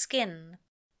Saltwave's skin,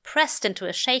 pressed into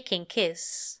a shaking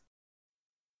kiss.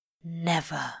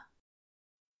 Never.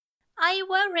 I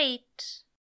worried.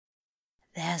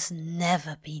 There's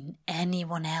never been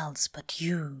anyone else but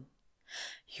you.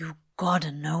 You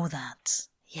gotta know that,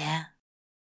 yeah?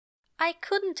 I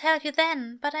couldn't tell you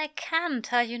then, but I can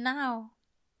tell you now,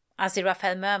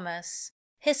 Aziraphale murmurs,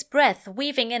 his breath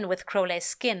weaving in with Crowley's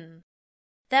skin.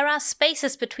 There are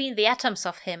spaces between the atoms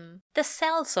of him, the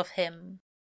cells of him.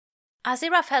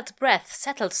 Aziraphale's breath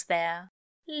settles there,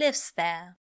 lives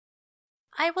there.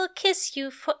 I will kiss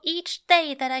you for each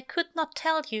day that I could not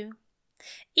tell you,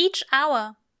 each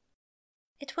hour.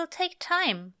 It will take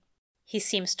time, he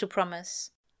seems to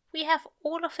promise. We have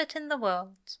all of it in the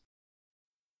world.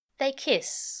 They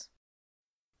kiss.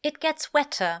 It gets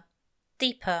wetter,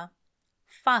 deeper,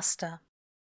 faster.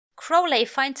 Crowley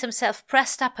finds himself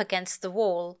pressed up against the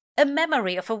wall, a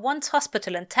memory of a once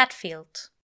hospital in Tadfield.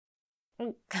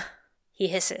 He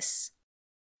hisses.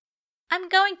 I'm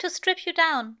going to strip you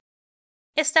down.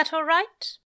 Is that all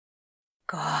right?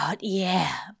 God,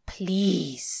 yeah,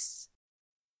 please.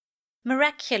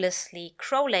 Miraculously,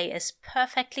 Crowley is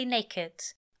perfectly naked.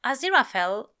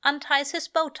 Aziraphale unties his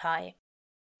bow tie,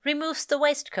 removes the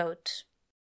waistcoat,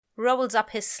 rolls up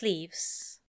his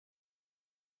sleeves.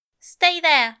 Stay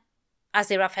there,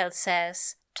 Aziraphale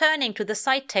says, turning to the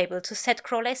side table to set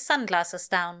Crowley's sunglasses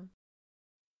down.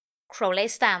 Crowley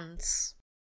stands,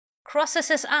 crosses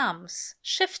his arms,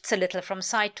 shifts a little from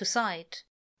side to side,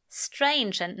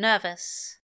 strange and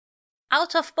nervous,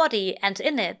 out of body and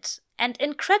in it, and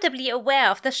incredibly aware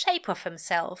of the shape of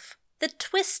himself, the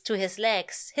twist to his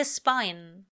legs, his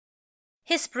spine.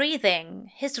 His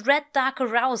breathing, his red-dark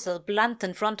arousal blunt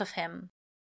in front of him.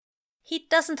 He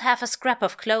doesn't have a scrap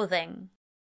of clothing.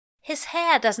 His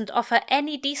hair doesn't offer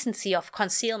any decency of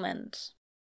concealment.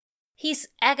 He's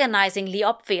agonizingly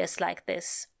obvious like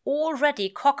this, already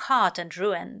cock-hard and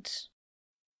ruined.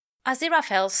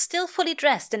 Aziraphale's still fully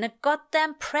dressed in a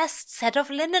goddamn pressed set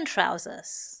of linen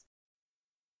trousers.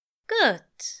 Good,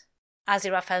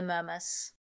 Aziraphale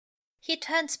murmurs. He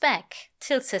turns back,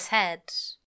 tilts his head.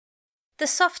 The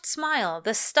soft smile,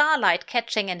 the starlight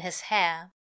catching in his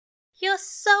hair. You're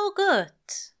so good.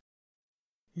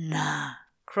 Nah,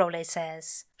 Crowley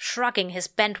says, shrugging his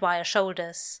bent wire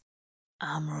shoulders.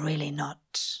 I'm really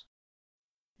not.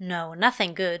 No,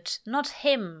 nothing good. Not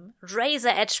him.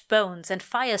 Razor-edged bones and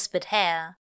fire-spit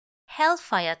hair.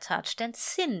 Hellfire-touched and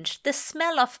singed, the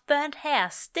smell of burnt hair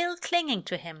still clinging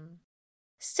to him.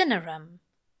 Cinerem.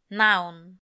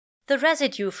 Noun. The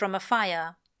residue from a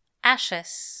fire.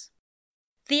 Ashes.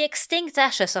 The extinct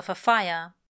ashes of a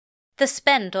fire. The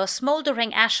spent or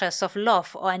smouldering ashes of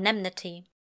love or enmity.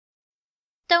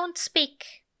 Don't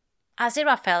speak.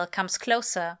 Aziraphale comes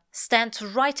closer, stands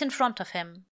right in front of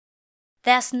him.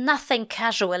 There's nothing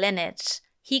casual in it.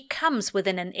 He comes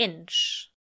within an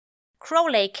inch.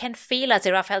 Crowley can feel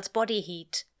Aziraphale's body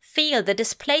heat, feel the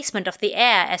displacement of the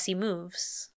air as he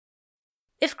moves.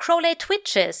 If Crowley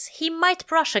twitches, he might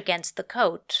brush against the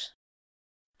coat.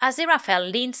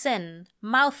 Aziraphale leans in,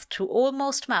 mouth to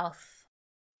almost mouth.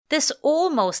 This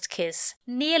almost kiss,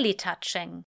 nearly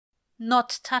touching,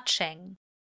 not touching.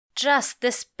 Just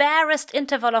this barest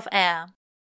interval of air.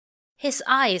 His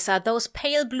eyes are those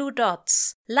pale blue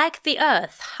dots, like the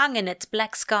earth hung in its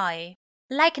black sky,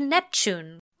 like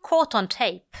Neptune caught on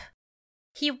tape.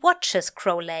 He watches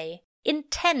Crowley,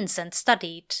 intense and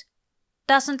studied,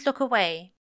 doesn't look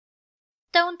away.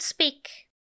 Don't speak,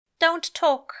 don't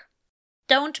talk,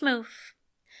 don't move.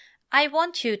 I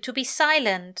want you to be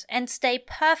silent and stay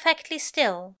perfectly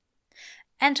still,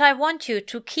 and I want you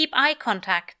to keep eye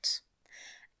contact.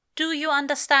 Do you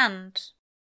understand?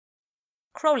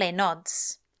 Crowley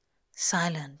nods.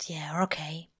 Silent, yeah,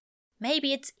 okay.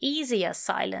 Maybe it's easier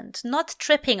silent, not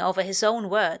tripping over his own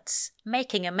words,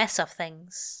 making a mess of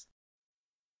things.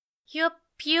 You're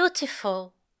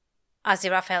beautiful,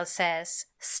 Aziraphale says,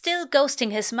 still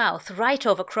ghosting his mouth right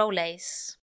over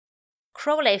Crowley's.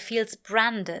 Crowley feels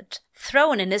branded,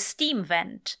 thrown in a steam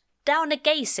vent, down a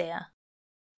geyser.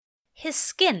 His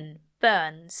skin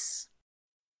burns.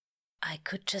 I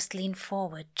could just lean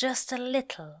forward just a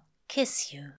little,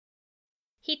 kiss you.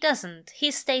 He doesn't, he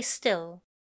stays still.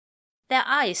 Their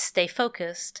eyes stay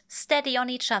focused, steady on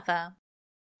each other.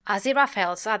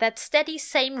 Aziraphale's are that steady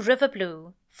same river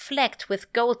blue, flecked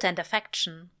with gold and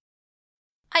affection.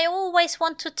 I always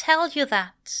want to tell you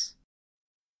that.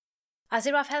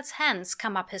 Aziraphale's hands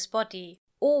come up his body,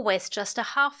 always just a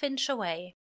half-inch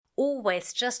away,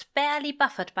 always just barely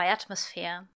buffered by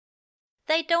atmosphere.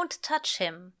 They don't touch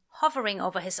him, hovering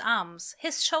over his arms,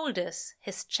 his shoulders,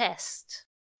 his chest.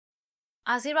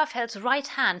 Aziraphale's right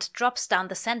hand drops down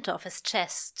the center of his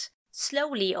chest,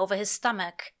 slowly over his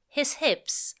stomach, his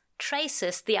hips,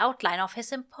 traces the outline of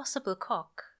his impossible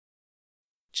cock.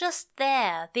 Just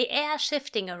there, the air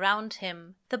shifting around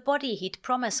him, the body he'd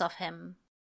promise of him.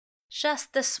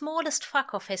 Just the smallest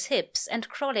fuck of his hips, and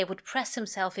Crowley would press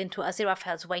himself into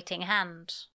Aziraphale's waiting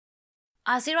hand.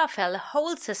 Aziraphale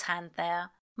holds his hand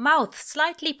there, mouth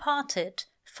slightly parted,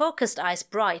 focused eyes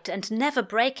bright and never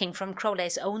breaking from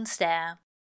Crowley's own stare.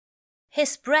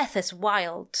 His breath is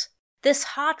wild, this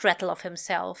heart rattle of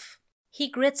himself. He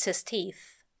grits his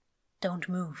teeth. Don't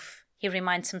move, he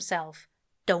reminds himself.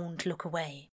 Don't look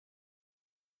away.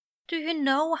 Do you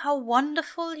know how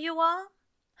wonderful you are?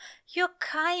 You're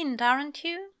kind, aren't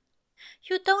you?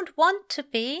 You don't want to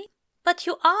be, but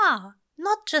you are,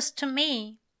 not just to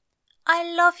me. I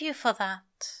love you for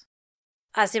that.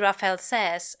 Aziraphale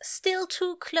says, still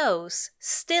too close,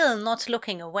 still not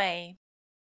looking away.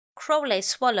 Crowley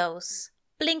swallows,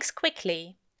 blinks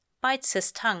quickly, bites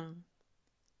his tongue.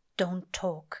 Don't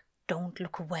talk, don't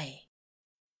look away.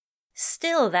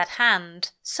 Still that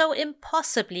hand, so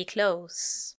impossibly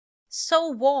close, so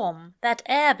warm, that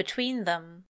air between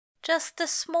them, just the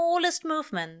smallest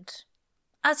movement.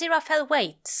 Aziraphale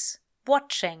waits,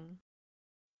 watching.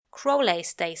 Crowley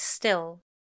stays still.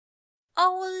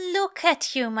 Oh, look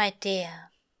at you, my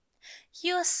dear.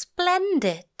 You're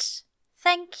splendid.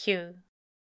 Thank you.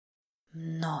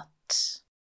 Not.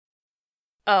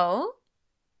 Oh?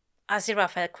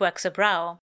 Aziraphale quirks a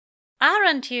brow.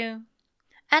 Aren't you?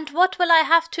 And what will I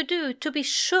have to do to be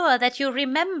sure that you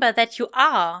remember that you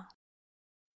are?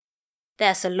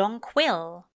 There's a long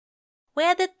quill.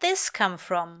 Where did this come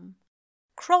from?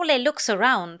 Crowley looks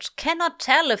around, cannot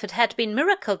tell if it had been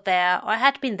miracled there or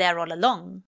had been there all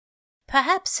along.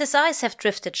 Perhaps his eyes have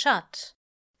drifted shut.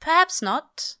 Perhaps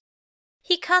not.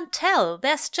 He can't tell.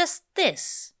 There's just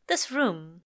this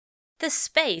room, this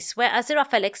space where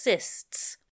Aziraphale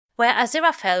exists, where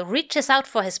Aziraphale reaches out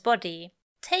for his body,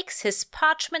 takes his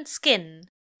parchment skin,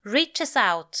 reaches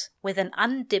out with an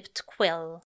undipped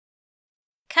quill.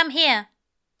 Come here,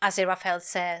 Aziraphale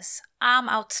says, arm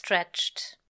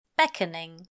outstretched,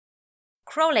 beckoning.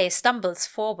 Crowley stumbles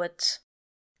forward.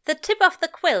 The tip of the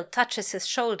quill touches his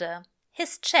shoulder,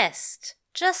 his chest,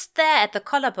 just there at the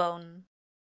collarbone.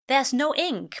 There's no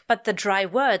ink, but the dry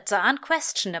words are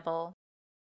unquestionable.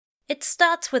 It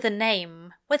starts with a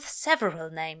name, with several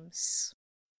names.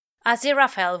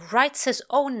 Aziraphale writes his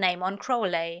own name on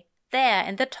Crowley, there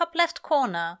in the top left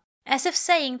corner, as if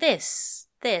saying this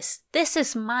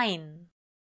is mine.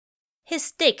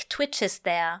 His dick twitches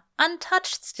there,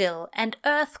 untouched still and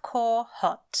earth core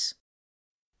hot.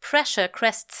 Pressure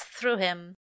crests through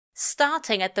him,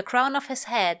 starting at the crown of his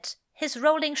head, his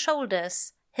rolling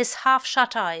shoulders, his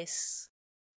half-shut eyes.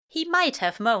 He might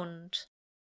have moaned.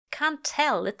 Can't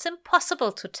tell, it's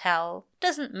impossible to tell.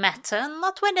 Doesn't matter,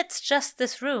 not when it's just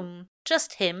this room,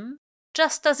 just him,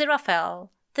 just Aziraphale,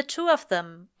 the two of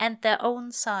them, and their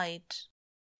own side.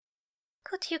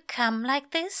 Could you come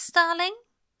like this, darling?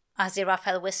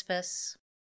 Aziraphale whispers.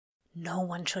 No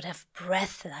one should have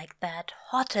breath like that,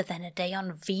 hotter than a day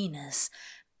on Venus.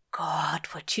 God,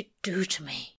 what you do to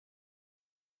me.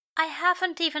 I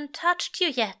haven't even touched you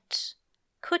yet.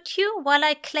 Could you, while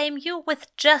I claim you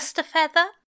with just a feather?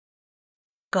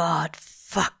 God,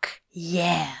 fuck,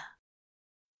 yeah.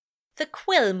 The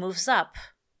quill moves up,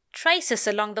 traces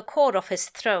along the cord of his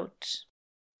throat,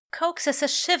 coaxes a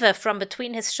shiver from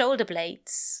between his shoulder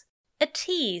blades, a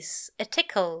tease, a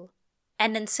tickle,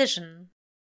 an incision.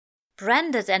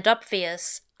 Branded and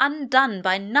obvious, undone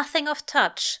by nothing of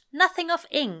touch, nothing of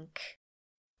ink.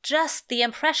 Just the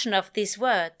impression of these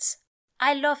words,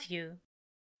 I love you.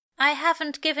 I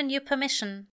haven't given you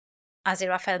permission,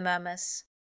 Aziraphale murmurs.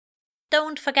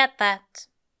 Don't forget that.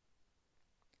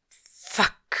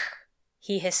 Fuck,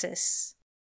 he hisses.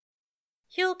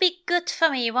 You'll be good for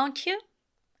me, won't you?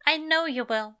 I know you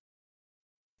will.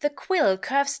 The quill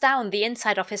curves down the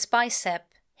inside of his bicep,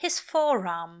 his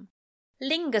forearm,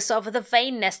 lingers over the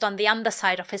vein nest on the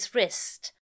underside of his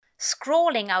wrist,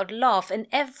 scrawling out love in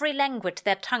every language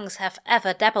their tongues have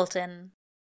ever dabbled in.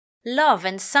 Love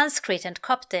in Sanskrit and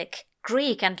Coptic,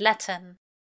 Greek and Latin.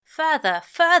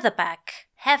 Further back,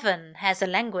 heaven has a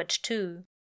language too.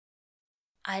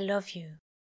 I love you.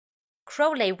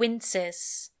 Crowley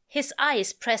winces, his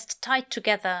eyes pressed tight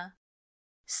together.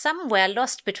 Somewhere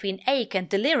lost between ache and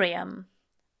delirium.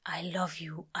 I love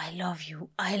you, I love you,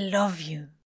 I love you.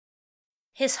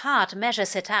 His heart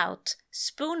measures it out,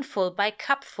 spoonful by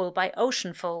cupful by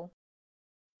oceanful.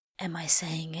 Am I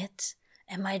saying it?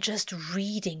 Am I just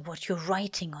reading what you're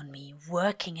writing on me,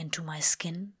 working into my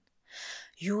skin?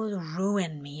 You'll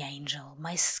ruin me, Angel.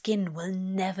 My skin will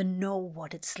never know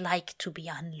what it's like to be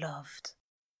unloved.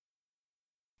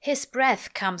 His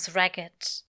breath comes ragged.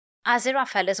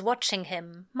 Aziraphale is watching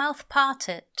him, mouth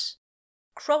parted.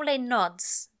 Crowley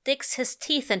nods, digs his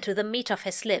teeth into the meat of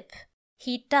his lip.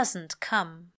 He doesn't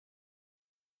come.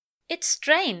 It's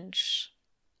strange.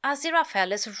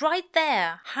 Aziraphale is right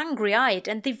there, hungry-eyed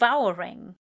and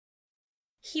devouring.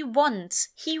 He wants,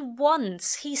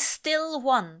 he still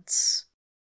wants.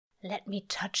 Let me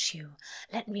touch you.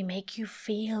 Let me make you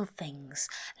feel things.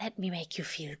 Let me make you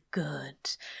feel good.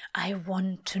 I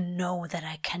want to know that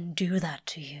I can do that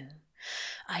to you.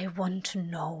 I want to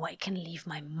know I can leave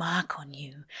my mark on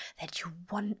you, that you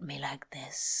want me like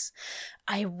this.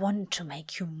 I want to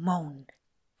make you moan,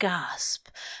 gasp.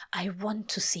 I want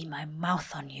to see my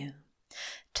mouth on you.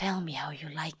 Tell me how you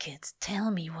like it. Tell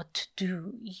me what to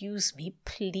do. Use me,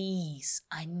 please.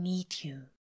 I need you.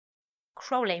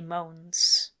 Crowley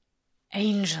moans.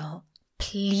 Angel,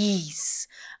 please.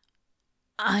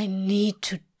 I need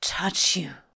to touch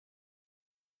you.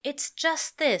 It's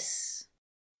just this.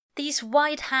 These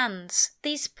white hands,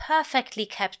 these perfectly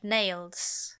kept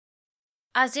nails.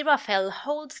 Aziraphale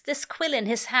holds this quill in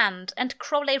his hand, and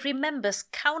Crowley remembers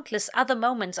countless other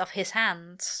moments of his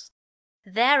hands.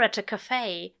 There at a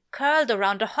cafe, curled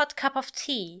around a hot cup of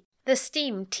tea, the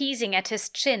steam teasing at his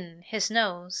chin, his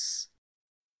nose.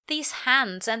 These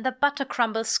hands and the butter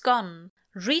crumbles gone,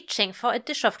 reaching for a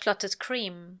dish of clotted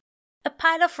cream. A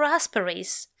pile of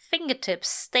raspberries, fingertips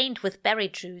stained with berry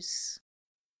juice.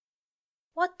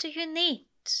 What do you need?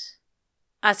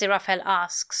 Aziraphale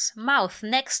asks, mouth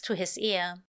next to his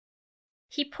ear.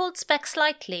 He pulls back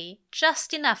slightly,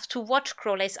 just enough to watch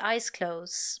Crowley's eyes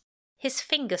close. His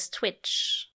fingers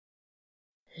twitch.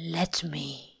 Let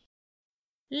me.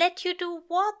 Let you do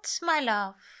what, my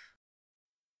love?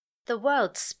 The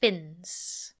world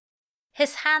spins.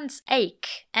 His hands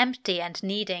ache, empty and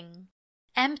needing.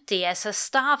 Empty as a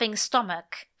starving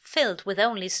stomach, filled with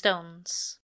only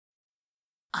stones.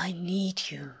 I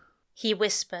need you, he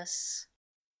whispers.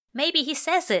 Maybe he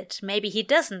says it, maybe he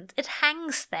doesn't. It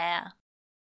hangs there.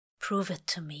 Prove it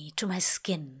to me, to my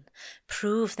skin.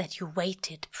 Prove that you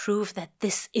waited. Prove that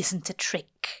this isn't a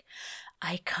trick.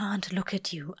 I can't look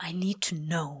at you. I need to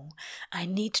know. I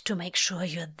need to make sure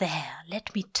you're there.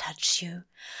 Let me touch you.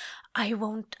 I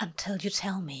won't until you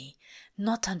tell me.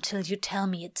 Not until you tell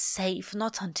me it's safe.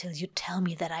 Not until you tell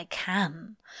me that I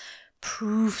can.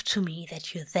 Prove to me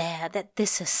that you're there, that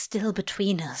this is still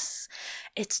between us.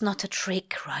 It's not a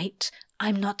trick, right?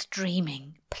 I'm not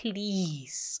dreaming.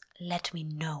 Please, let me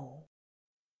know.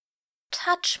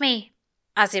 Touch me,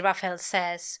 Aziraphale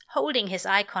says, holding his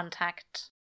eye contact.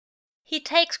 He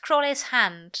takes Crowley's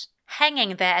hand,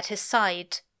 hanging there at his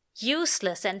side,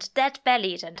 useless and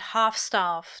dead-bellied and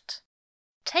half-starved.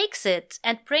 Takes it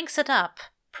and brings it up,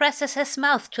 presses his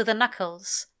mouth to the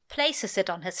knuckles, places it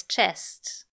on his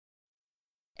chest.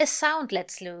 A sound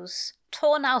lets loose,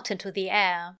 torn out into the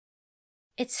air.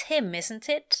 It's him, isn't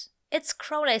it? It's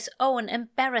Crowley's own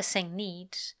embarrassing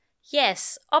need.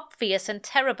 Yes, obvious and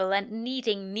terrible and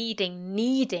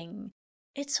needing.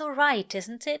 It's all right,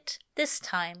 isn't it? This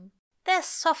time. There's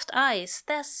soft eyes,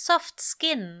 there's soft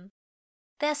skin.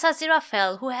 There's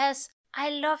Aziraphale who has "I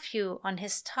love you" on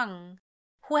his tongue,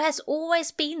 who has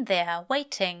always been there,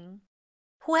 waiting,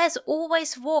 who has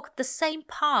always walked the same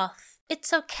path.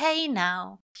 It's okay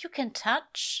now. You can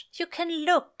touch, you can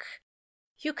look,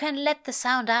 you can let the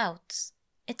sound out.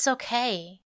 It's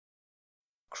okay.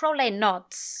 Crowley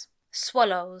nods,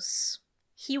 swallows.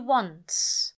 He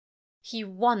wants.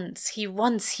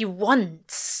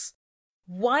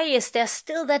 Why is there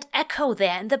still that echo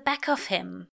there in the back of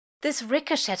him? This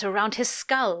ricochet around his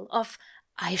skull of,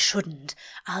 I shouldn't.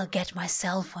 I'll get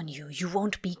myself on you. You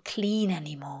won't be clean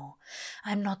anymore.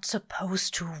 I'm not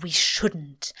supposed to. We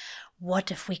shouldn't.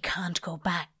 What if we can't go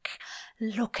back?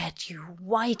 Look at you,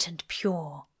 white and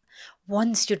pure.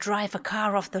 Once you drive a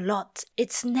car off the lot,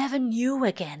 it's never new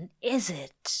again, is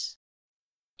it?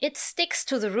 It sticks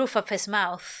to the roof of his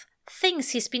mouth.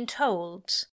 Things he's been told.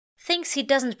 Things he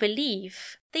doesn't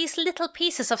believe. These little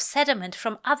pieces of sediment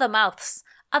from other mouths,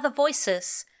 other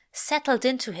voices, settled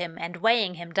into him and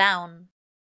weighing him down.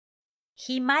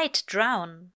 He might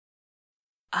drown.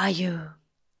 Are you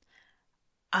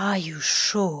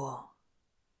sure?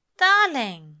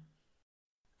 Darling.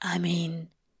 I mean,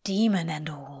 demon and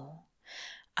all.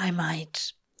 I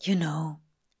might,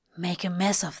 make a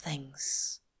mess of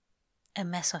things. A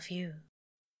mess of you.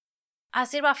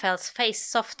 Aziraphale's face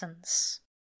softens.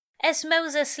 As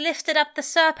Moses lifted up the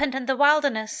serpent in the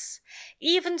wilderness,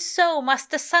 even so must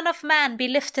the Son of Man be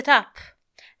lifted up,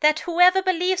 that whoever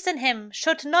believes in him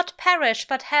should not perish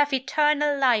but have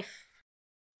eternal life.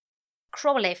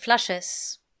 Crowley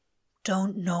flushes.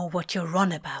 Don't know what you're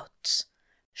on about.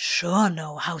 Sure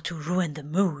know how to ruin the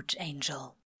mood,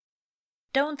 Angel.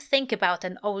 Don't think about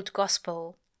an old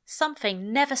gospel,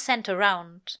 something never sent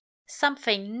around,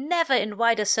 something never in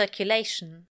wider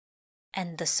circulation.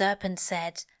 And the serpent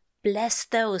said, Bless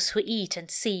those who eat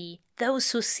and see,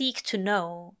 those who seek to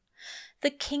know. The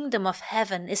kingdom of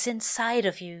heaven is inside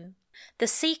of you. The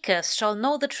seekers shall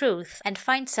know the truth and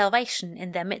find salvation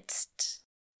in their midst.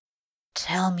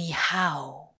 Tell me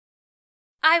how.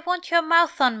 I want your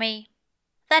mouth on me.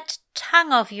 That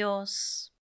tongue of yours.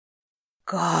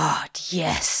 God,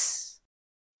 yes.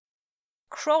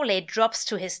 Crowley drops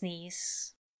to his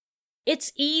knees.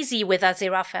 It's easy with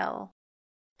Aziraphale.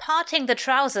 Parting the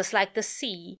trousers like the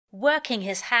sea, working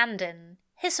his hand in,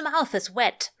 His mouth is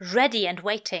wet, ready and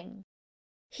waiting.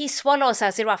 He swallows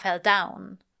Aziraphale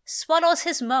down, swallows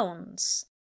his moans,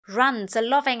 runs a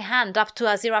loving hand up to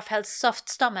Aziraphale's soft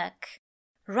stomach,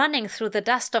 running through the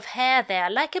dust of hair there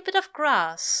like a bit of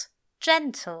grass,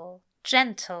 gentle,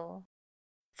 gentle.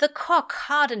 The cock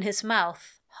hard in his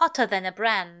mouth, hotter than a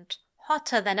brand,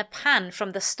 hotter than a pan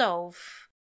from the stove,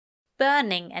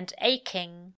 burning and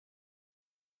aching.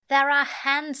 There are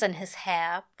hands in his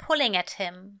hair, pulling at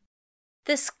him.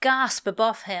 This gasp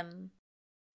above him.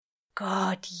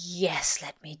 God, yes,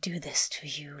 let me do this to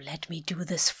you. Let me do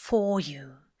this for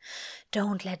you.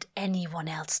 Don't let anyone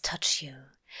else touch you.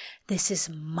 This is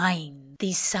mine.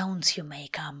 These sounds you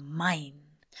make are mine.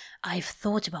 I've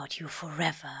thought about you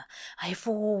forever. I've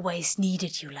always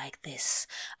needed you like this,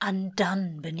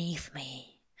 undone beneath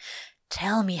me.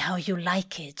 Tell me how you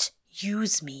like it.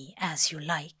 Use me as you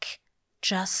like.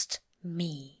 Just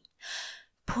me.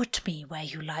 Put me where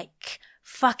you like.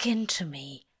 Fuck into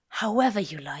me, however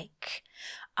you like.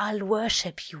 I'll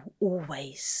worship you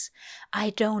always. I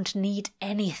don't need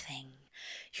anything.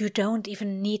 You don't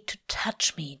even need to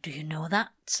touch me, do you know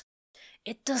that?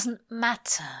 It doesn't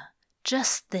matter.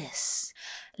 Just this.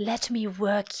 Let me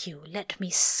work you. Let me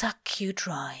suck you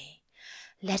dry.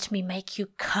 Let me make you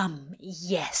come,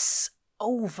 yes,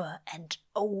 over and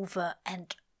over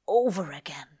and over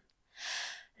again.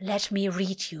 Let me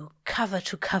read you cover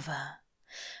to cover.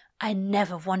 I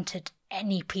never wanted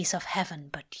any piece of heaven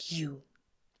but you.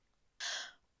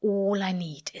 All I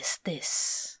need is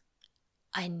this.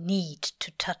 I need to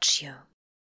touch you.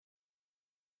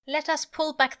 Let us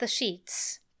pull back the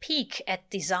sheets, peek at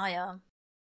desire.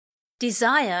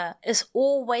 Desire is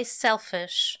always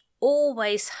selfish,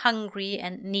 always hungry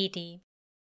and needy.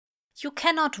 You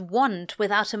cannot want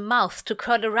without a mouth to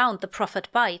curl around the proffered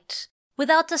bite,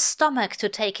 without a stomach to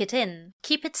take it in,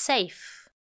 keep it safe.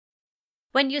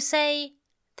 When you say,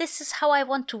 "This is how I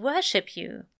want to worship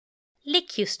you,"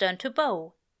 lick you stern to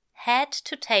bow, head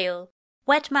to tail,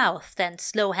 wet-mouthed and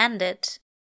slow-handed,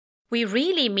 we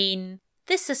really mean,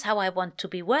 "This is how I want to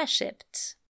be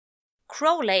worshipped."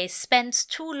 Crowley spends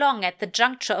too long at the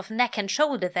juncture of neck and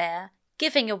shoulder there,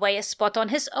 giving away a spot on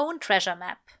his own treasure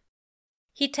map.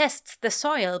 He tests the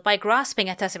soil by grasping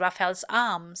at Aziraphale's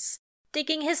arms,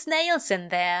 digging his nails in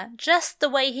there just the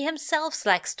way he himself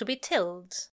likes to be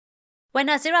tilled. When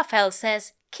Aziraphale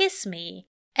says, "Kiss me,"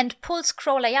 and pulls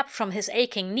Crowley up from his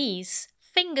aching knees,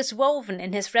 fingers woven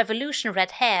in his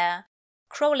revolution-red hair,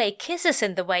 Crowley kisses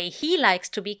in the way he likes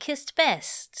to be kissed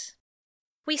best.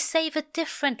 We savor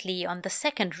differently on the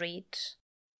second read.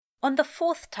 On the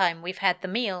fourth time we've had the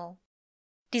meal.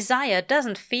 Desire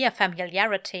doesn't fear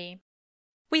familiarity.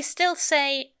 We still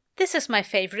say, "This is my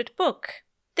favorite book.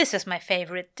 This is my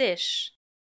favorite dish."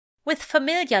 With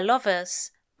familiar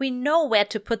lovers, we know where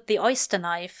to put the oyster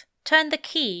knife, turn the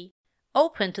key,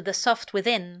 open to the soft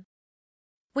within.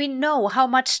 We know how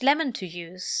much lemon to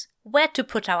use, where to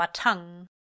put our tongue.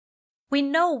 We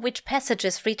know which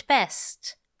passages read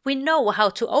best. We know how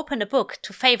to open a book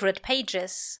to favorite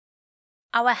pages.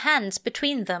 Our hands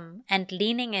between them and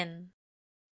leaning in.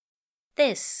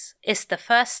 This is the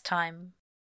first time.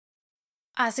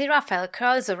 Aziraphale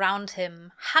curls around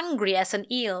him, hungry as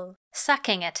an eel,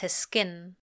 sucking at his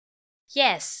skin.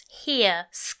 Yes, here,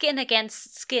 skin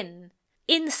against skin,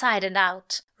 inside and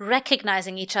out,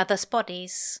 recognizing each other's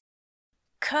bodies.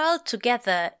 Curled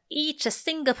together, each a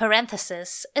single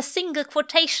parenthesis, a single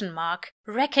quotation mark,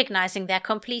 recognizing their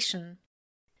completion.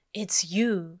 "It's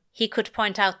you," he could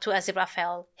point out to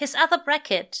Aziraphale, his other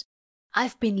bracket.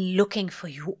 "I've been looking for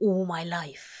you all my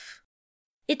life."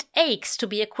 It aches to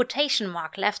be a quotation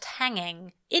mark left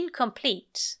hanging,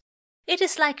 incomplete. It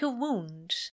is like a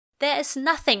wound. There is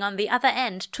nothing on the other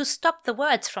end to stop the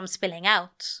words from spilling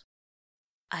out.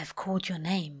 "I've called your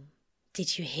name.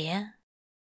 Did you hear?"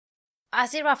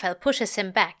 Aziraphale pushes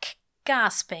him back,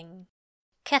 gasping,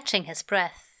 catching his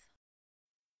breath.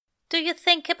 "Do you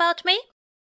think about me?"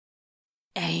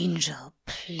 "Angel,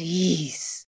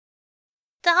 please."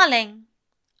 "Darling,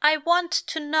 I want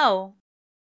to know."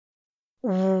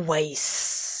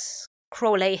 "Always,"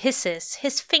 Crowley hisses,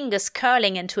 his fingers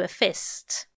curling into a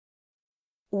fist.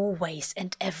 "Always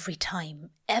and every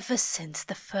time, ever since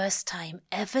the first time,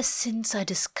 ever since I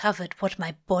discovered what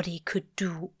my body could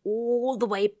do all the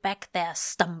way back there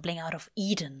stumbling out of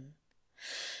Eden.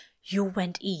 You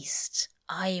went east,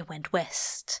 I went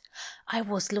west. I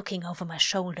was looking over my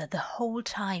shoulder the whole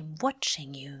time,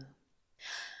 watching you.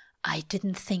 I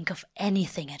didn't think of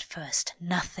anything at first,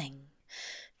 nothing.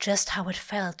 Just how it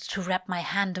felt to wrap my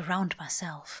hand around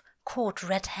myself, caught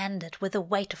red-handed with the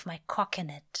weight of my cock in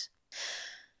it.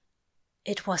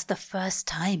 It was the first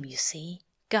time, you see,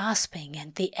 gasping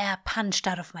and the air punched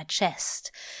out of my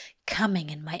chest, coming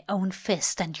in my own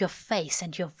fist, and your face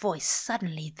and your voice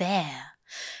suddenly there.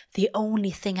 The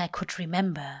only thing I could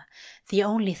remember, the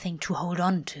only thing to hold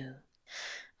on to.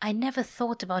 I never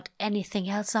thought about anything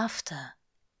else after,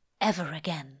 ever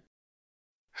again.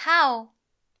 How?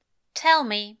 Tell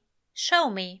me, show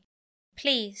me,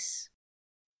 please.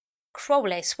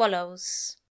 Crowley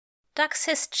swallows, ducks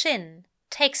his chin,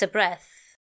 takes a breath.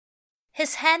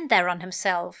 His hand there on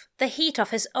himself, the heat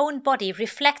of his own body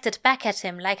reflected back at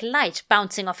him like light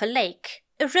bouncing off a lake,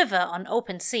 a river on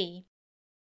open sea.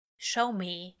 Show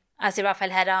me,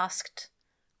 Aziraphale had asked.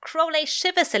 Crowley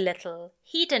shivers a little,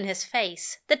 heat in his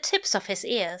face, the tips of his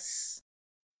ears.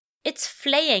 It's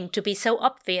flaying to be so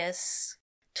obvious,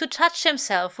 to touch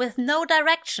himself with no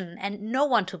direction and no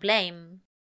one to blame.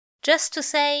 Just to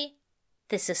say,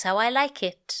 this is how I like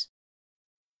it.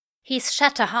 He's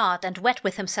shatterhard and wet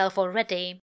with himself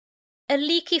already. A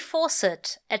leaky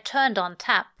faucet, a turned-on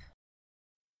tap.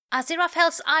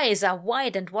 Aziraphale's eyes are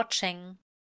wide and watching,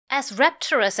 as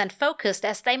rapturous and focused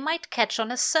as they might catch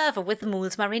on a server with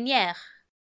moules marinières.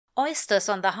 Oysters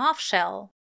on the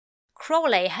half-shell.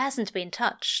 Crowley hasn't been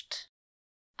touched.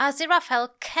 Aziraphale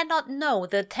cannot know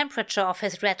the temperature of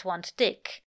his red wand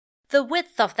dick, the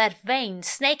width of that vein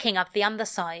snaking up the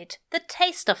underside, the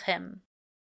taste of him.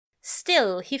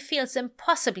 Still, he feels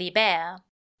impossibly bare,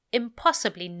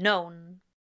 impossibly known.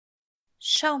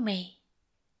 Show me,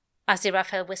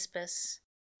 Aziraphale whispers.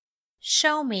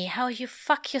 Show me how you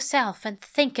fuck yourself and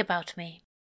think about me.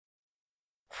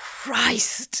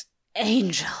 Christ,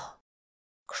 Angel,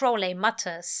 Crowley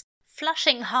mutters,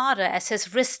 flushing harder as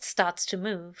his wrist starts to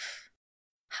move,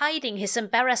 hiding his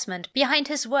embarrassment behind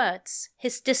his words,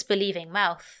 his disbelieving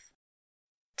mouth.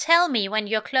 Tell me when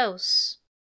you're close.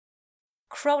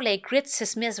 Crowley grits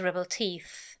his miserable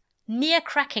teeth, near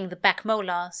cracking the back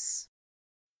molars.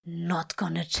 Not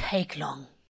gonna take long.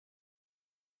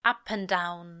 Up and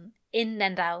down, in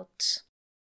and out.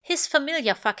 His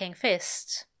familiar fucking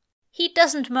fist. He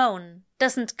doesn't moan,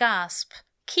 doesn't gasp,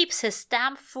 keeps his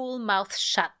damn fool mouth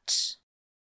shut.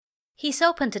 He's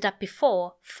opened it up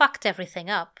before, fucked everything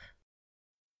up.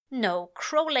 No,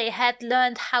 Crowley had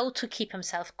learned how to keep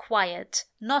himself quiet,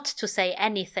 not to say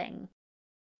anything.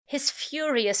 His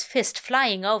furious fist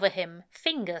flying over him,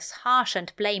 fingers harsh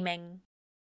and blaming.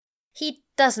 He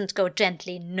doesn't go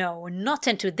gently, no, not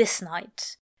into this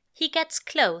night. He gets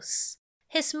close,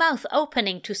 his mouth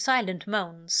opening to silent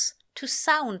moans, to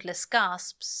soundless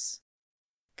gasps.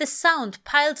 The sound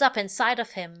piles up inside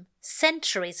of him,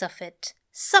 centuries of it.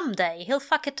 Someday he'll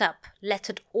fuck it up, let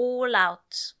it all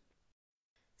out.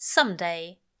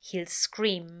 Someday he'll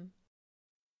scream.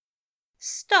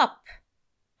 Stop,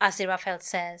 Aziraphale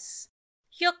says.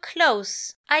 You're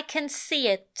close, I can see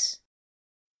it.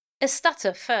 A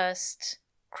stutter first.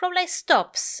 Crowley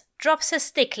stops, drops his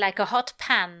stick like a hot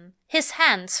pan, his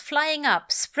hands flying up,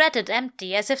 spreaded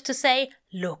empty as if to say,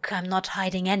 look, I'm not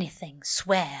hiding anything,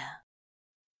 swear.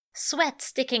 Sweat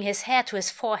sticking his hair to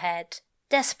his forehead,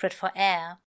 desperate for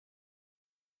air.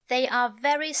 They are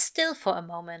very still for a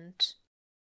moment.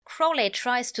 Crowley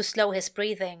tries to slow his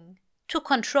breathing, to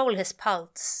control his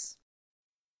pulse.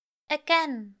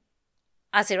 Again,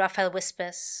 Aziraphale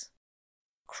whispers.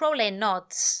 Crowley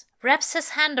nods, wraps his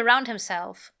hand around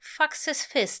himself, fucks his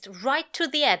fist right to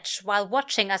the edge while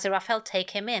watching Aziraphale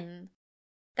take him in.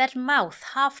 That mouth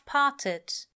half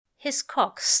parted, his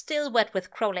cock still wet with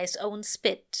Crowley's own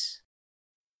spit.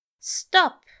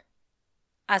 Stop,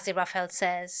 Aziraphale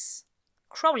says.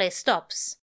 Crowley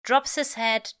stops, drops his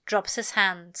head, drops his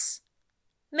hands.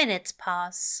 Minutes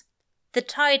pass. The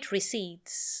tide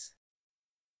recedes.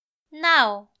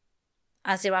 Now,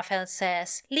 Aziraphale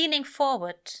says, leaning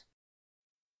forward.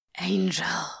 Angel,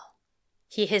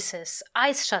 he hisses,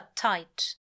 eyes shut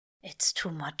tight. It's too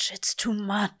much, it's too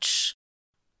much.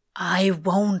 I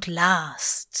won't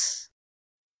last.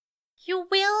 You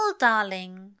will,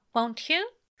 darling, won't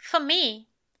you? For me.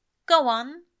 Go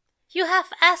on. You have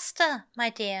Aster, my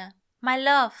dear, my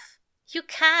love. You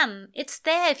can. It's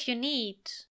there if you need.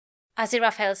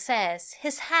 Aziraphale says,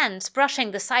 his hands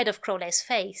brushing the side of Crowley's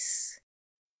face.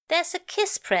 There's a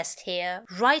kiss pressed here,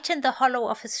 right in the hollow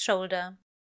of his shoulder.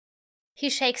 He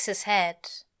shakes his head.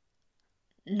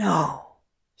 No,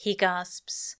 he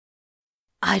gasps.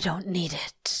 I don't need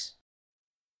it.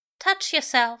 Touch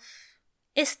yourself.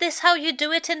 Is this how you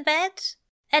do it in bed?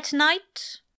 At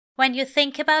night? When you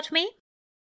think about me?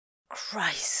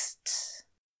 Christ.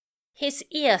 His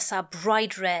ears are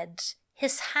bright red.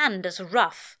 His hand is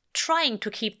rough, trying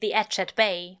to keep the edge at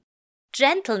bay.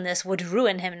 Gentleness would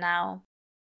ruin him now.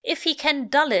 If he can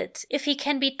dull it, if he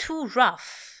can be too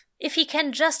rough, If he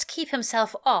can just keep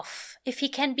himself off, if he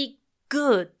can be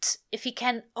good, if he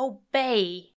can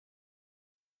obey.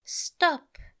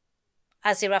 Stop,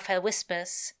 Aziraphale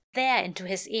whispers, there into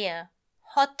his ear,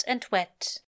 hot and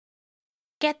wet.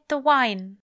 Get the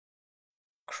wine.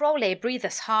 Crowley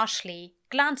breathes harshly,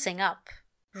 glancing up,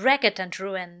 ragged and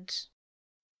ruined.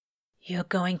 You're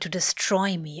going to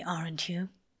destroy me, aren't you?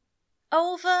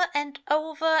 Over and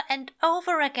over and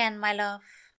over again, my love,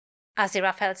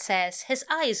 Aziraphale says, his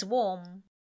eyes warm,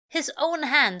 his own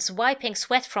hands wiping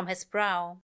sweat from his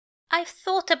brow. I've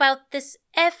thought about this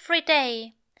every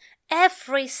day,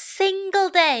 every single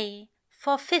day,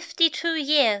 for 52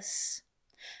 years.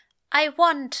 I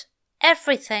want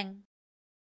everything.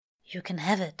 You can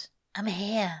have it. I'm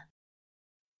here.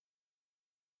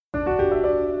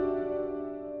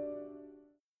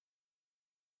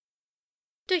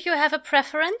 Do you have a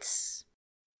preference?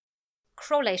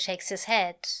 Crowley shakes his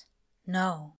head.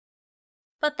 No.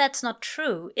 But that's not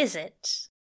true, is it?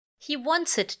 He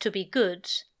wants it to be good,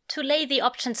 to lay the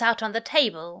options out on the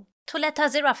table, to let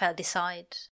Aziraphale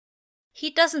decide. He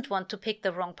doesn't want to pick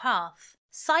the wrong path,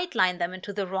 sideline them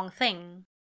into the wrong thing.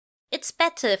 It's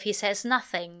better if he says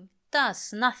nothing,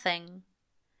 does nothing.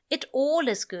 It all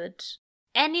is good.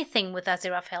 Anything with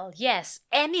Aziraphale, yes,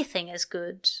 anything is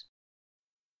good.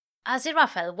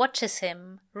 Aziraphale watches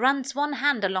him, runs one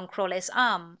hand along Crowley's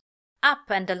arm, up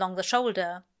and along the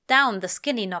shoulder, down the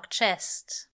skinny knock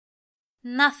chest.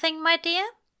 Nothing, my dear?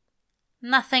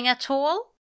 Nothing at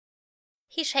all?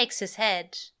 He shakes his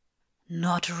head.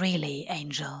 Not really,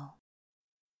 Angel.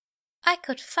 I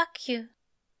could fuck you,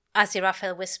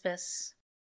 Aziraphale whispers.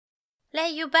 Lay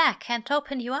you back and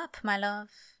open you up, my love.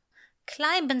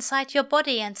 Climb inside your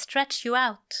body and stretch you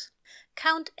out.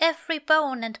 Count every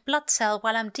bone and blood cell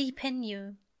while I'm deep in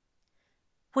you.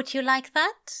 Would you like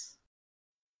that?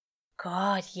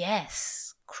 God,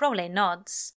 yes. Crowley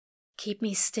nods. Keep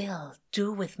me still.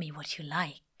 Do with me what you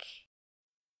like.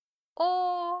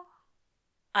 Or,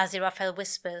 Aziraphale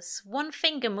whispers, one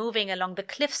finger moving along the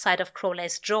cliffside of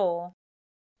Crowley's jaw.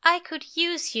 I could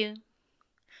use you.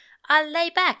 I'll lay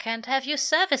back and have you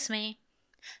service me.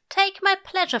 Take my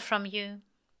pleasure from you.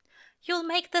 You'll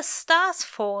make the stars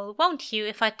fall, won't you,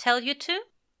 if I tell you to?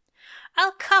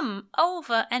 I'll come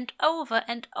over and over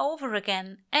and over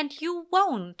again, and you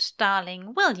won't,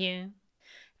 darling, will you?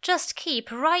 Just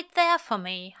keep right there for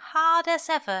me, hard as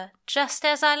ever, just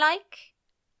as I like.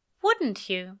 Wouldn't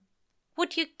you?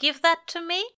 Would you give that to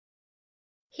me?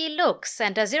 He looks,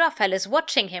 and Aziraphale is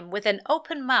watching him with an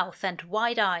open mouth and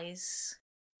wide eyes.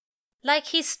 Like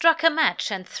he struck a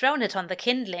match and thrown it on the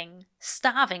kindling,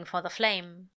 starving for the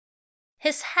flame.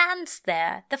 His hands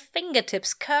there, the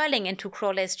fingertips curling into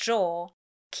Crowley's jaw,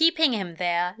 keeping him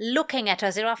there, looking at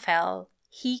Aziraphale.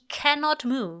 He cannot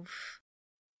move.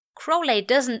 Crowley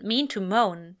doesn't mean to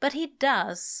moan, but he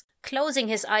does, closing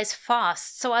his eyes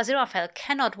fast so Aziraphale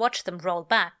cannot watch them roll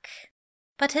back.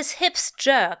 But his hips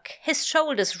jerk, his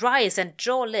shoulders rise and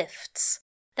jaw lifts.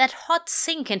 That hot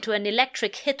sink into an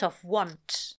electric hit of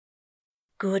want.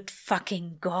 Good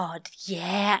fucking God.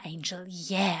 Yeah, Angel,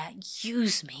 yeah.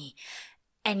 Use me.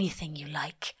 Anything you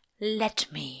like.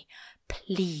 Let me.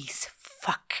 Please,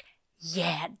 fuck.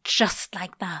 Yeah, just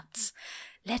like that.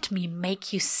 Let me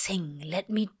make you sing. Let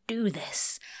me do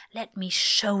this. Let me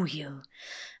show you.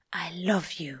 I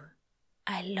love you.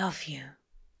 I love you.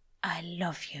 I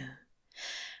love you.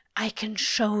 I can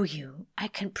show you. I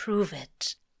can prove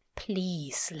it.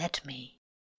 Please let me.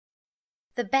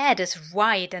 The bed is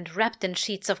wide and wrapped in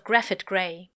sheets of graphite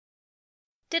grey.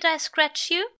 Did I scratch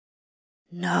you?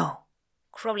 No.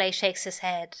 Crowley shakes his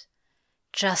head.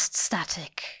 Just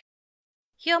static.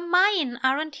 You're mine,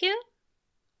 aren't you?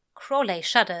 Crowley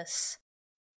shudders.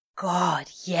 God,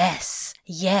 yes.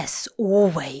 Yes,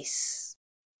 always.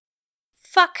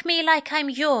 Fuck me like I'm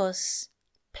yours.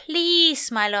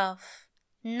 Please, my love.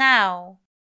 Now.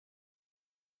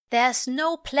 There's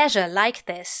no pleasure like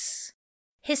this.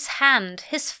 His hand,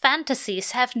 his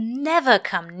fantasies have never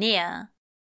come near.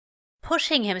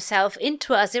 Pushing himself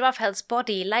into Aziraphale's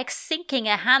body like sinking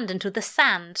a hand into the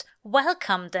sand,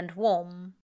 welcomed and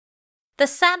warm. The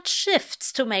sand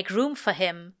shifts to make room for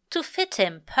him, to fit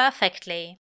him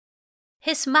perfectly.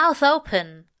 His mouth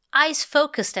open, eyes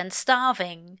focused and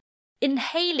starving,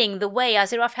 inhaling the way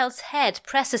Aziraphale's head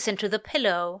presses into the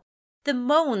pillow, the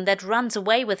moan that runs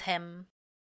away with him.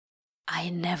 I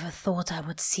never thought I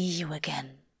would see you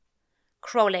again,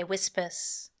 Crowley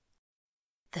whispers.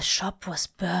 The shop was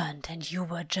burned and you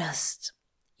were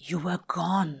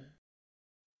gone.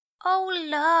 Oh,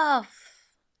 love.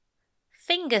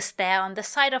 Fingers there on the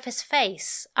side of his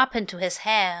face, up into his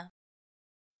hair.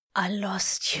 I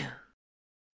lost you.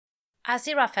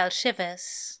 Aziraphale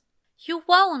shivers. You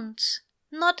won't.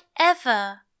 Not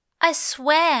ever. I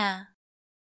swear.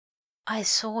 I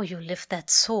saw you lift that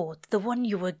sword, the one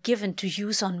you were given to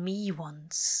use on me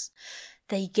once.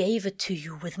 They gave it to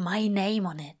you with my name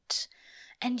on it.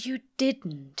 And you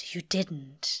didn't.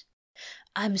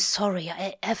 I'm sorry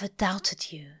I ever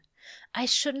doubted you. I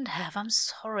shouldn't have. I'm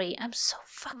sorry. I'm so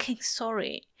fucking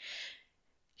sorry.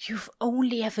 You've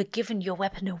only ever given your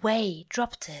weapon away,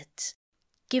 dropped it,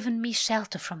 given me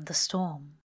shelter from the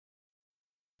storm.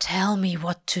 Tell me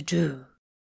what to do.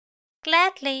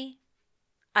 Gladly,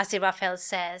 Aziraphale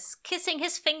says, kissing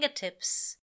his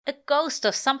fingertips, a ghost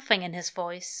of something in his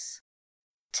voice.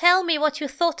 Tell me what you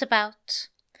thought about.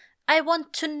 I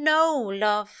want to know,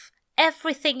 love,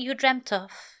 everything you dreamt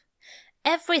of,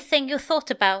 everything you thought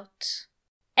about,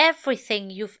 everything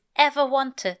you've ever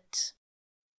wanted.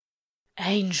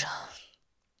 Angel.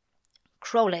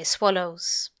 Crowley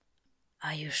swallows.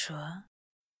 Are you sure?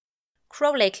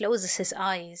 Crowley closes his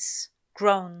eyes,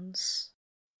 groans.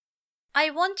 I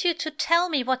want you to tell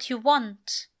me what you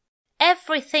want,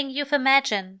 everything you've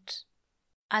imagined.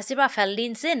 Aziraphale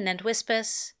leans in and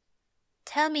whispers,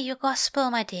 Tell me your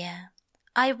gospel, my dear.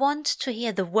 I want to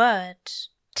hear the word.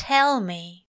 Tell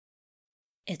me.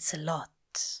 It's a lot.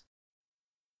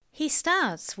 He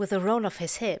starts with a roll of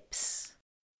his hips.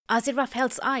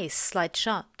 Aziraphale's eyes slide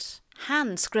shut,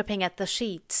 hands gripping at the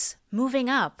sheets, moving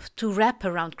up to wrap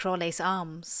around Crowley's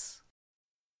arms.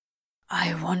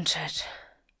 I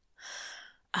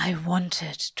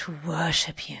wanted to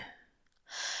worship you.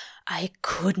 I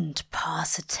couldn't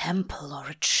pass a temple or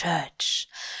a church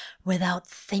without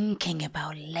thinking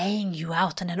about laying you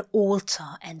out on an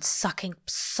altar and sucking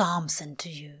psalms into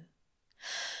you.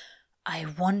 I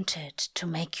wanted to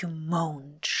make you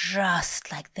moan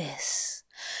just like this,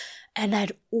 and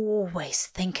I'd always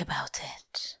think about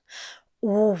it.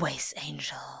 Always,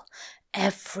 Angel.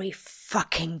 Every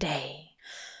fucking day.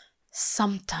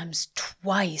 Sometimes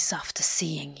twice after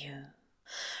seeing you.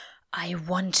 I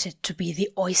wanted to be the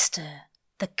oyster,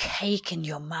 the cake in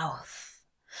your mouth.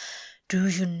 Do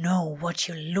you know what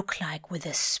you look like with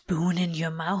a spoon in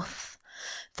your mouth?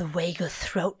 The way your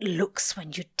throat looks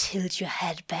when you tilt your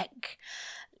head back.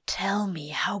 Tell me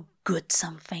how good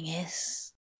something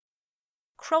is.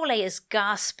 Crowley is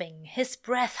gasping, his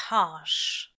breath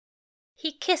harsh.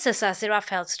 He kisses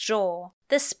Aziraphale's jaw,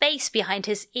 the space behind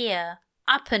his ear,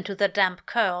 up into the damp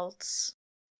curls.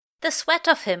 The sweat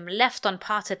of him left on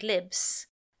parted lips,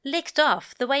 licked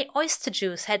off the way oyster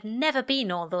juice had never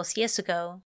been all those years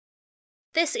ago.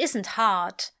 This isn't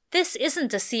hard. This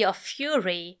isn't a sea of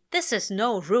fury. This is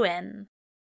no ruin.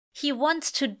 He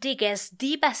wants to dig as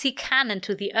deep as he can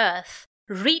into the earth,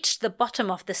 reach the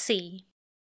bottom of the sea.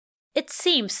 It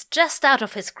seems just out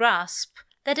of his grasp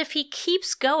that if he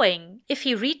keeps going, if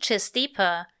he reaches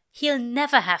deeper, he'll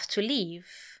never have to leave.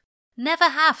 Never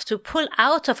have to pull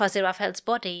out of Aziraphale's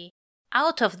body,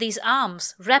 out of these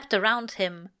arms wrapped around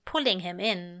him, pulling him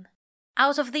in,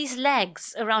 out of these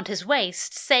legs around his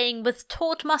waist, saying with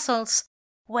taut muscles,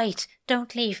 Wait,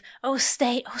 don't leave, oh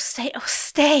stay, oh stay, oh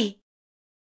stay.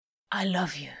 I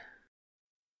love you.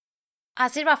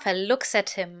 Aziraphale looks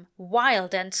at him,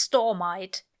 wild and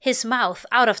storm-eyed, his mouth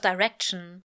out of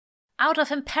direction, out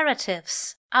of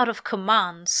imperatives, out of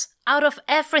commands, out of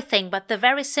everything but the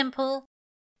very simple,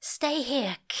 Stay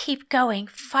here, keep going,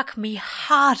 fuck me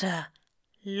harder,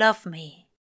 love me.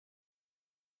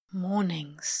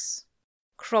 Mornings,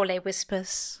 Crowley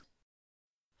whispers.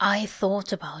 I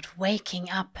thought about waking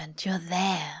up and you're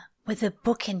there, with a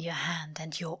book in your hand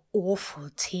and your awful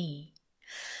tea.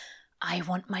 I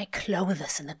want my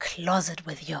clothes in the closet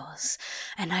with yours,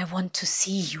 and I want to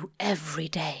see you every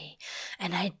day,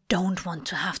 and I don't want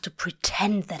to have to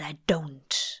pretend that I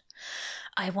don't.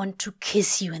 I want to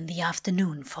kiss you in the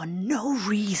afternoon for no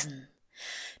reason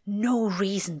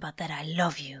but that I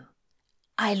love you.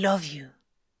 I love you.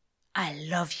 I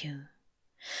love you.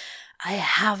 I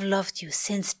have loved you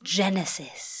since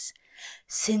Genesis,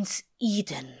 since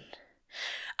Eden.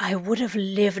 I would have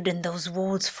lived in those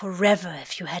walls forever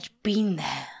if you had been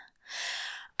there.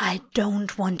 I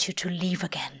don't want you to leave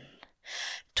again,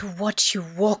 to watch you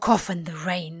walk off in the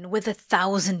rain with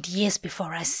 1,000 years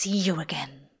before I see you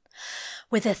again,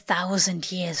 with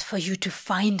 1,000 years for you to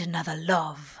find another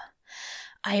love.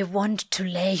 I want to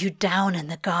lay you down in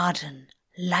the garden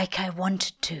like I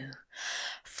wanted to.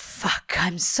 Fuck,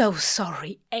 I'm so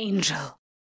sorry, Angel.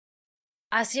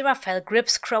 Aziraphale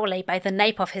grips Crowley by the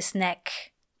nape of his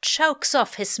neck, chokes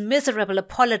off his miserable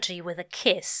apology with a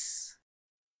kiss.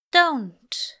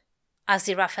 Don't,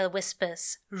 Aziraphale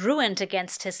whispers, ruined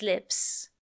against his lips.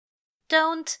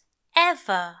 Don't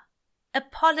ever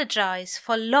apologize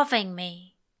for loving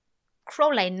me.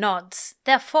 Crowley nods,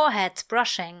 their foreheads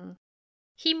brushing.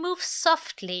 He moves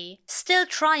softly, still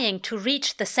trying to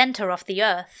reach the center of the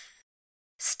earth,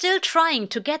 still trying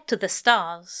to get to the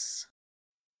stars.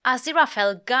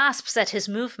 Aziraphale gasps at his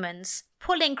movements,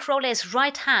 pulling Crowley's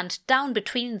right hand down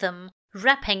between them,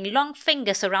 wrapping long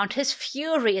fingers around his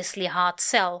furiously hard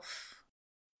self.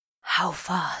 How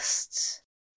fast?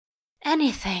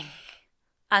 Anything,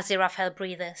 Aziraphale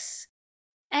breathes.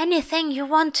 Anything you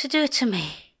want to do to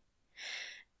me.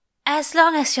 As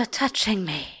long as you're touching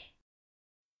me.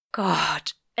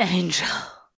 God, angel.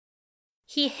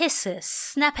 He hisses,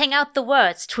 snapping out the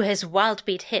words to his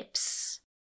wild-beat hips.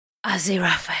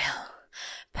 Aziraphale,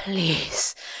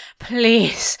 please,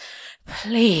 please,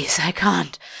 please, I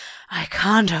can't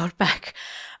hold back.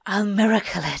 I'll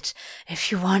miracle it,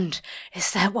 if you want.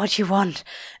 Is that what you want?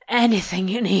 Anything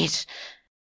you need.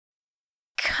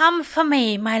 Come for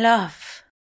me, my love.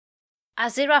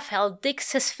 Aziraphale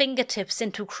digs his fingertips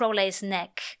into Crowley's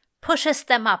neck, pushes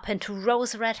them up into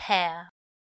rose-red hair,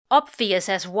 obvious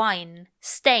as wine,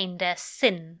 stained as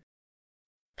sin.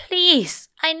 Please,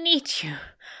 I need you.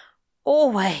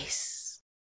 Always.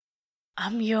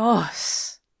 I'm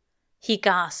yours, he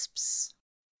gasps.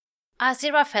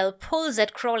 Aziraphale pulls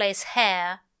at Crowley's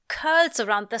hair, curls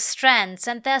around the strands,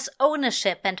 and there's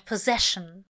ownership and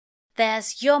possession.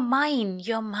 There's you're mine,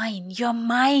 you're mine, you're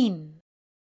mine.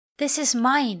 This is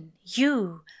mine,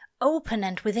 you, open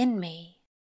and within me.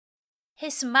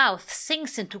 His mouth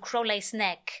sinks into Crowley's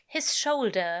neck, his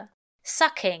shoulder,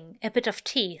 sucking a bit of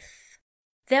teeth.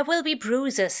 There will be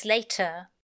bruises later.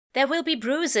 There will be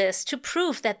bruises to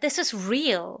prove that this is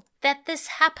real, that this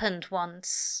happened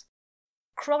once.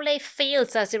 Crowley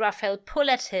feels Aziraphale pull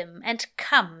at him and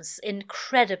comes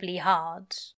incredibly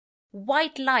hard.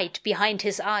 White light behind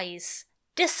his eyes,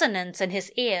 dissonance in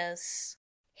his ears.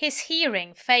 His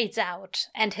hearing fades out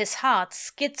and his heart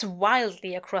skids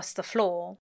wildly across the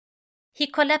floor. He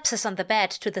collapses on the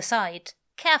bed to the side,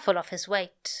 careful of his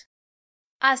weight.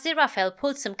 Aziraphale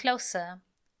pulls him closer,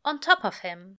 on top of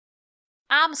him.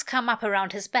 Arms come up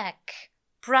around his back,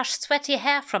 brush sweaty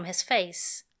hair from his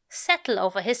face, settle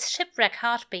over his shipwreck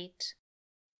heartbeat.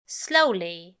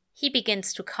 Slowly, he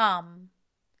begins to calm.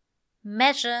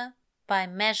 Measure by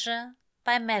measure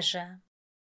by measure.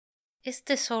 Is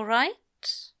this all right?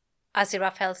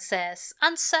 Aziraphale says,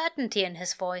 uncertainty in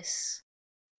his voice.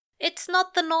 It's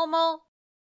not the normal.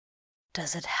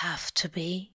 Does it have to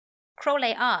be?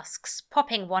 Crowley asks,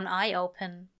 popping one eye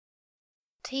open.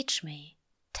 Teach me.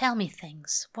 Tell me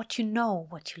things, what you know,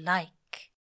 what you like.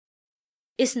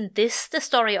 Isn't this the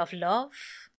story of love?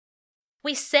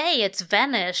 We say it's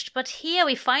vanished, but here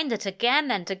we find it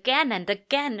again and again and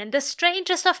again in the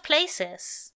strangest of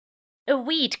places. A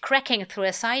weed cracking through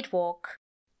a sidewalk,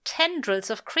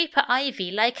 tendrils of creeper ivy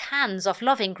like hands of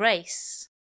loving grace.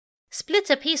 Split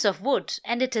a piece of wood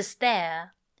and it is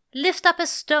there. Lift up a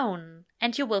stone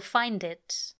and you will find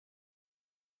it.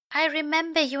 I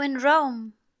remember you in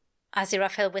Rome,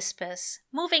 Aziraphale whispers,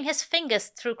 moving his fingers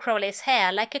through Crowley's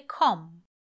hair like a comb.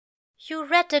 You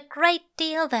read a great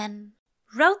deal then.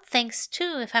 Wrote things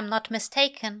too, if I'm not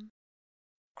mistaken.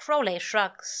 Crowley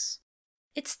shrugs.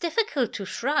 It's difficult to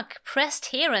shrug, pressed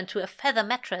here into a feather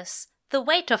mattress, the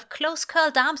weight of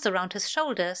close-curled arms around his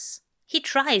shoulders. He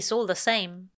tries all the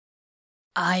same.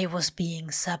 I was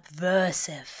being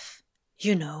subversive.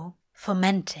 You know,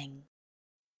 fomenting.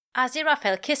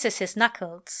 Aziraphale kisses his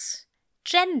knuckles.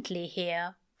 Gently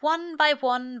here, one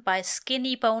by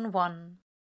skinny bone one.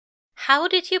 How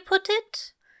did you put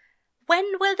it? When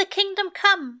will the kingdom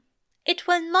come? It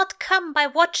will not come by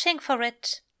watching for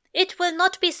it. It will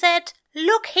not be said,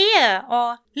 look here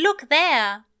or look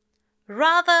there.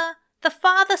 Rather, the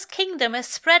Father's kingdom is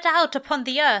spread out upon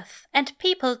the earth and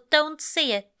people don't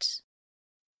see it.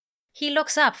 He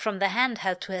looks up from the hand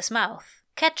held to his mouth,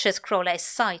 catches Crowley's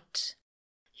sight.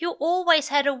 You always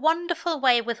had a wonderful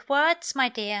way with words, my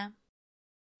dear.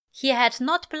 He had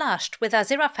not blushed with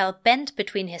Aziraphale bent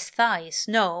between his thighs,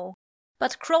 no.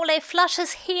 But Crowley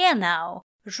flushes here now,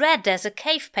 red as a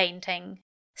cave painting,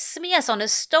 smears on a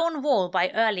stone wall by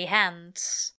early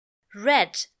hands.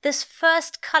 Red, this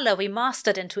first colour we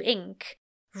mastered into ink,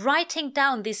 writing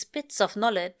down these bits of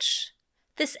knowledge.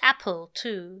 This apple,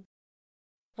 too.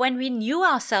 When we knew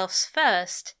ourselves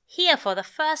first, here for the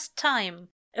first time,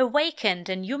 awakened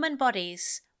in human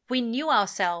bodies, we knew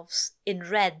ourselves in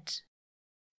red.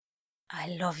 I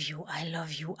love you, I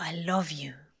love you, I love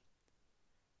you.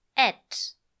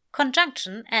 Et,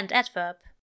 conjunction and adverb.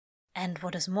 And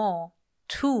what is more,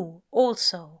 too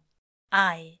also.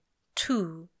 I,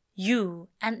 too, you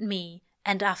and me,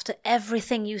 and after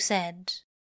everything you said.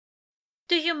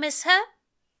 Do you miss her?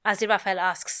 Aziraphale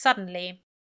asks suddenly.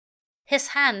 His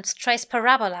hands trace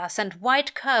parabolas and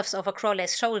wide curves over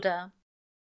Crowley's shoulder.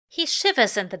 He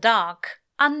shivers in the dark,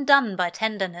 undone by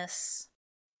tenderness.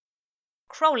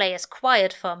 Crowley is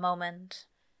quiet for a moment.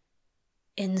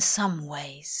 In some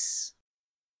ways.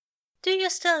 Do you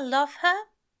still love her?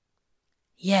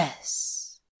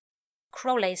 Yes.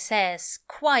 Crowley says,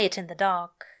 quiet in the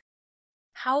dark.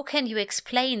 How can you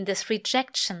explain this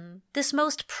rejection, this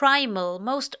most primal,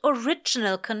 most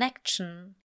original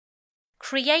connection?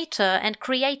 Creator and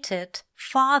created,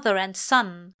 father and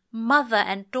son, mother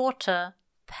and daughter,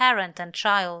 parent and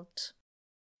child.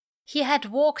 He had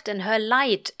walked in her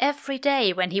light every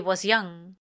day when he was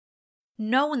young,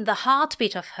 known the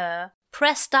heartbeat of her,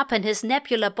 pressed up in his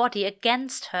nebular body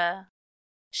against her.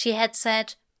 She had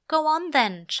said, "Go on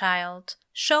then, child,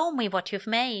 show me what you've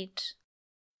made."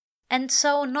 And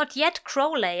so not yet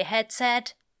Crowley had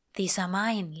said, "These are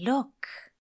mine, look,"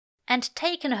 and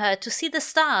taken her to see the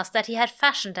stars that he had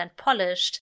fashioned and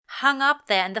polished, hung up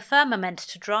there in the firmament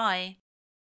to dry.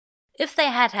 If they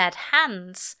had had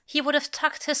hands, he would have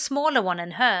tucked his smaller one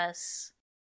in hers.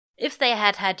 If they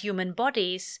had had human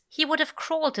bodies, he would have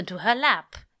crawled into her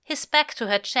lap, his back to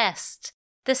her chest,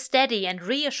 the steady and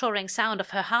reassuring sound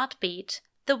of her heartbeat,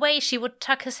 the way she would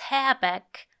tuck his hair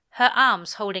back, her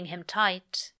arms holding him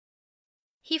tight.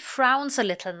 He frowns a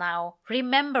little now,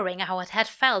 remembering how it had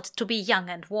felt to be young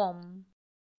and warm,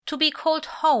 to be called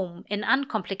home in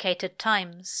uncomplicated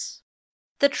times.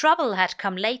 The trouble had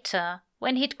come later,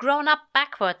 when he'd grown up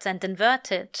backwards and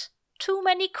inverted, too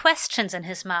many questions in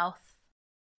his mouth.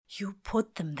 You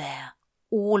put them there,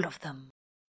 all of them.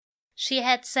 She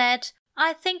had said,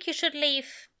 "I think you should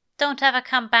leave. Don't ever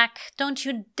come back. Don't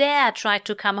you dare try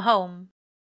to come home."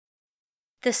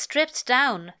 The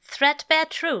stripped-down, threadbare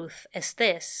truth is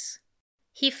this.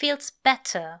 He feels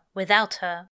better without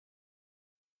her.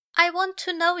 "I want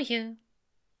to know you.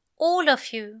 All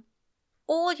of you.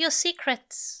 All your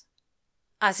secrets,"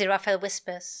 Aziraphale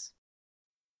whispers.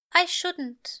 "I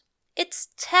shouldn't. It's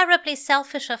terribly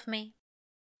selfish of me."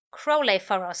 Crowley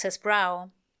furrows his brow.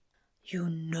 You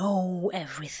know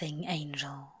everything,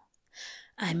 Angel.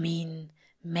 I mean,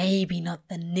 maybe not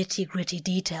the nitty-gritty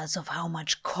details of how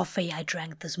much coffee I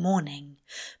drank this morning,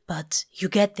 but you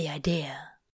get the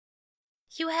idea.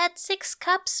 "You had 6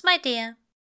 cups, my dear."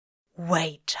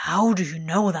 Wait, how do you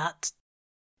know that?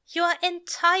 "You are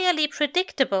entirely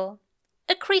predictable,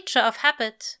 a creature of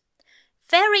habit.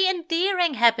 Very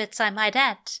endearing habits, I might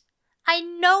add. I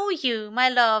know you, my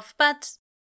love, but—"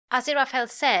 Aziraphale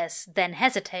says, then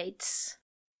hesitates.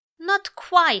 "Not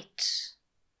quite.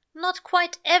 Not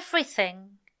quite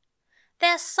everything.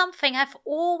 There's something I've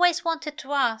always wanted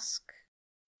to ask."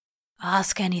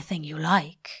 Ask anything you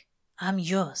like. I'm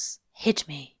yours. Hit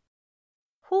me.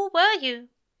 "Who were you?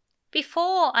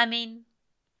 Before, I mean."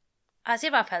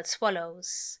 Aziraphale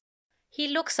swallows. He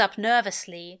looks up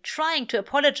nervously, trying to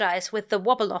apologize with the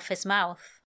wobble of his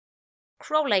mouth.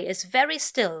 Crowley is very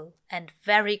still and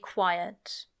very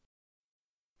quiet.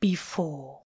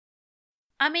 Before.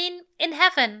 "I mean, in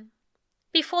heaven.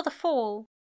 Before the fall."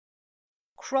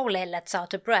 Crowley lets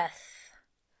out a breath.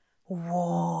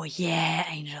 Whoa, yeah,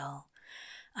 Angel.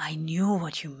 I knew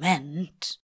what you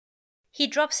meant. He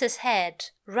drops his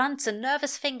head, runs a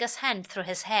nervous finger's hand through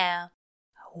his hair.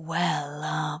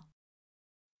 Well,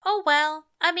 "Oh well,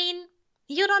 I mean,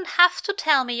 you don't have to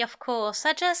tell me, of course,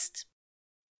 I just—"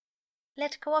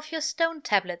 "Let go of your stone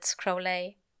tablets,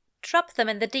 Crowley. Drop them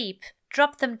in the deep,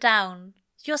 drop them down.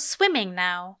 You're swimming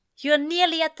now. You're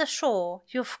nearly at the shore.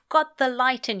 You've got the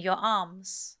light in your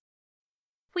arms."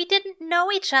 "We didn't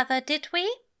know each other, did we?"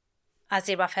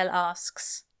 Aziraphale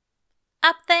asks.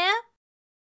 "Up there?"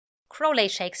 Crowley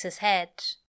shakes his head.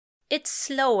 It's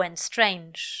slow and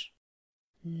strange.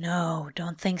 No,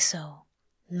 don't think so.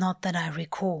 Not that I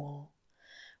recall.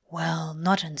 Well,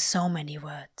 not in so many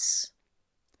words.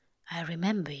 I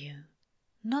remember you.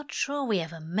 Not sure we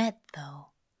ever met,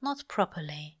 though. Not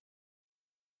properly.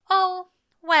 "Oh,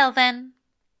 well then,"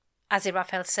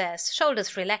 Aziraphale says,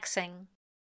 shoulders relaxing.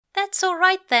 "That's all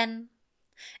right then.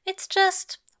 It's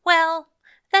just, well,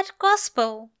 that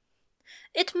gospel.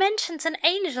 It mentions an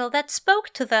angel that spoke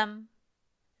to them."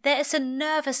 There is a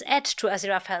nervous edge to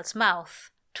Aziraphale's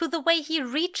mouth, to the way he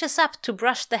reaches up to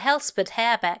brush the hellspit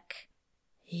hair back.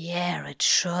 Yeah, it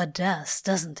sure does,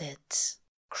 doesn't it?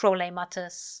 Crowley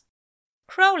mutters.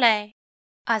 "Crowley!"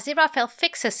 Aziraphale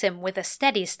fixes him with a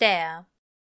steady stare.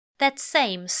 That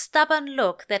same stubborn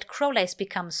look that Crowley's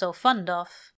become so fond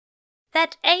of.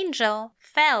 That angel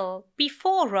fell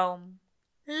before Rome.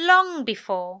 Long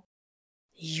before.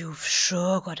 You've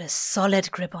sure got a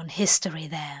solid grip on history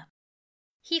there.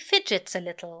 He fidgets a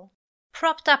little.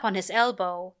 Propped up on his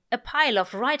elbow, a pile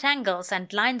of right angles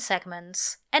and line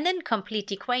segments, an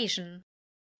incomplete equation.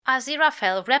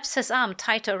 Aziraphale wraps his arm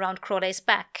tighter around Crowley's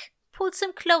back, pulls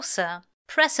him closer,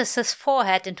 presses his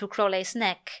forehead into Crowley's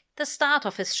neck, the start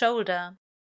of his shoulder.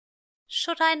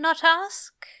 "Should I not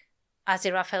ask?"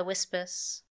 Aziraphale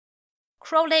whispers.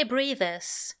 Crowley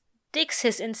breathes, digs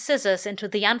his incisors into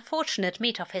the unfortunate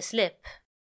meat of his lip.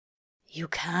 "You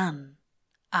can.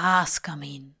 Ask, I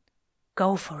mean.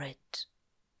 Go for it.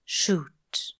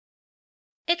 Shoot."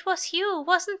 "It was you,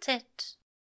 wasn't it?"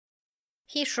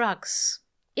 He shrugs.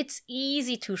 It's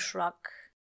easy to shrug.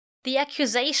 The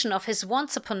accusation of his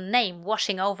once-upon name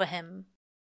washing over him.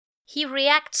 He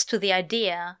reacts to the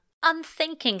idea,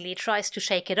 unthinkingly tries to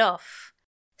shake it off.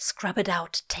 "Scrub it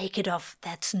out, take it off,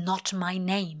 that's not my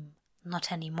name.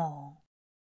 Not anymore.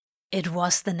 It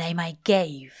was the name I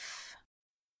gave."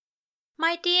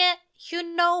 "My dear, you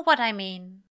know what I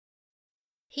mean."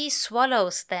 He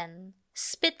swallows then,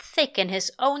 spit thick in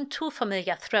his own too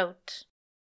familiar throat.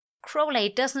 Crowley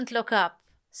doesn't look up,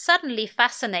 suddenly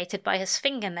fascinated by his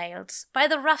fingernails, by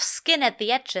the rough skin at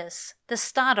the edges, the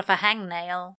start of a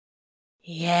hangnail.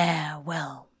 "Yeah,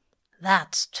 well,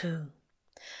 that too.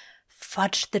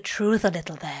 Fudged the truth a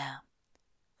little there.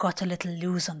 Got a little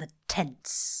loose on the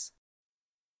tense."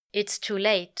 It's too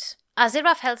late.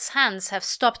 Aziraphale's hands have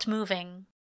stopped moving.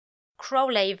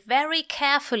 Crowley very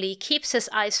carefully keeps his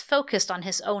eyes focused on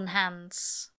his own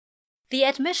hands. The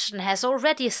admission has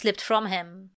already slipped from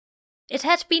him. It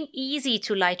had been easy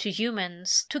to lie to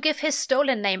humans, to give his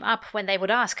stolen name up when they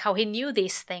would ask how he knew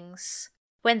these things,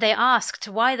 when they asked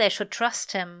why they should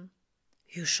trust him.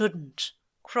 "You shouldn't,"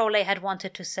 Crowley had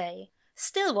wanted to say,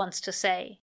 still wants to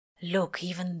say. "Look,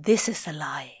 even this is a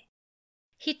lie."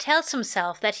 He tells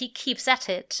himself that he keeps at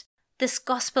it, this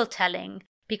gospel-telling,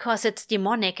 because it's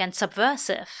demonic and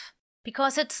subversive,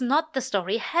 because it's not the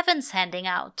story heaven's handing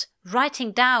out,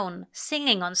 writing down,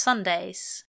 singing on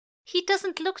Sundays. He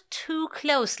doesn't look too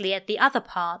closely at the other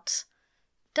part.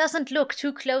 Doesn't look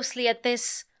too closely at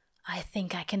this, "I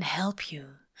think I can help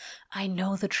you. I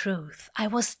know the truth. I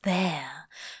was there.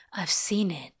 I've seen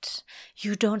it.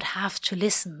 You don't have to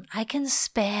listen. I can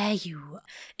spare you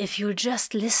if you'll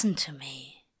just listen to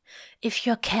me. If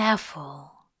you're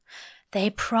careful. They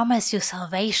promise you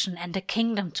salvation and a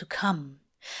kingdom to come.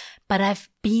 But I've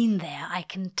been there. I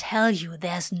can tell you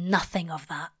there's nothing of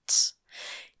that.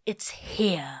 It's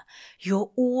here.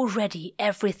 You're already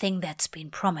everything that's been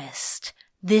promised.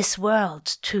 This world,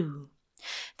 too.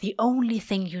 The only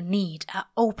thing you need are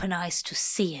open eyes to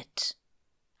see it.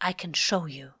 I can show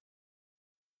you."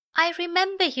 "I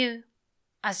remember you,"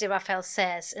 Aziraphale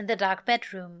says in the dark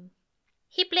bedroom.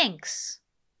 He blinks.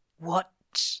 "What?"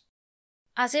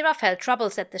 Aziraphale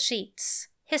troubles at the sheets,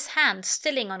 his hand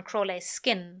stilling on Crowley's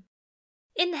skin.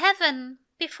 "In heaven,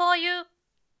 before you—"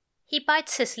 He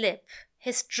bites his lip,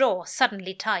 his jaw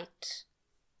suddenly tight.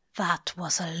 "That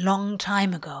was a long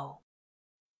time ago."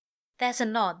 There's a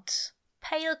nod.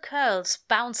 Pale curls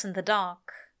bounce in the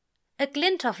dark. A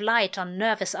glint of light on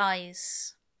nervous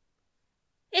eyes.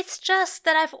 "It's just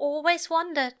that I've always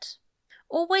wondered,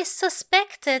 always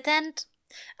suspected, and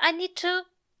I need to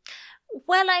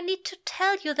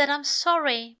tell you that I'm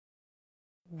sorry."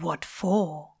 "What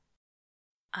for?"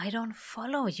 "I don't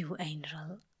follow you,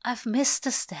 Angel. I've missed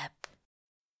a step."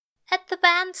 "At the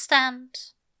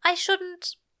bandstand. I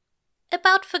shouldn't.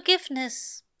 About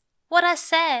forgiveness. What I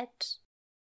said."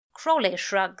 Crowley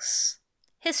shrugs,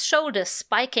 his shoulders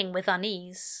spiking with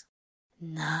unease.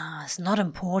 "Nah, it's not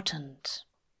important."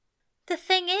 "The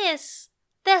thing is,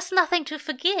 there's nothing to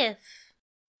forgive."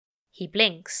 He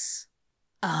blinks.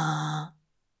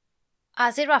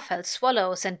 Aziraphale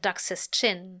swallows and ducks his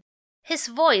chin. His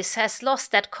voice has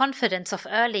lost that confidence of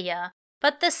earlier,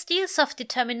 but the steels of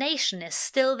determination is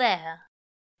still there.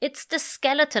 It's the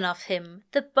skeleton of him,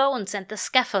 the bones and the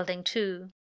scaffolding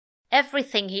too.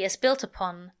 Everything he is built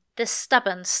upon, this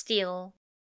stubborn steel.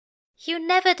 "You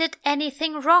never did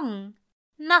anything wrong.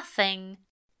 Nothing.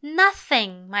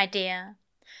 Nothing, my dear.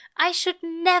 I should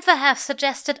never have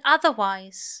suggested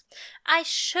otherwise. I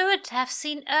should have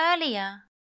seen earlier."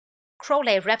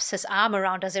 Crowley wraps his arm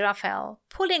around Aziraphale,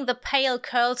 pulling the pale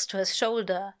curls to his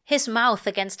shoulder, his mouth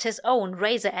against his own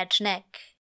razor-edge neck.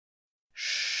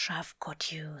 "Shh, I've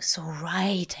got you so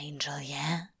right, Angel,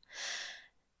 yeah?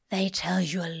 They tell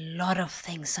you a lot of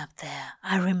things up there.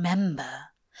 I remember.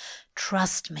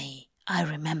 Trust me, I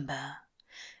remember.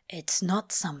 It's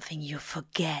not something you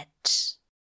forget."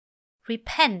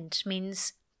 Repent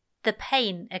means the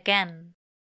pain again.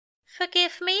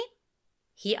 "Forgive me?"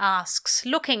 he asks,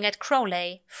 looking at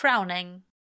Crowley, frowning.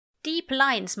 Deep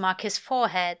lines mark his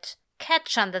forehead,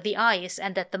 catch under the eyes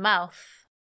and at the mouth.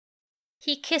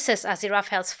 He kisses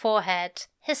Aziraphale's forehead,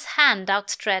 his hand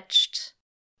outstretched.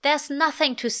 There's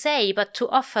nothing to say but to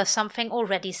offer something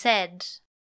already said.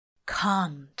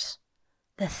 Can't.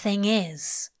 The thing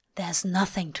is, there's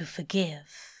nothing to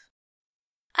forgive.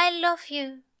 I love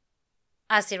you,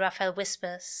 Aziraphale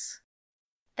whispers.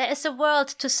 There is a word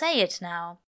to say it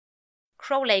now.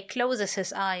 Crowley closes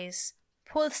his eyes,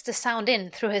 pulls the sound in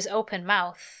through his open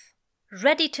mouth,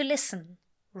 ready to listen,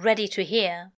 ready to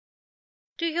hear.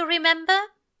 Do you remember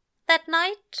that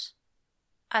night?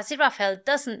 Aziraphale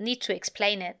doesn't need to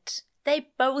explain it. They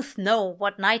both know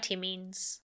what night he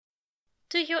means.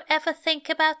 Do you ever think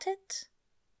about it?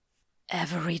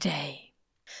 Every day.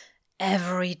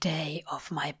 Every day of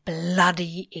my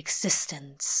bloody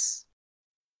existence.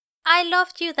 I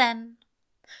loved you then.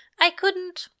 I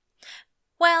couldn't.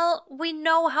 Well, we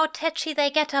know how tetchy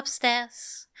they get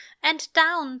upstairs. And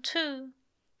down, too.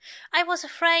 I was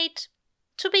afraid.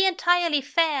 To be entirely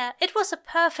fair, it was a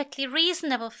perfectly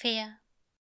reasonable fear.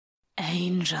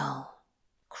 Angel.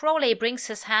 Crowley brings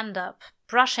his hand up,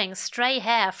 brushing stray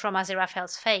hair from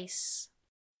Aziraphale's face.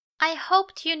 I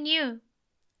hoped you knew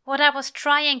what I was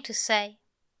trying to say.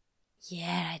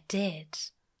 Yeah, I did.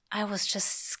 I was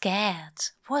just scared.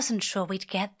 Wasn't sure we'd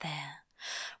get there.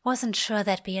 Wasn't sure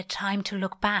there'd be a time to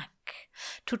look back,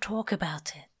 to talk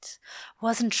about it.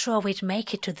 Wasn't sure we'd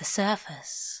make it to the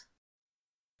surface.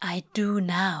 I do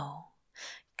now.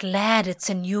 Glad it's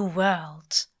a new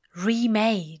world,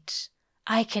 remade.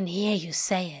 I can hear you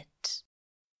say it.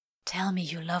 Tell me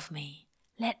you love me.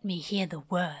 Let me hear the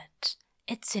word.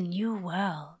 It's a new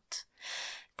world.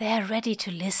 They're ready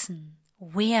to listen.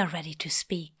 We're ready to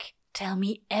speak. Tell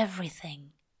me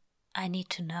everything. I need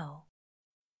to know.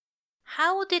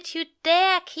 How did you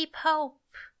dare keep hope?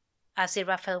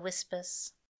 Aziraphale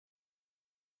whispers.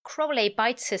 Crowley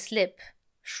bites his lip,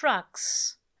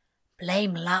 shrugs.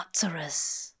 Blame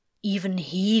Lazarus. Even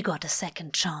he got a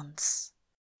second chance.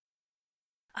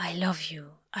 I love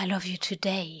you. I love you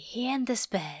today, here in this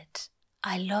bed.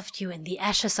 I loved you in the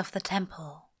ashes of the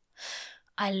temple.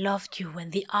 I loved you when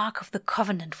the Ark of the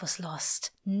Covenant was lost,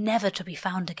 never to be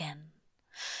found again.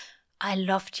 I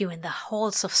loved you in the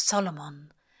halls of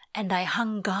Solomon, and I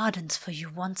hung gardens for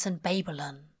you once in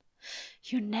Babylon.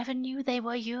 You never knew they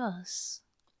were yours.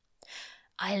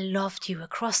 I loved you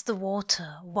across the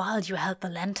water while you held the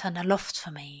lantern aloft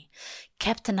for me,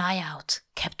 kept an eye out,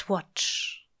 kept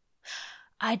watch.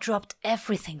 I dropped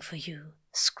everything for you,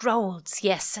 scrolls,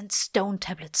 yes, and stone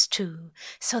tablets too,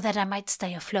 so that I might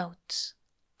stay afloat,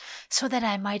 so that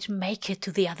I might make it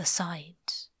to the other side.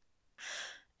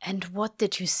 And what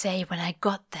did you say when I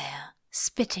got there,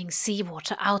 spitting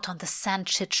seawater out on the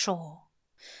sand-shit shore?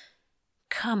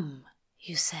 Come,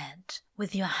 you said,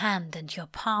 with your hand and your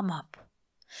palm up.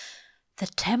 The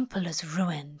temple is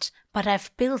ruined, but I've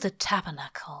built a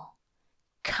tabernacle.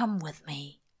 Come with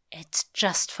me, it's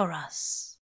just for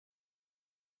us.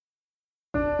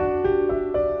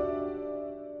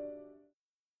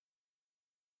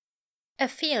 A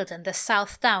field in the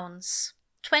South Downs,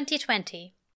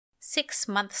 2020, 6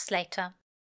 months later.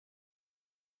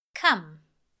 Come,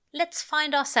 let's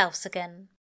find ourselves again.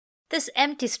 This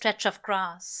empty stretch of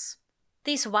grass,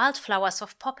 these wildflowers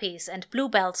of poppies and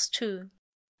bluebells too.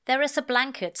 There is a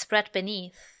blanket spread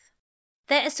beneath.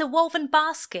 There is a woven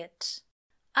basket.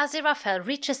 Aziraphale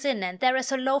reaches in and there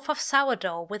is a loaf of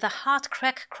sourdough with a hard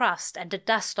crack crust and a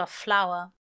dust of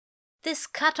flour. This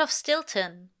cut of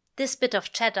Stilton, this bit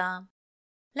of cheddar.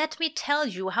 Let me tell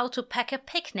you how to pack a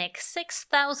picnic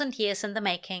 6,000 years in the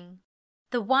making.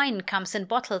 The wine comes in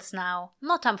bottles now,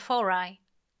 not amphorae,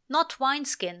 not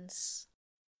wineskins.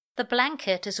 The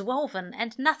blanket is woven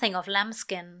and nothing of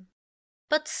lambskin.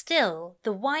 But still,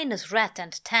 the wine is red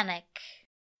and tannic.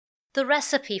 The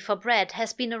recipe for bread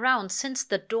has been around since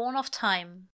the dawn of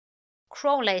time.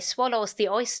 Crowley swallows the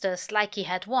oysters like he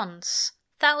had once,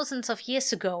 thousands of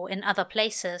years ago in other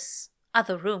places,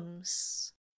 other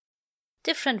rooms.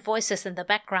 Different voices in the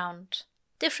background.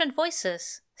 Different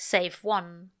voices, save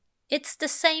one. It's the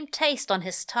same taste on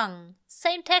his tongue,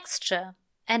 same texture.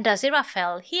 And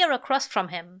Aziraphale, here across from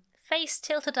him, face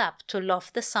tilted up to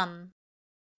love the sun.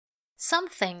 Some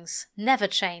things never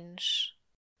change.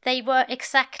 They were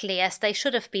exactly as they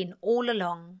should have been all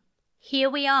along. Here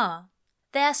we are.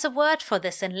 There's a word for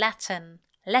this in Latin.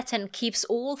 Latin keeps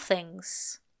all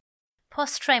things.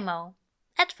 Postremo,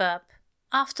 adverb,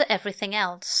 after everything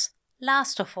else.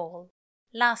 Last of all,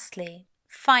 lastly,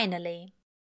 finally.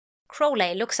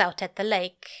 Crowley looks out at the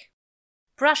lake,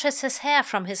 brushes his hair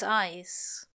from his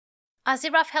eyes.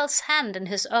 Aziraphale's hand in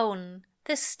his own,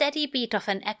 this steady beat of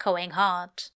an echoing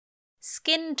heart.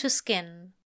 Skin to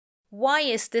skin. Why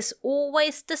is this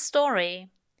always the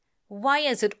story? Why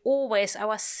is it always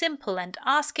our simple and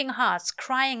asking hearts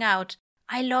crying out,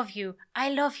 I love you, I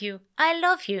love you, I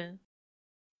love you?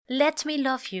 Let me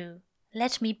love you,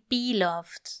 let me be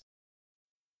loved.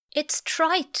 It's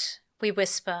trite, we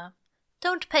whisper.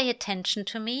 Don't pay attention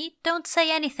to me, don't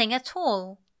say anything at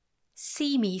all.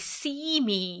 See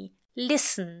me,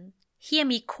 listen, hear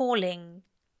me calling,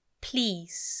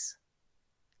 please.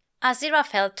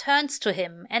 Aziraphale turns to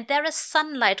him, and there is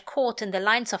sunlight caught in the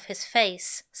lines of his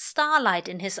face, starlight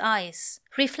in his eyes,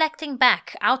 reflecting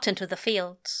back out into the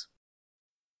fields.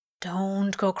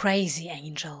 Don't go crazy,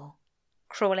 Angel,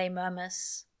 Crowley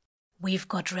murmurs. We've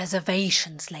got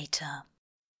reservations later.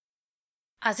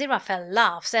 Aziraphale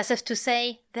laughs as if to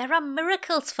say, there are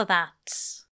miracles for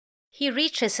that. He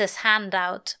reaches his hand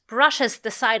out, brushes the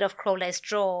side of Crowley's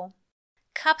jaw,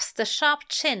 cups the sharp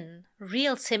chin,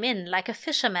 reels him in like a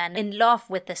fisherman in love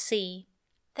with the sea.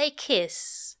 They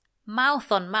kiss,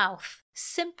 mouth on mouth,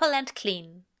 simple and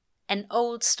clean. An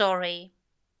old story.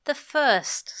 The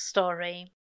first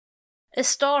story. A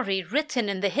story written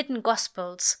in the hidden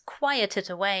Gospels, quieted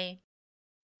away.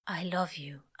 I love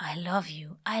you, I love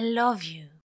you, I love you.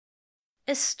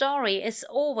 A story is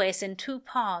always in two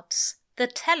parts, the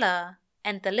teller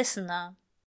and the listener.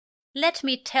 Let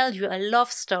me tell you a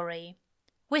love story.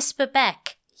 Whisper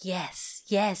back, yes,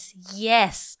 yes,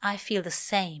 yes, I feel the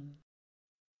same.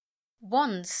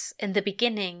 Once, in the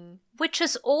beginning, which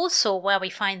is also where we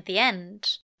find the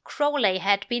end, Crowley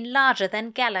had been larger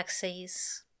than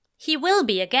galaxies. He will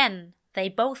be again, they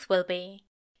both will be.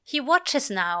 He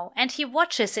watches now, and he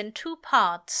watches in two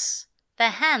parts,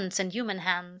 their hands and human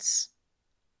hands.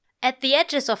 At the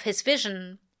edges of his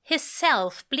vision, his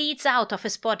self bleeds out of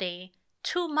his body,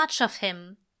 too much of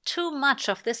him, too much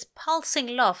of this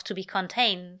pulsing love to be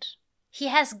contained. He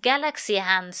has galaxy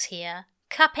hands here,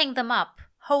 cupping them up,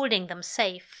 holding them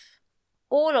safe.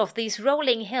 All of these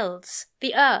rolling hills,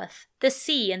 the earth, the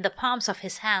sea in the palms of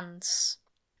his hands.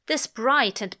 This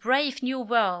bright and brave new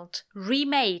world,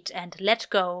 remade and let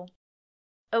go.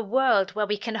 A world where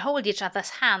we can hold each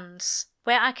other's hands,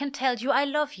 where I can tell you I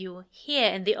love you, here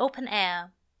in the open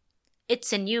air.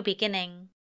 It's a new beginning.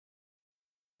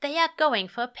 They are going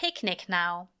for a picnic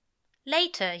now.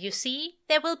 Later, you see,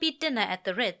 there will be dinner at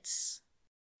the Ritz.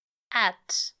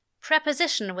 At,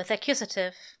 preposition with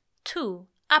accusative, to,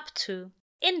 up to,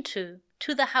 into,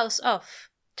 to the house of,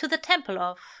 to the temple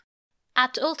of.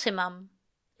 Ad ultimum,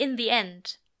 in the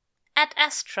end. Ad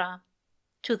astra,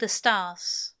 to the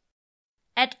stars.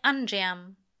 Ad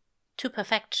angeam, to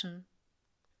perfection.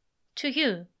 To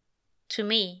you, to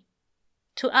me,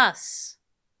 to us,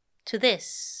 to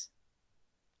this,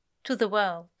 to the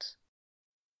world.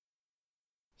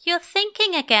 You're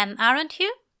thinking again, aren't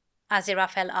you?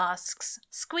 Aziraphale asks,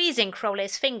 squeezing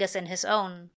Crowley's fingers in his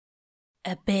own.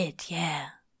 A bit, yeah.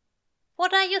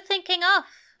 What are you thinking of?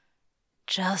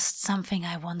 Just something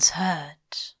I once heard.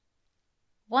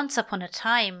 Once upon a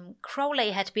time,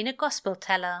 Crowley had been a gospel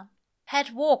teller,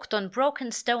 had walked on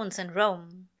broken stones in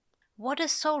Rome. What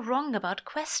is so wrong about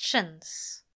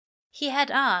questions? He had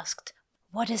asked,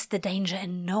 what is the danger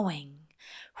in knowing?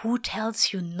 Who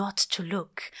tells you not to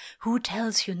look? Who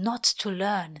tells you not to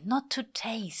learn, not to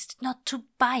taste, not to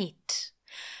bite?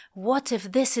 What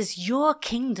if this is your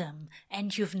kingdom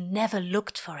and you've never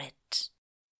looked for it?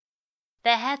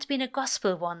 There had been a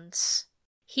gospel once.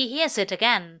 He hears it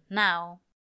again now.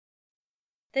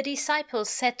 The disciples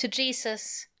said to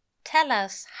Jesus, tell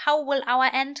us, how will our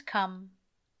end come?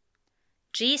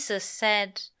 Jesus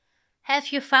said, have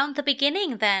you found the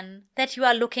beginning then, that you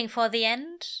are looking for the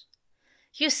end?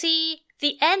 You see,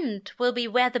 the end will be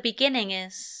where the beginning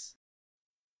is.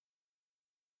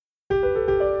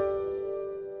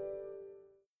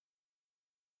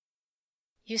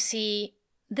 You see,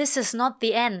 this is not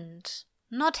the end,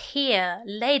 not here,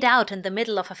 laid out in the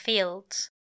middle of a field,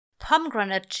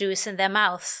 pomegranate juice in their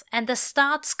mouths and the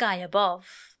starred sky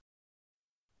above.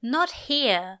 Not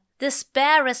here, this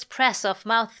barest press of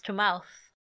mouth to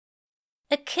mouth.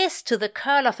 A kiss to the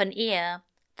curl of an ear,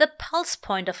 the pulse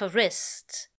point of a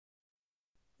wrist.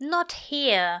 Not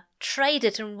here,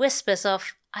 traded in whispers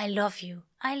of, I love you,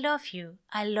 I love you,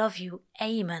 I love you,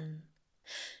 amen.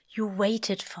 You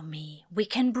waited for me, we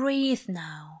can breathe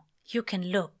now, you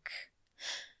can look.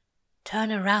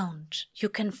 Turn around, you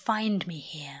can find me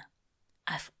here.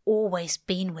 I've always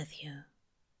been with you.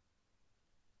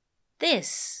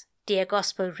 This, dear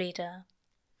gospel reader,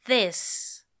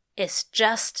 this is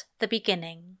just the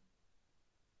beginning.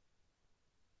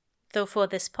 Though for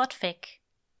this podfic,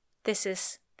 this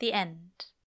is the end.